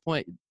at one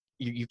point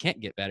you can't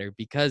get better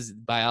because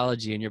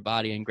biology and your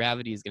body and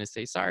gravity is going to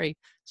say, sorry,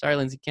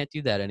 Lindsay, can't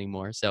do that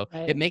anymore. So it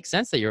Right. makes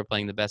sense that you were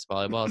playing the best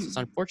volleyball. It's just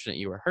unfortunate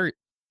you were hurt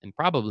and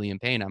probably in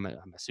pain. I'm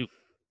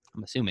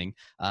assuming.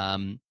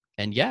 And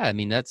yeah, I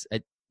mean, that's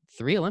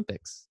 3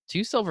 Olympics,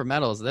 2 silver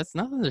medals. That's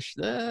nothing. That's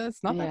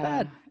not that Yeah.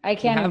 bad. I You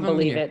can't have even them in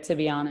believe your, it, to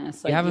be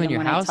honest. you Like, have them in even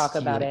your when I house. talk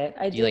about it,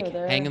 I Do you do. like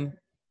hang them?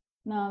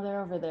 No,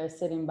 they're over there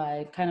sitting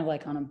by kind of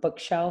like on a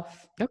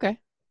bookshelf, Okay. Do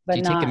but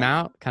you take them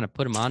not. out, kind of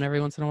put them on every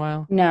once in a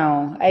while?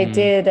 No, I Mm,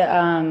 did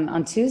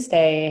on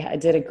Tuesday. I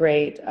did a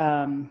great.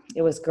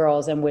 It was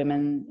Girls and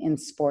Women in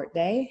Sports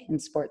Day,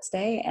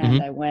 and hmm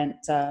I went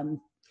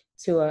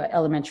to a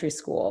elementary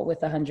school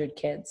with 100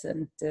 kids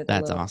and did a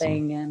That's little awesome.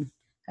 thing, and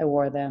I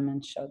wore them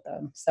and showed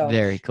them. So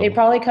Very they cool.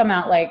 probably come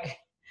out like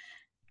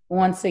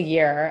once a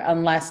year,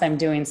 unless I'm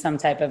doing some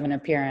type of an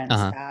appearance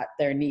Uh-huh. that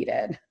they're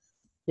needed.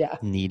 Yeah,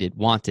 Needed.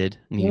 wanted,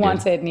 needed.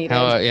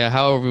 Yeah,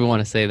 however we want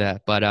to say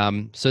that. But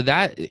so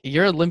that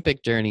your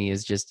Olympic journey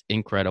is just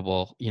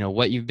incredible.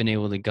 What you've been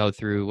able to go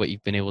through, what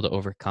you've been able to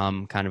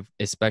overcome, kind of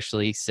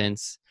especially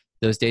since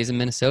those days in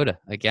Minnesota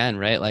again,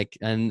 right? Like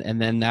and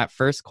then that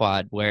first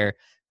quad where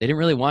they didn't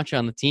really want you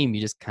on the team.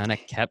 You just kind of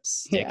kept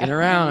sticking Yeah, I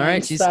around. All know.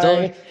 right, she's still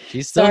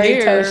Sorry,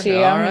 here. Toshi.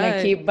 All I'm gonna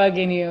right. keep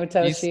bugging you,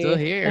 She's still Toshi.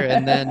 here.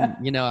 And then,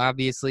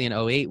 obviously in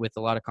 '08 with a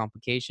lot of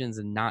complications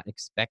and not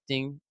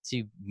expecting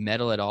to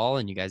medal at all,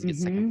 and you guys get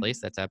second hmm place.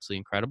 That's absolutely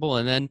incredible.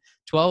 And then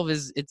 12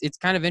 it's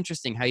kind of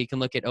interesting how you can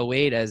look at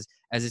 '08 as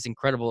this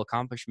incredible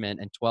accomplishment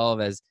and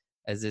 12 as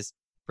this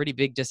pretty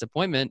big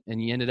disappointment,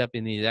 and you ended up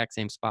in the exact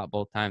same spot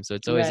both times. So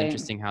it's always Right.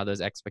 interesting how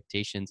those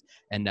expectations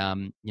and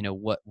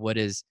what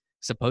is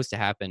supposed to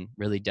happen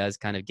really does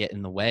kind of get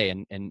in the way.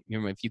 And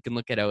if you can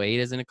look at '08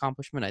 as an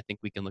accomplishment, I think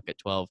we can look at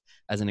 12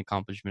 as an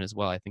accomplishment as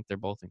well. I think they're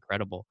both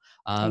incredible.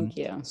 Thank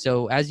you.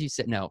 So as you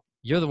said, no,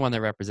 you're the one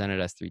that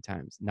represented us 3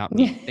 times, not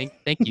me.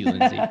 Thank you,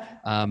 Lindsay.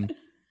 Um,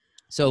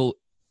 so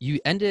you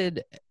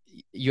ended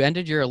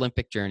your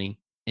Olympic journey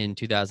in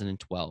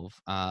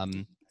 2012.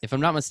 If I'm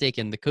not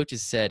mistaken, the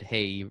coaches said,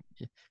 "Hey,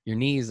 your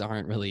knees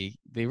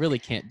they really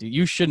can't do.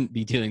 You shouldn't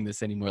be doing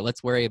this anymore.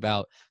 Let's worry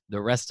about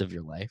the rest of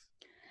your life."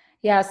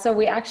 Yeah, so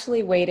we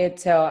actually waited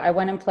till I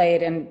went and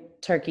played in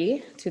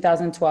Turkey,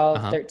 2012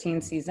 Uh-huh. 13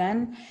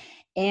 season,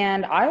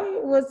 and I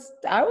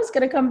was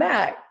going to come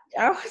back.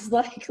 I was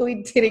like,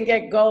 we didn't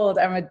get gold.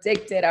 I'm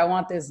addicted. I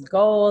want this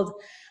gold.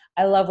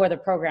 I love where the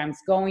program's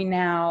going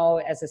now.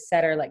 As a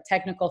setter, like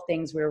technical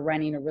things, we were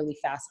running a really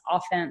fast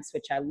offense,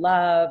 which I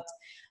loved.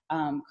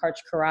 Karch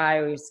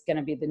Karai was going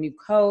to be the new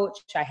coach.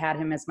 I had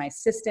him as my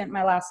assistant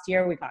my last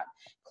year. We got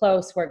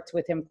close, worked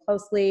with him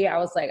closely. I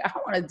was like, I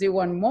want to do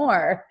one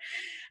more.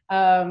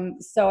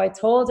 So I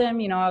told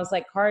him, I was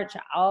like, Karch,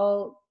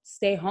 I'll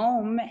stay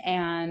home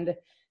and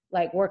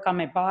like work on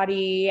my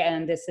body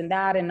and this and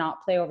that and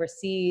not play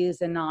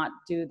overseas and not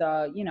do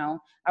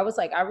I was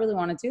like, I really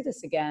want to do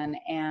this again.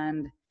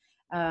 And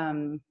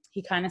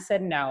he kind of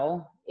said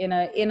no in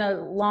a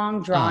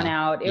long drawn Uh-huh.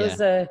 out.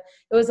 Yeah.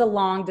 It was a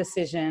long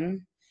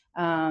decision.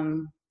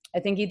 I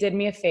think he did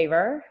me a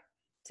favor,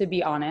 to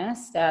be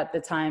honest. At the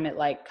time, it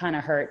like kind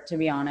of hurt, to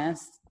be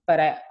honest. But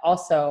I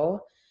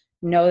also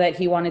know that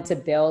he wanted to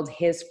build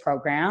his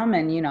program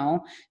and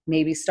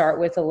maybe start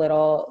with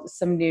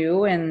some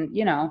new and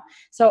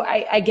so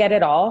I get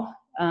it all.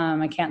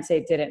 I can't say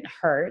it didn't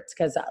hurt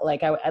because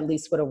like I at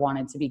least would have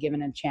wanted to be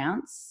given a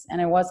chance and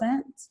I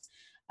wasn't.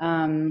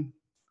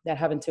 That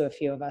happened to a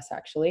few of us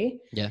actually.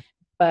 Yeah.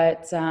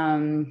 But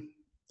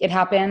it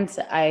happened.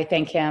 I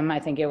thank him. I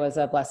think it was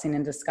a blessing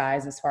in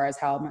disguise as far as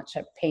how much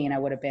pain I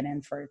would have been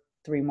in for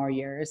 3 more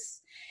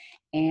years.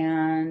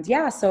 And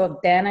yeah, so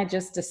then I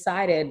just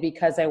decided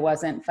because I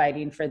wasn't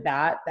fighting for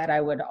that I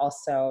would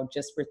also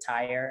just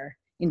retire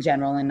in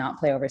general and not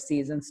play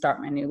overseas and start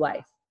my new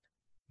life.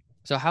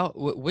 So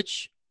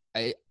which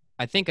I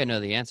think I know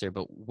the answer,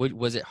 but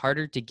was it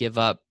harder to give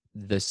up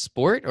the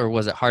sport or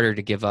was it harder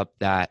to give up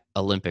that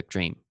Olympic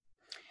dream?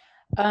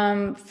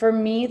 For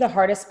me, the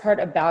hardest part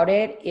about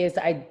it is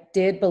I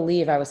did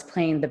believe I was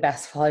playing the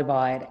best volleyball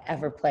I'd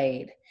ever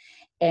played.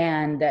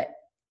 And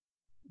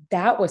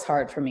that was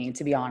hard for me,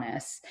 to be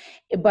honest.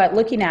 But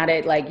looking at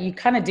it, like you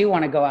kind of do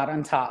want to go out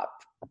on top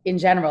in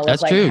general of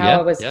That's like true. how I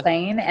Yeah. was Yeah.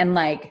 playing. And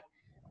like,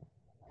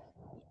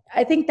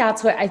 I think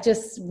that's what I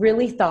just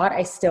really thought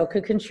I still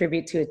could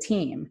contribute to a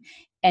team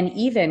and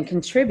even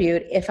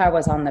contribute if I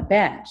was on the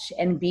bench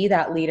and be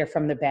that leader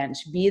from the bench,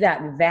 be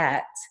that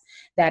vet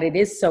that it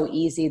is so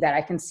easy that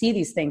I can see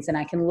these things and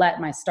I can let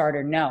my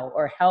starter know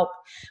or help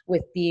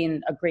with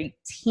being a great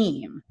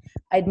team.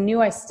 I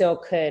knew I still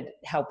could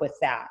help with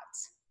that.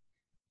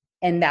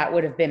 And that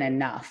would have been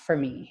enough for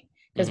me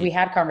because hmm we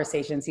had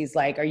conversations. He's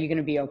like, are you going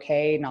to be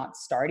okay not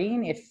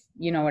starting? If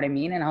you know what I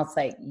mean? And I was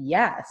like,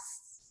 yes.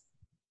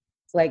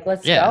 Like,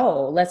 let's Yeah.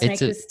 go. Let's It's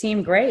make a this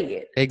team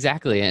great.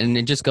 Exactly.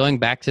 And just going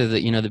back to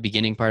the, the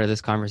beginning part of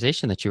this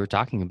conversation that you were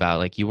talking about,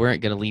 like you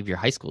weren't going to leave your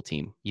high school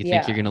team. You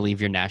think you're Yeah. going to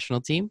leave your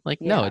national team?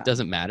 Like, no, it Yeah.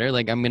 doesn't matter.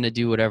 Like, I'm going to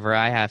do whatever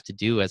I have to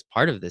do as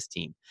part of this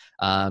team.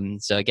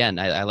 So again,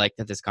 I like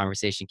that this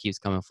conversation keeps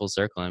coming full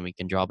circle and we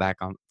can draw back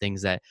on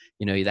things that,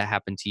 that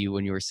happened to you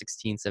when you were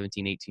 16,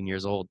 17, 18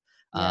 years old.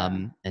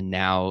 Yeah. And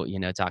now,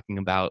 talking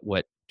about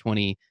what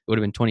it would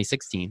have been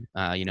 2016,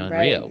 in Right.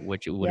 Rio,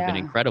 which would have been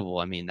Yeah. incredible.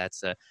 I mean,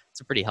 it's a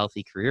pretty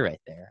healthy career right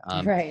there.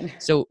 Right.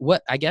 So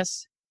what I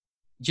guess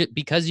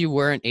because you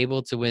weren't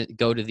able to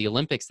go to the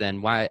Olympics,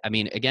 then why? I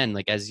mean, again,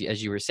 like as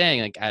you were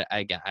saying, like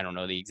I don't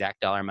know the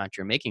exact dollar amount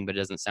you're making, but it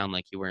doesn't sound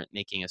like you weren't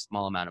making a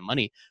small amount of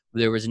money.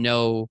 There was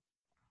no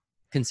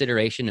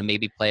consideration to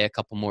maybe play a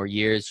couple more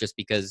years just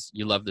because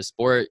you love the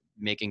sport,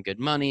 making good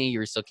money,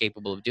 you're still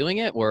capable of doing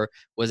it, or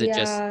was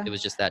Yeah. it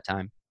was just that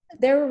time?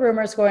 There were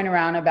rumors going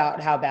around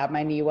about how bad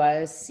my knee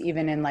was,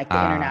 even in like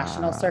the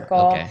international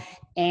circle. Okay.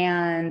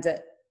 And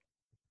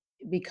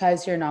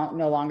because you're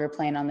no longer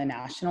playing on the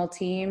national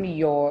team,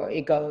 your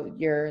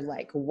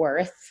like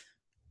worth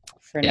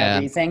for no Yeah,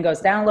 reason goes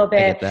down a little I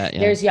get bit. that. Yeah.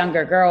 There's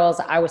younger girls.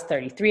 I was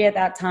 33 at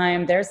that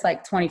time. There's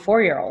like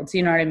 24-year-olds,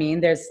 you know what I mean?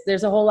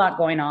 There's a whole lot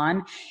going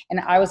on. And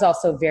I was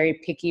also very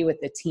picky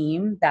with the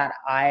team that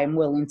I'm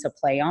willing to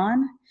play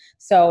on.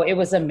 So it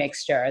was a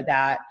mixture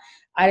that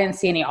I didn't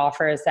see any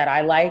offers that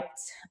I liked.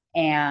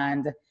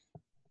 And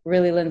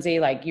really, Lindsay,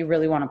 like, you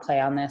really want to play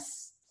on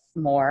this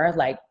more?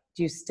 Like,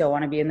 do you still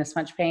want to be in this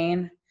much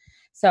pain?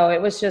 So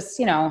it was just,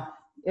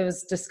 it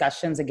was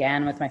discussions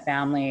again with my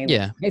family,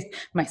 Yeah. with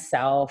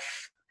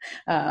myself.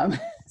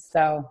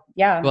 So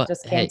yeah, Well,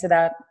 just came hey, to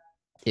that.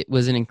 it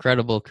was an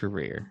incredible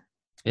career.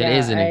 It Yeah,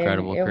 is an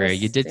incredible career.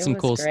 You did it some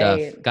was cool stuff,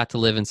 great. got to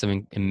live in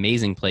some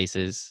amazing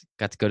places,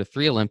 got to go to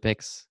 3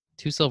 Olympics,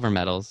 2 silver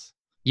medals.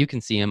 You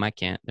can see them. I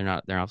can't.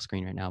 They're off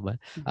screen right now, but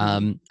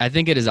Mm-hmm. I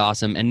think it is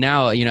awesome. And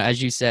now,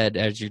 as you said,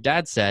 as your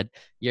dad said,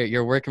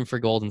 you're working for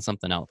gold in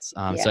something else.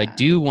 So I Yeah,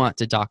 do want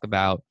to talk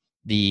about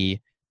the,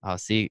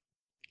 see,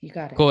 you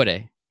got it. Core.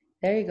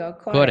 There you go,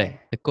 Core, Corey.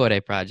 the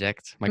Core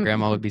project. My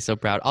grandma would be so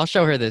proud. I'll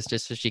show her this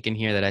just so she can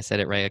hear that I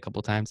said it right a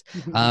couple times.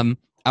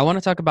 I want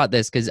to talk about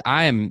this because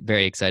I am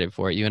very excited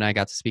for it. You and I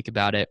got to speak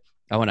about it.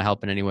 I want to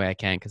help in any way I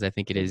can because I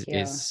think it Thank is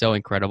you. so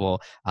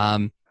incredible.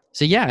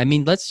 So yeah, I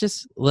mean, let's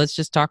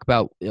just talk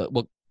about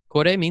well,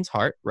 Core means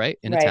heart, right,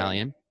 in Right.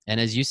 Italian.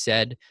 And as you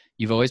said,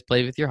 you've always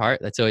played with your heart.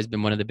 That's always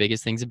been one of the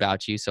biggest things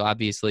about you. So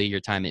obviously, your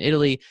time in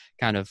Italy,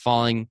 kind of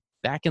falling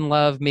back in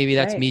love. Maybe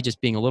that's Right. me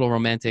just being a little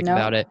romantic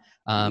about No, it.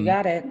 you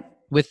got it.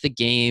 With the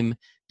game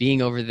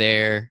being over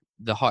there,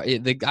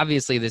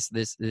 obviously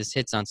this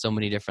hits on so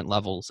many different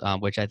levels,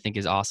 which I think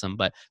is awesome.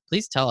 But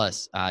please tell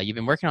us, you've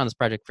been working on this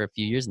project for a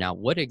few years now.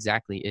 What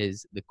exactly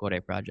is the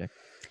Core project?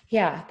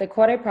 Yeah, the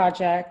Core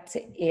Project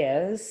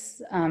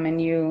is,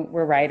 and you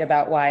were right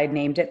about why I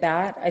named it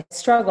that. I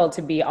struggled,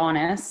 to be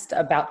honest,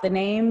 about the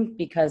name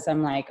because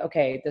I'm like,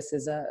 okay,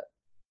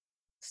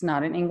 it's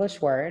not an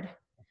English word,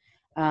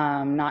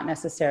 not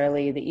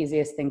necessarily the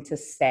easiest thing to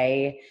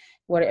say.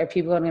 What are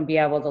people going to be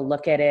able to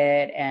look at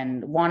it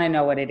and want to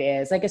know what it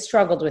is? Like, I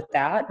struggled with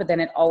that, but then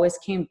it always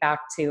came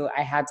back to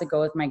I had to go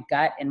with my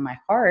gut and my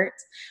heart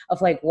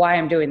of like why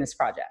I'm doing this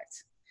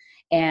project.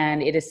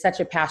 And it is such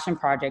a passion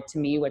project to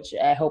me, which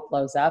I hope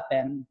blows up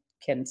and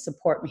can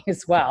support me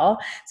as well,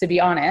 to be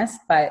honest.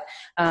 But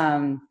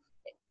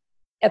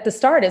at the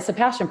start, it's a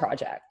passion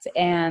project.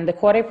 And the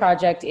Core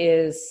Project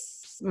is,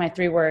 my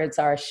 3 words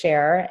are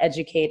share,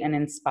 educate, and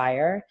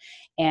inspire.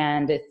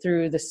 And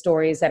through the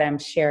stories that I'm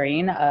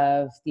sharing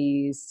of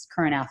these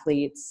current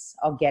athletes,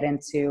 I'll get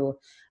into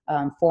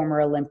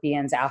former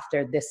Olympians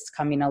after this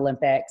coming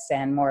Olympics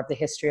and more of the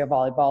history of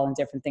volleyball and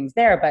different things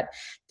there. But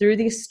through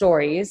these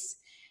stories,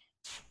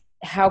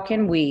 how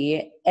can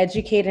we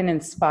educate and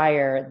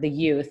inspire the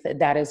youth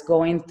that is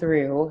going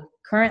through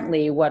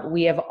currently what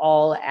we have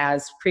all,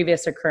 as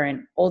previous or current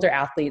older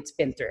athletes,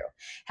 been through?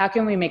 How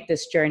can we make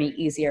this journey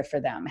easier for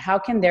them? How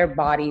can their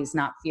bodies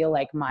not feel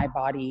like my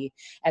body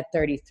at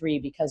 33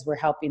 because we're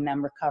helping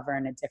them recover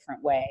in a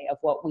different way of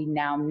what we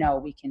now know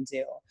we can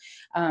do?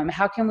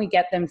 How can we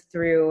get them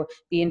through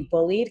being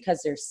bullied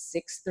because they're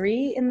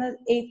 6'3" in the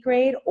 8th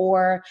grade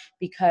or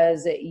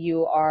because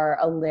you are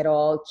a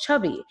little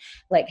chubby?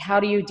 Like, how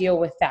do you deal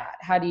with that?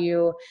 How do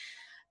you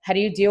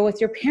deal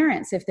with your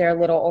parents if they're a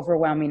little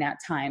overwhelming at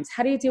times?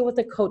 How do you deal with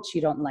a coach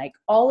you don't like?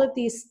 All of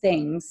these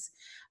things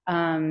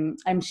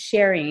I'm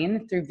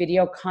sharing through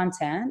video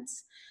content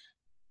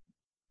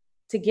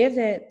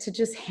to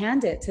just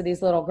hand it to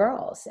these little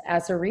girls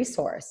as a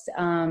resource.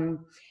 And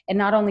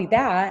not only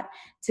that,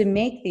 to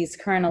make these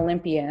current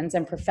Olympians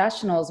and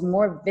professionals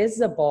more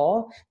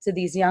visible to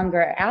these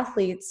younger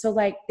athletes so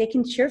like they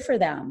can cheer for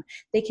them.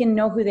 They can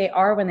know who they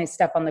are when they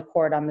step on the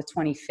court on the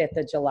 25th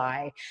of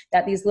July,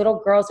 that these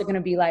little girls are going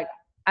to be like,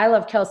 I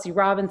love Kelsey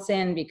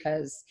Robinson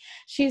because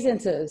she's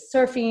into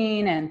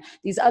surfing and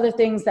these other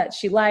things that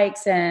she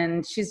likes,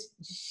 and she's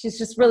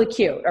just really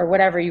cute, or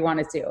whatever you want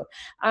to do.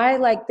 I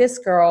like this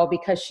girl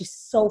because she's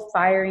so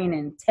fiery and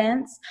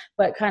intense,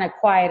 but kind of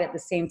quiet at the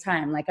same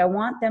time. Like, I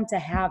want them to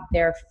have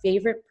their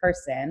favorite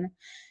person,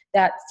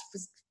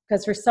 that's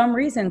because for some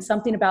reason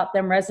something about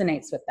them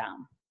resonates with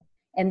them.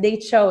 And they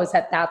chose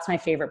that that's my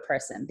favorite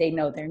person. They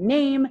know their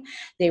name.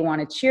 They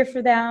want to cheer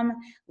for them.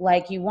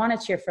 Like you want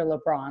to cheer for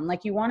LeBron,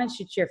 like you want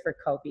to cheer for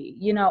Kobe.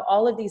 You know,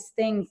 all of these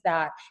things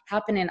that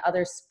happen in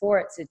other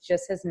sports, it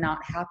just has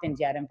not happened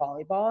yet in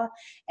volleyball.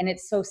 And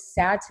it's so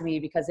sad to me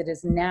because it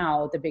is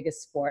now the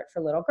biggest sport for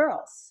little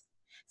girls.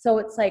 So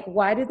it's like,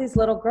 why do these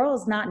little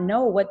girls not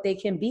know what they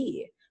can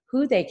be,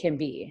 who they can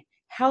be,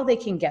 how they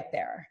can get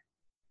there?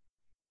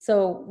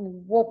 So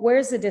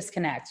where's the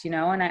disconnect, you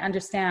know? And I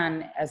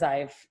understand, as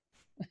I've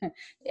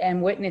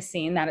am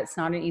witnessing, that it's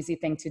not an easy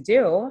thing to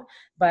do,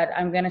 but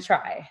I'm going to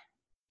try.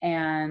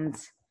 And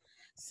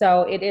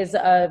so it is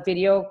a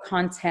video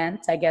content,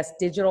 I guess,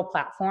 digital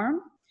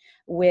platform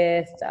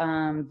with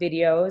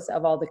videos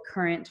of all the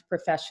current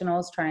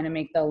professionals trying to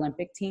make the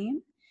Olympic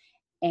team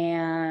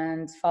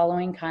and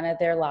following kind of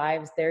their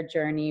lives, their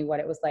journey, what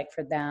it was like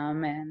for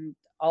them, and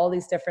all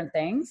these different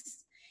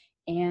things.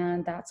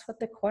 And that's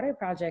what the Quarter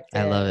Project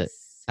I love it.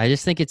 is. I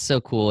just think it's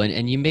so cool,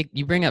 and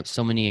you bring up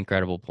so many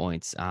incredible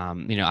points.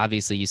 You know,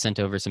 obviously you sent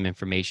over some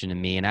information to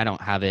me, and I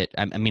don't have it.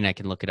 I mean, I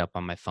can look it up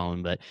on my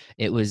phone, but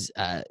it was,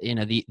 you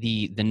know,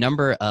 the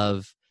number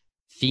of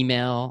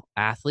female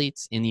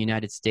athletes in the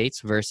United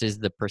States versus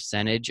the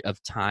percentage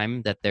of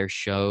time that they're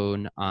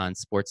shown on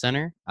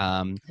SportsCenter.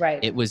 Right.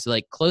 It was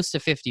like close to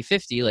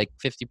 50-50, like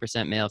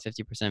 50% male,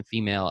 50%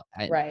 female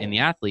in the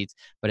athletes,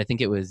 but I think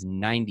it was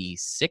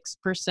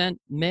 96%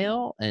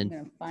 male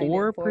and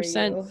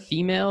 4%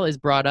 female is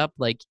brought up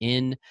like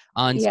on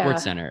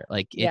SportsCenter.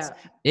 Like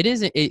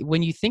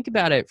when you think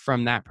about it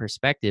from that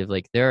perspective,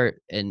 like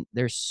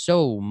there's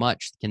so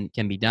much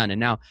can be done. And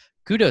now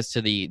kudos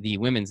to the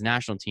women's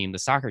national team, the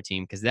soccer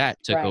team, because that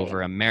took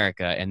over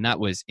America, and that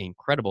was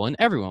incredible, and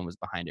everyone was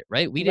behind it,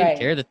 right? We didn't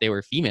care that they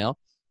were female.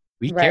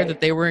 We cared that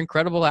they were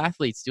incredible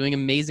athletes doing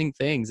amazing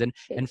things and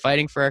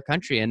fighting for our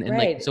country. And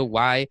like, so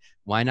why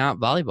not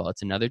volleyball?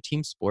 It's another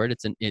team sport.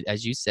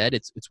 As you said,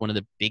 it's one of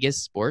the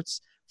biggest sports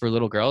for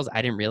little girls.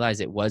 I didn't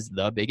realize it was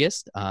the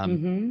biggest.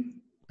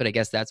 But I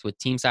guess that's with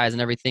team size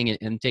and everything,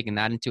 and taking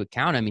that into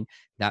account, I mean,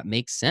 that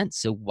makes sense.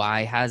 So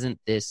why hasn't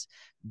this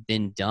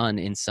been done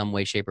in some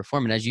way, shape, or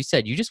form? And as you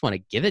said, you just want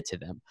to give it to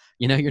them.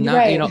 You know, you're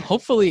not, you know,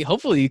 hopefully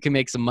you can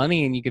make some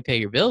money and you can pay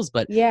your bills,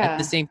 but at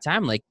the same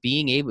time, like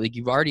being able, like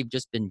you've already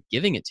just been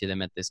giving it to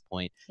them at this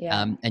point.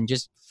 And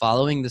just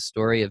following the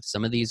story of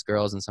some of these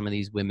girls and some of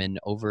these women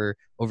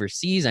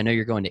overseas. I know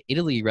you're going to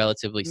Italy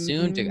relatively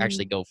soon to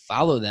actually go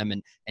follow them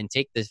and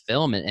take this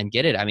film and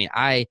get it. I mean,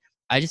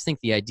 I just think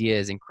the idea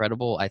is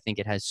incredible. I think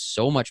it has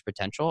so much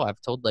potential. I've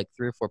told like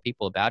 3 or 4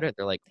 people about it.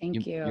 They're like,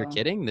 you're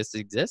kidding? This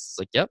exists?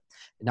 Like, yep.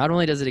 Not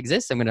only does it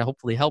exist, I'm going to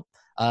hopefully help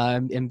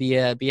and be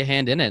a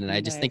hand in it. And I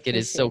just think it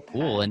is so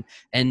cool.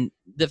 And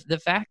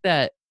the fact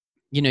that,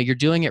 you know, you're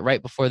doing it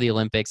right before the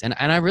Olympics. And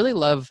I really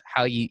love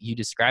how you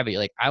describe it. You're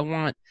like, I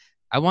want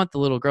the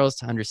little girls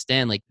to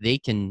understand, like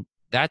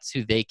that's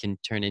who they can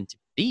turn into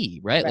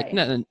be, right?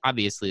 Like,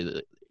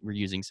 obviously we're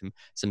using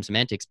some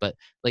semantics, but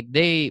like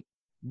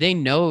they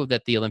know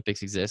that the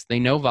Olympics exist. They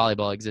know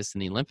volleyball exists in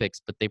the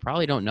Olympics, but they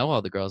probably don't know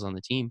all the girls on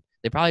the team.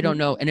 They probably don't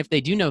know. And if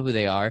they do know who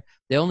they are,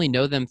 they only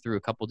know them through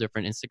a couple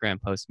different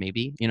Instagram posts,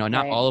 maybe. You know,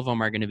 not all of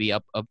them are going to be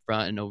up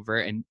front and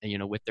overt and, you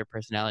know, with their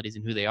personalities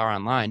and who they are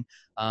online.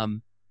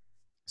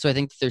 So I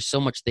think that there's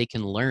so much they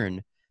can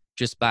learn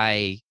just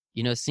by,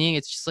 you know, seeing.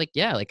 It's just like,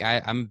 yeah, like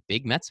I'm a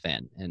big Mets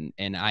fan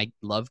and I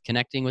love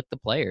connecting with the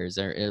players,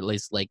 or at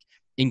least like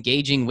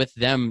engaging with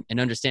them and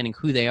understanding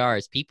who they are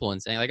as people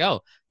and saying like,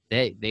 oh,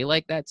 they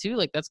like that too.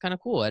 Like, that's kind of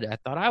cool. I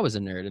thought I was a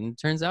nerd, and it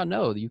turns out,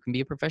 no, you can be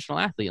a professional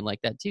athlete and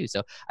like that too.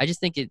 So I just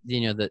think it,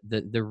 you know,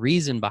 the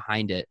reason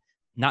behind it,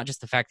 not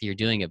just the fact that you're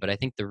doing it, but I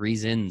think the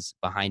reasons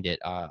behind it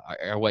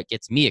are what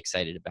gets me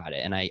excited about it.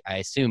 And I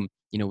assume,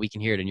 you know, we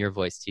can hear it in your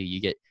voice too. You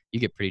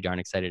get pretty darn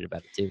excited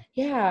about it too.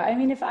 Yeah. I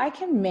mean, if I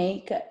can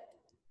make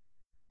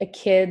a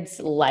kid's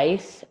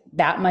life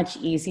that much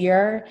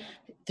easier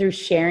through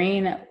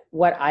sharing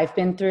what I've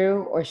been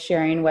through or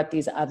sharing what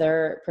these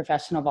other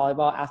professional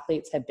volleyball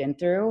athletes have been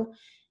through,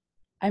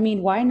 I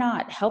mean, why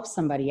not help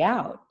somebody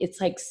out? It's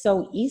like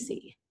so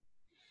easy.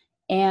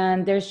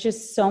 And there's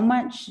just so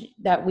much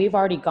that we've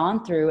already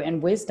gone through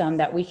and wisdom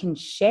that we can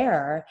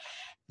share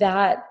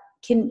that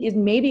is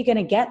maybe going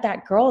to get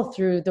that girl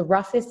through the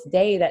roughest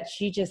day that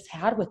she just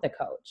had with the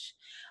coach,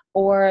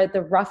 or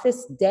the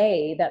roughest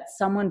day that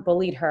someone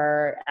bullied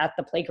her at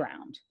the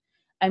playground.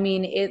 I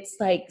mean, it's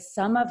like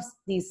some of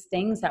these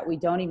things that we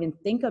don't even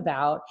think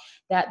about,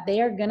 that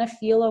they are going to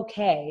feel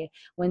okay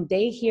when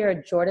they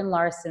hear Jordan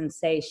Larson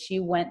say she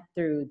went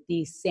through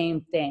the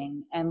same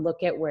thing and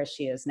look at where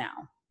she is now.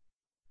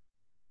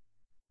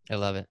 I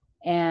love it.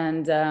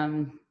 And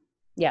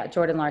Yeah,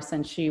 Jordan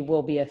Larson, she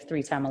will be a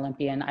 3-time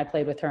Olympian. I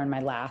played with her in my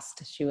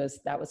last.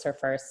 That was her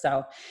first.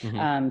 So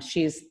Hmm.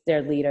 she's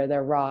their leader,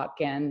 their rock.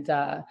 And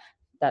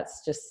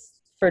that's just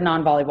for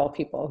non-volleyball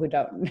people who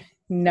don't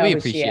know We who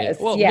she appreciate it. is.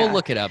 Well, we'll Yeah.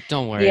 look it up.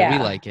 Don't worry. We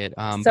Yeah. like it.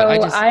 But So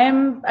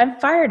I'm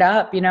fired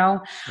up, you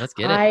know. let's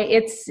get it.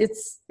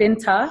 It's been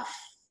tough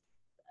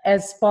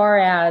as far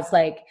as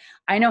like,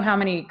 I know how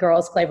many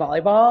girls play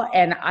volleyball,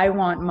 and I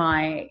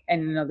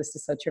know this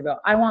is so trivial,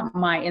 I want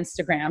my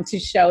Instagram to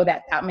show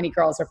that many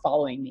girls are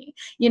following me.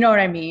 You know what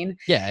I mean?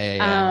 Yeah, yeah,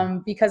 yeah.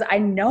 Because I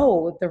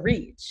know the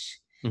reach,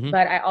 Hmm.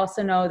 but I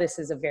also know this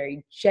is a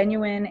very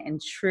genuine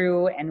and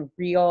true and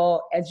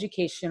real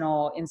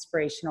educational,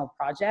 inspirational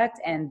project.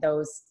 And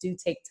those do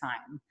take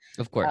time.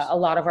 Of course. A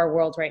lot of our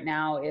world right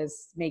now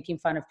is making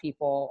fun of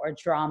people or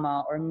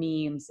drama or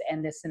memes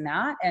and this and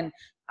that. And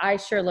I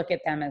sure look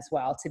at them as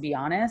well, to be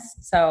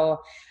honest. So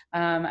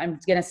I'm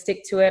going to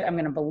stick to it. I'm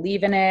going to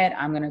believe in it.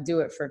 I'm going to do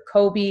it for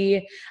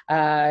Kobe.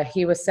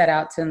 He was set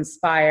out to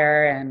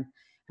inspire, and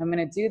I'm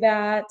going to do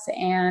that.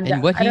 And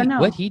And what I don't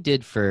what know. he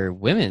did for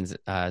women's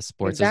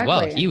sports as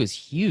well, he Exactly. was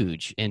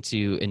huge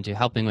into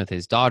helping with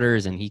his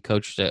daughters, and he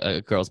coached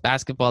a girls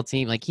basketball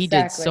team. Like he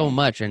did so Exactly.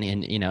 much,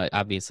 and you know,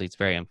 obviously it's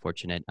very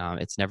unfortunate.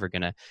 It's never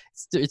gonna,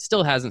 it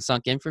still hasn't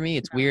sunk in for me.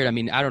 It's weird. I No,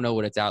 mean, I don't know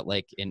what it's out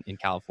like in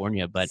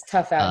California, but it's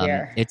tough out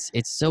here. it's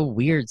so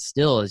weird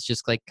still. It's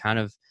just like kind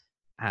of,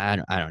 I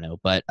don't know,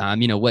 but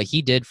you know what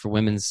he did for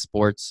women's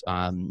sports,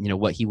 you know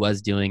what he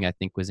was doing, I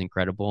think was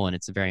incredible, and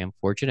it's very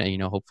unfortunate. You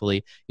know,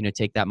 hopefully, you know,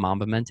 take that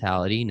Mamba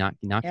mentality, not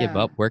give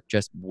Yeah. up, work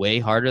just way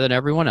harder than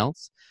everyone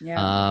else.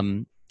 Yeah.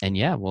 And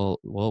yeah,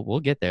 we'll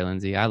get there,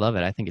 Lindsay. I love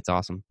it. I think it's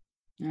awesome.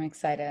 I'm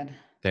excited.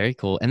 Very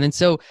cool. And then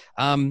so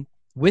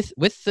with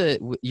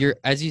your,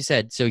 as you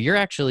said, so you're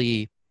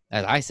actually,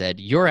 as I said,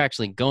 you're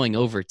actually going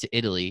over to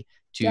Italy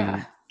to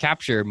Yeah.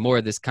 capture more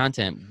of this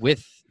content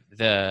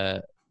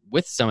the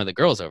with some of the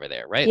girls over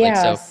there, right? Like,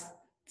 so Yes.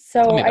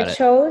 tell So me I about it.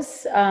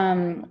 chose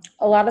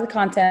a lot of the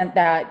content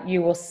that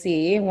you will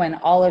see when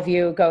all of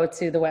you go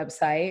to the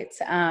website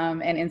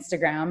and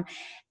Instagram.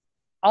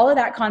 All of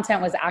that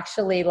content was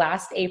actually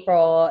last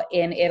April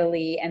in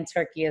Italy and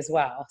Turkey as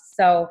well.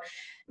 So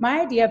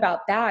my idea about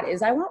that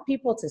is I want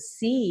people to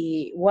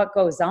see what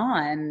goes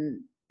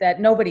on that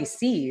nobody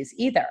sees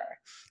either.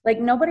 Like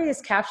nobody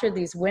has captured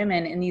these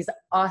women in these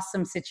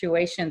awesome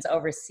situations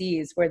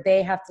overseas where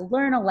they have to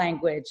learn a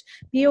language,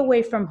 be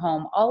away from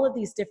home, all of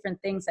these different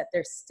things that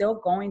they're still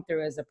going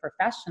through as a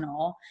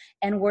professional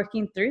and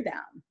working through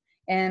them.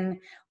 And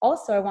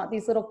also I want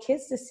these little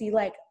kids to see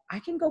like I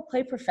can go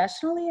play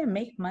professionally and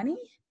make money,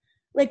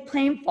 like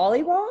playing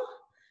volleyball,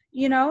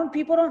 you know,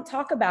 people don't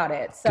talk about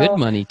it. Good So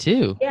money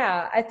too.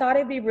 yeah, I thought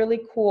it'd be really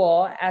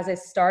cool as I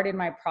started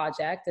my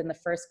project and the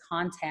first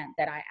content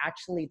that I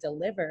actually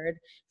delivered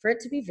for it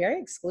to be very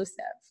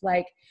exclusive.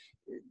 Like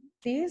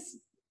these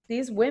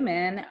these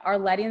women are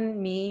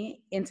letting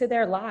me into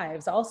their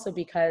lives also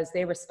because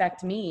they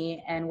respect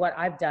me and what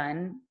I've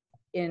done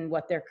in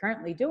what they're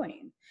currently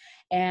doing.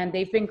 And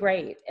they've been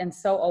great and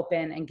so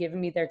open and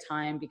given me their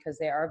time because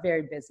they are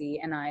very busy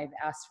and I've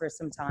asked for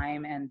some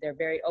time and they're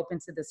very open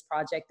to this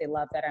project. They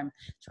love that I'm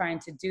trying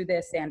to do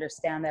this. They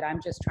understand that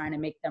I'm just trying to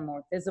make them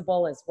more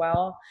visible as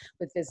well.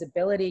 With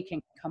visibility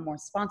can come more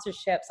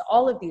sponsorships.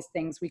 All of these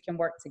things we can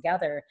work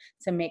together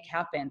to make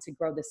happen, to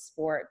grow this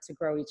sport, to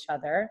grow each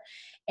other.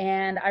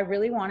 And I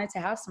really wanted to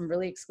have some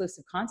really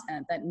exclusive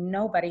content that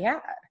nobody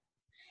had.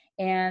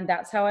 And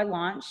that's how I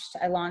launched.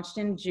 I launched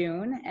in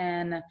June,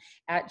 and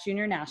at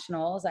Junior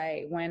Nationals,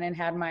 I went and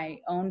had my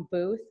own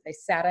booth. I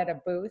sat at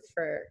a booth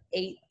for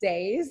 8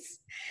 days.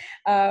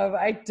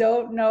 I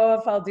don't know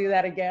if I'll do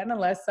that again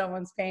unless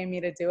someone's paying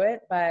me to do it,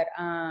 but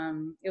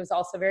it was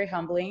also very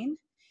humbling.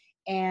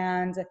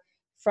 And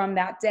from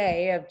that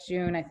day of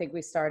June, I think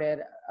we started,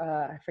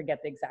 I forget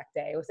the exact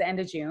day, it was the end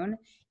of June.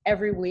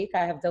 Every week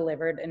I have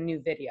delivered a new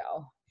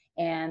video.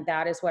 And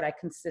that is what I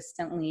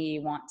consistently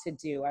want to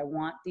do. I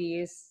want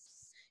these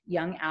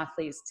young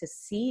athletes to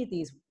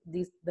see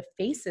the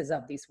faces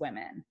of these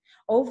women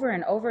over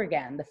and over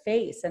again, the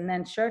face. And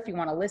then sure, if you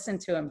want to listen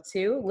to them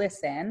too,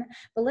 listen,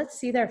 but let's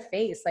see their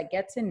face, like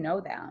get to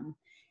know them.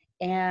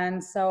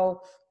 And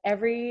so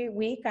every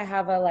week I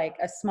have a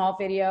small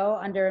video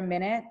under a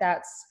minute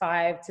that's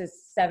 5 to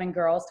 7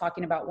 girls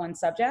talking about one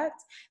subject.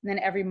 And then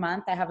every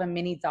month I have a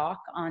mini doc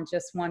on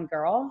just one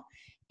girl.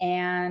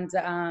 And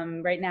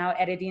right now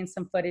editing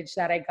some footage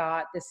that I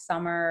got this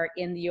summer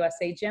in the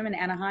USA Gym in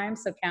Anaheim.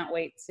 So can't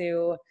wait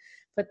to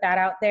put that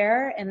out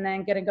there, and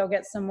then gonna go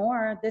get some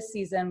more this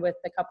season with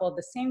a couple of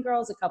the same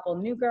girls, a couple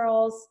new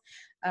girls.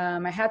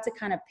 I had to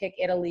kind of pick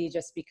Italy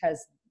just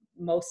because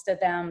most of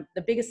them,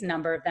 the biggest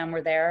number of them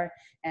were there,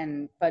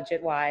 and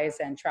budget wise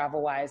and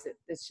travel wise,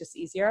 it's just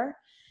easier.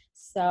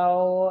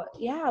 So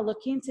yeah, I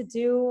want to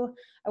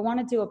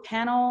do a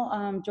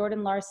panel.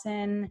 Jordan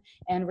Larson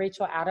and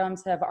Rachel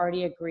Adams have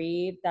already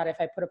agreed that if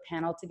I put a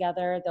panel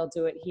together, they'll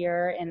do it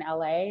here in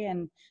LA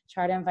and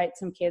try to invite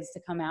some kids to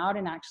come out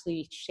and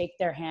actually shake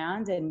their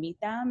hand and meet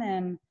them.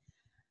 And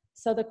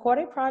So the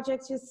Corday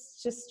project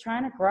is just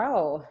trying to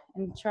grow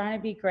and trying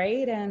to be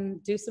great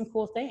and do some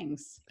cool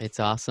things. It's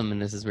awesome,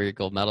 and this is where your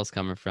gold medal's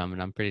coming from,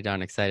 and I'm pretty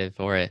darn excited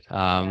for it.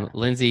 Yeah.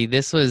 Lindsay,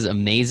 this was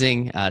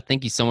amazing.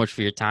 Thank you so much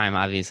for your time.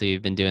 Obviously,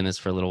 you've been doing this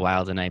for a little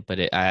while tonight, but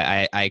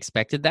I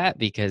expected that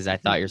because I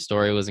thought your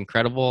story was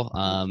incredible,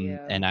 Thank you.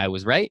 and I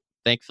was right,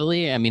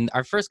 thankfully. I mean,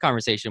 our first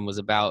conversation was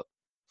about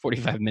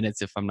 45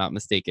 minutes, if I'm not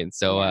mistaken.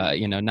 So,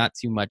 not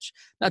too much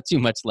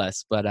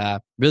less,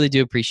 but really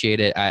do appreciate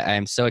it. I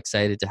am so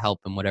excited to help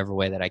in whatever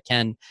way that I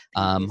can.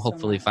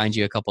 Hopefully find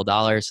you a couple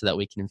dollars so that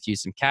we can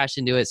infuse some cash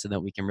into it so that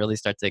we can really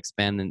start to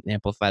expand and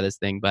amplify this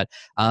thing. But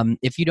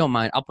if you don't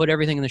mind, I'll put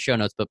everything in the show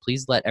notes, but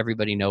please let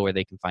everybody know where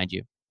they can find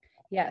you.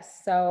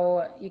 Yes,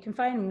 so you can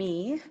find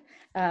me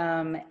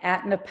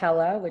at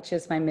Napela, which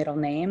is my middle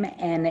name.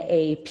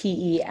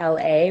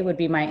 Napela would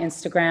be my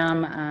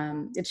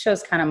Instagram. It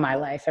shows kind of my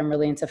life. I'm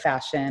really into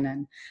fashion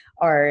and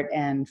art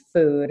and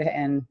food,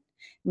 and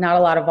not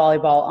a lot of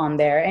volleyball on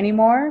there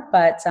anymore,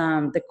 but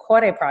the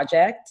Core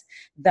project,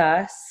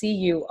 the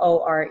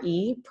CUORE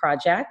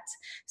project,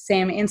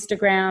 same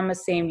Instagram,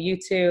 same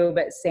YouTube,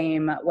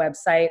 same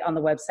website. On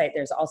the website,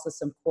 there's also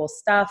some cool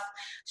stuff,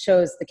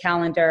 shows the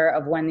calendar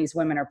of when these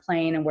women are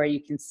playing and where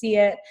you can see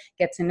it,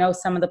 get to know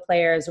some of the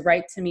players,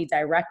 write to me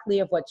directly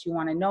of what you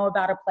want to know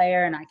about a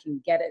player, and I can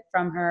get it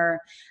from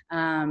her,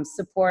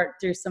 support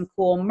through some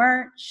cool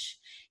merch.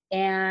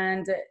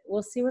 And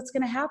we'll see what's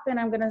going to happen.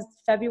 I'm going to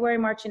February,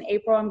 March, and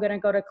April. I'm going to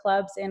go to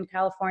clubs in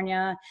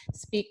California,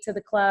 speak to the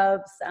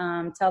clubs,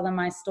 tell them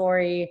my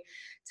story,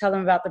 tell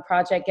them about the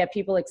project, get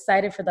people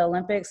excited for the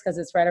Olympics because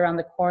it's right around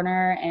the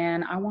corner.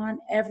 And I want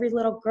every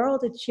little girl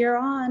to cheer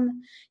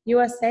on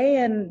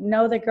USA and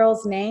know the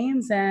girls'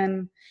 names.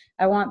 And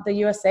I want the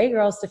USA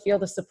girls to feel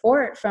the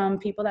support from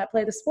people that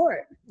play the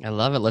sport. I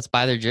love it. Let's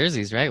buy their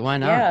jerseys, right? Why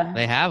not? Yeah.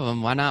 They have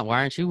them. Why not?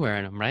 Why aren't you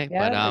wearing them, right?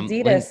 Yeah, but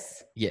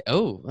Adidas.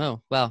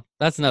 Well,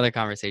 that's another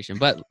conversation.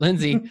 But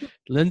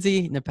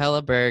Lindsay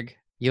Napela Berg,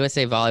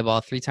 USA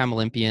Volleyball, 3-time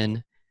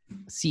Olympian,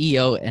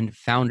 CEO and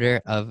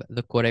founder of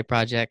the Core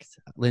Project.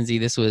 Lindsay,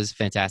 this was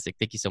fantastic.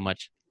 Thank you so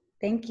much.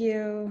 Thank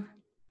you.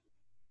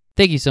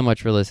 Thank you so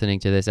much for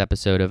listening to this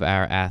episode of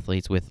Our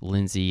Athletes with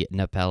Lindsay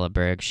Napela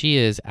Berg. She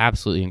is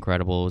absolutely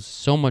incredible. It was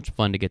so much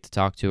fun to get to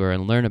talk to her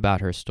and learn about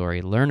her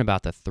story, learn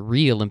about the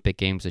 3 Olympic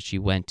Games that she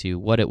went to,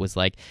 what it was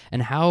like,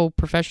 and how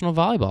professional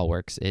volleyball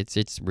works.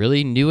 It's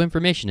really new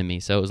information to me,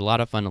 so it was a lot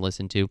of fun to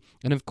listen to.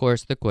 And of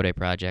course, the Core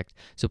Project.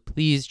 So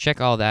please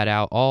check all that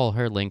out. All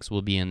her links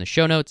will be in the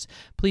show notes.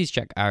 Please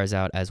check ours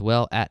out as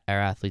well at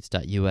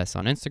ourathletes.us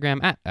on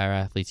Instagram, at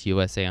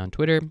ourathletesusa on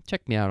Twitter.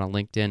 Check me out on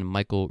LinkedIn,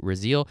 Michael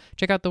Raziel.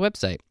 Check out the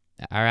website,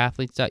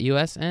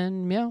 ourathletes.us,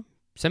 and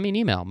send me an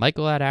email,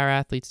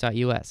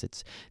 michael@ourathletes.us.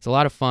 It's a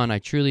lot of fun. I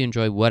truly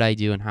enjoy what I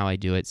do and how I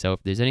do it. So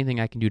if there's anything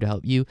I can do to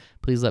help you,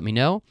 please let me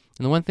know.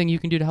 And the one thing you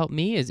can do to help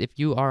me is if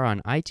you are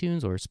on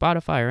iTunes or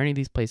Spotify or any of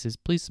these places,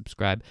 please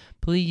subscribe.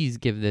 Please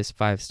give this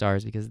 5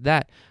 stars because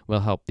that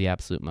will help the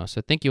absolute most.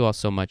 So thank you all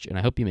so much, and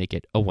I hope you make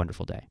it a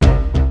wonderful day.